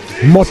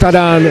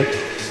Motaran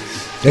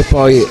e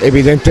poi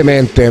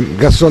evidentemente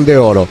Gaston De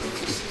Oro.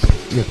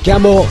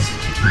 Chiamo,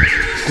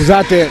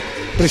 scusate,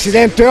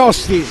 presidente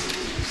Osti,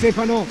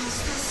 Stefano,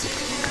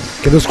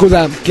 chiedo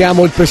scusa,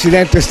 chiamo il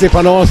presidente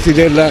Stefano Osti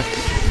del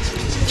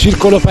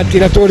Circolo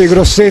Pattinatori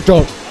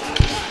Grosseto.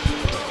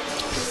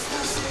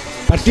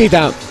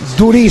 Partita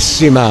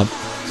durissima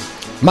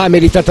ma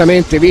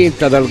meritatamente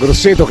vinta dal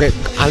Grosseto, che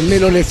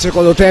almeno nel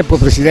secondo tempo,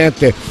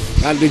 presidente,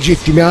 ha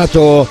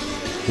legittimato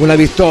una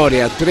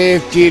vittoria,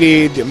 3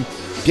 tiri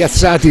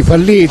piazzati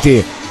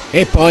falliti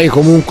e poi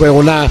comunque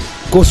una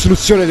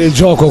costruzione del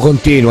gioco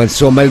continua.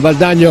 Insomma, il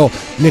Valdagno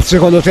nel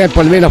secondo tempo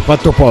almeno ha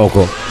fatto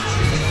poco.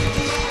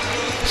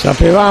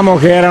 Sapevamo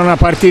che era una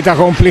partita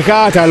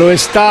complicata, lo è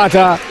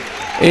stata,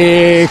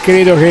 e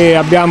credo che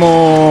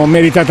abbiamo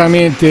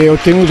meritatamente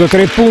ottenuto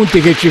 3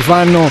 punti che ci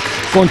fanno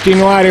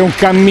continuare un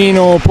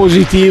cammino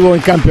positivo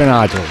in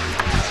campionato.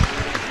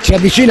 Si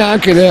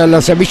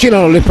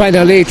avvicinano le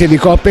Final 8 di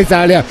Coppa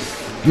Italia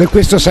e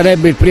questo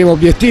sarebbe il primo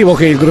obiettivo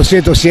che il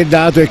Grosseto si è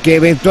dato e che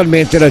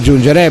eventualmente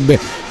raggiungerebbe.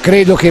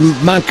 Credo che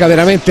manca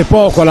veramente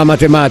poco alla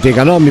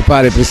matematica, no? Mi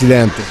pare,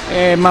 presidente.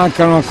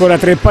 Mancano ancora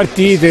 3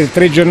 partite,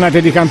 3 giornate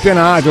di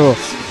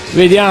campionato.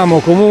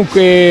 Vediamo,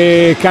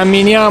 comunque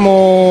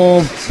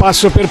camminiamo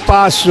passo per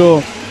passo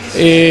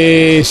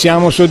e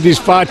siamo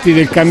soddisfatti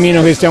del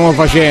cammino che stiamo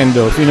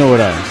facendo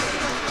finora.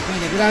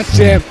 Bene,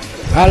 grazie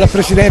al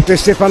presidente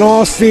Stefano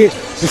Osti,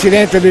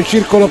 presidente del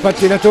Circolo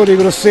Pattinatori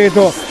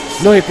Grosseto.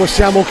 Noi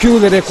possiamo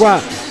chiudere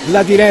qua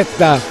la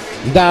diretta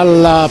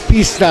dalla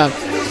pista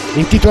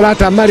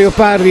intitolata Mario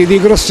Parri di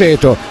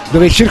Grosseto,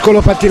 dove il Circolo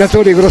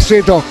Pattinatori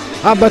Grosseto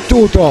ha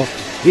battuto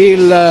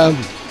il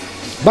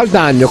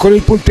Valdagno con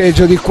il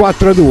punteggio di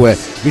 4-2,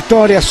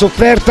 vittoria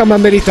sofferta ma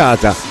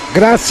meritata.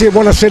 Grazie e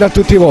buonasera a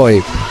tutti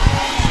voi.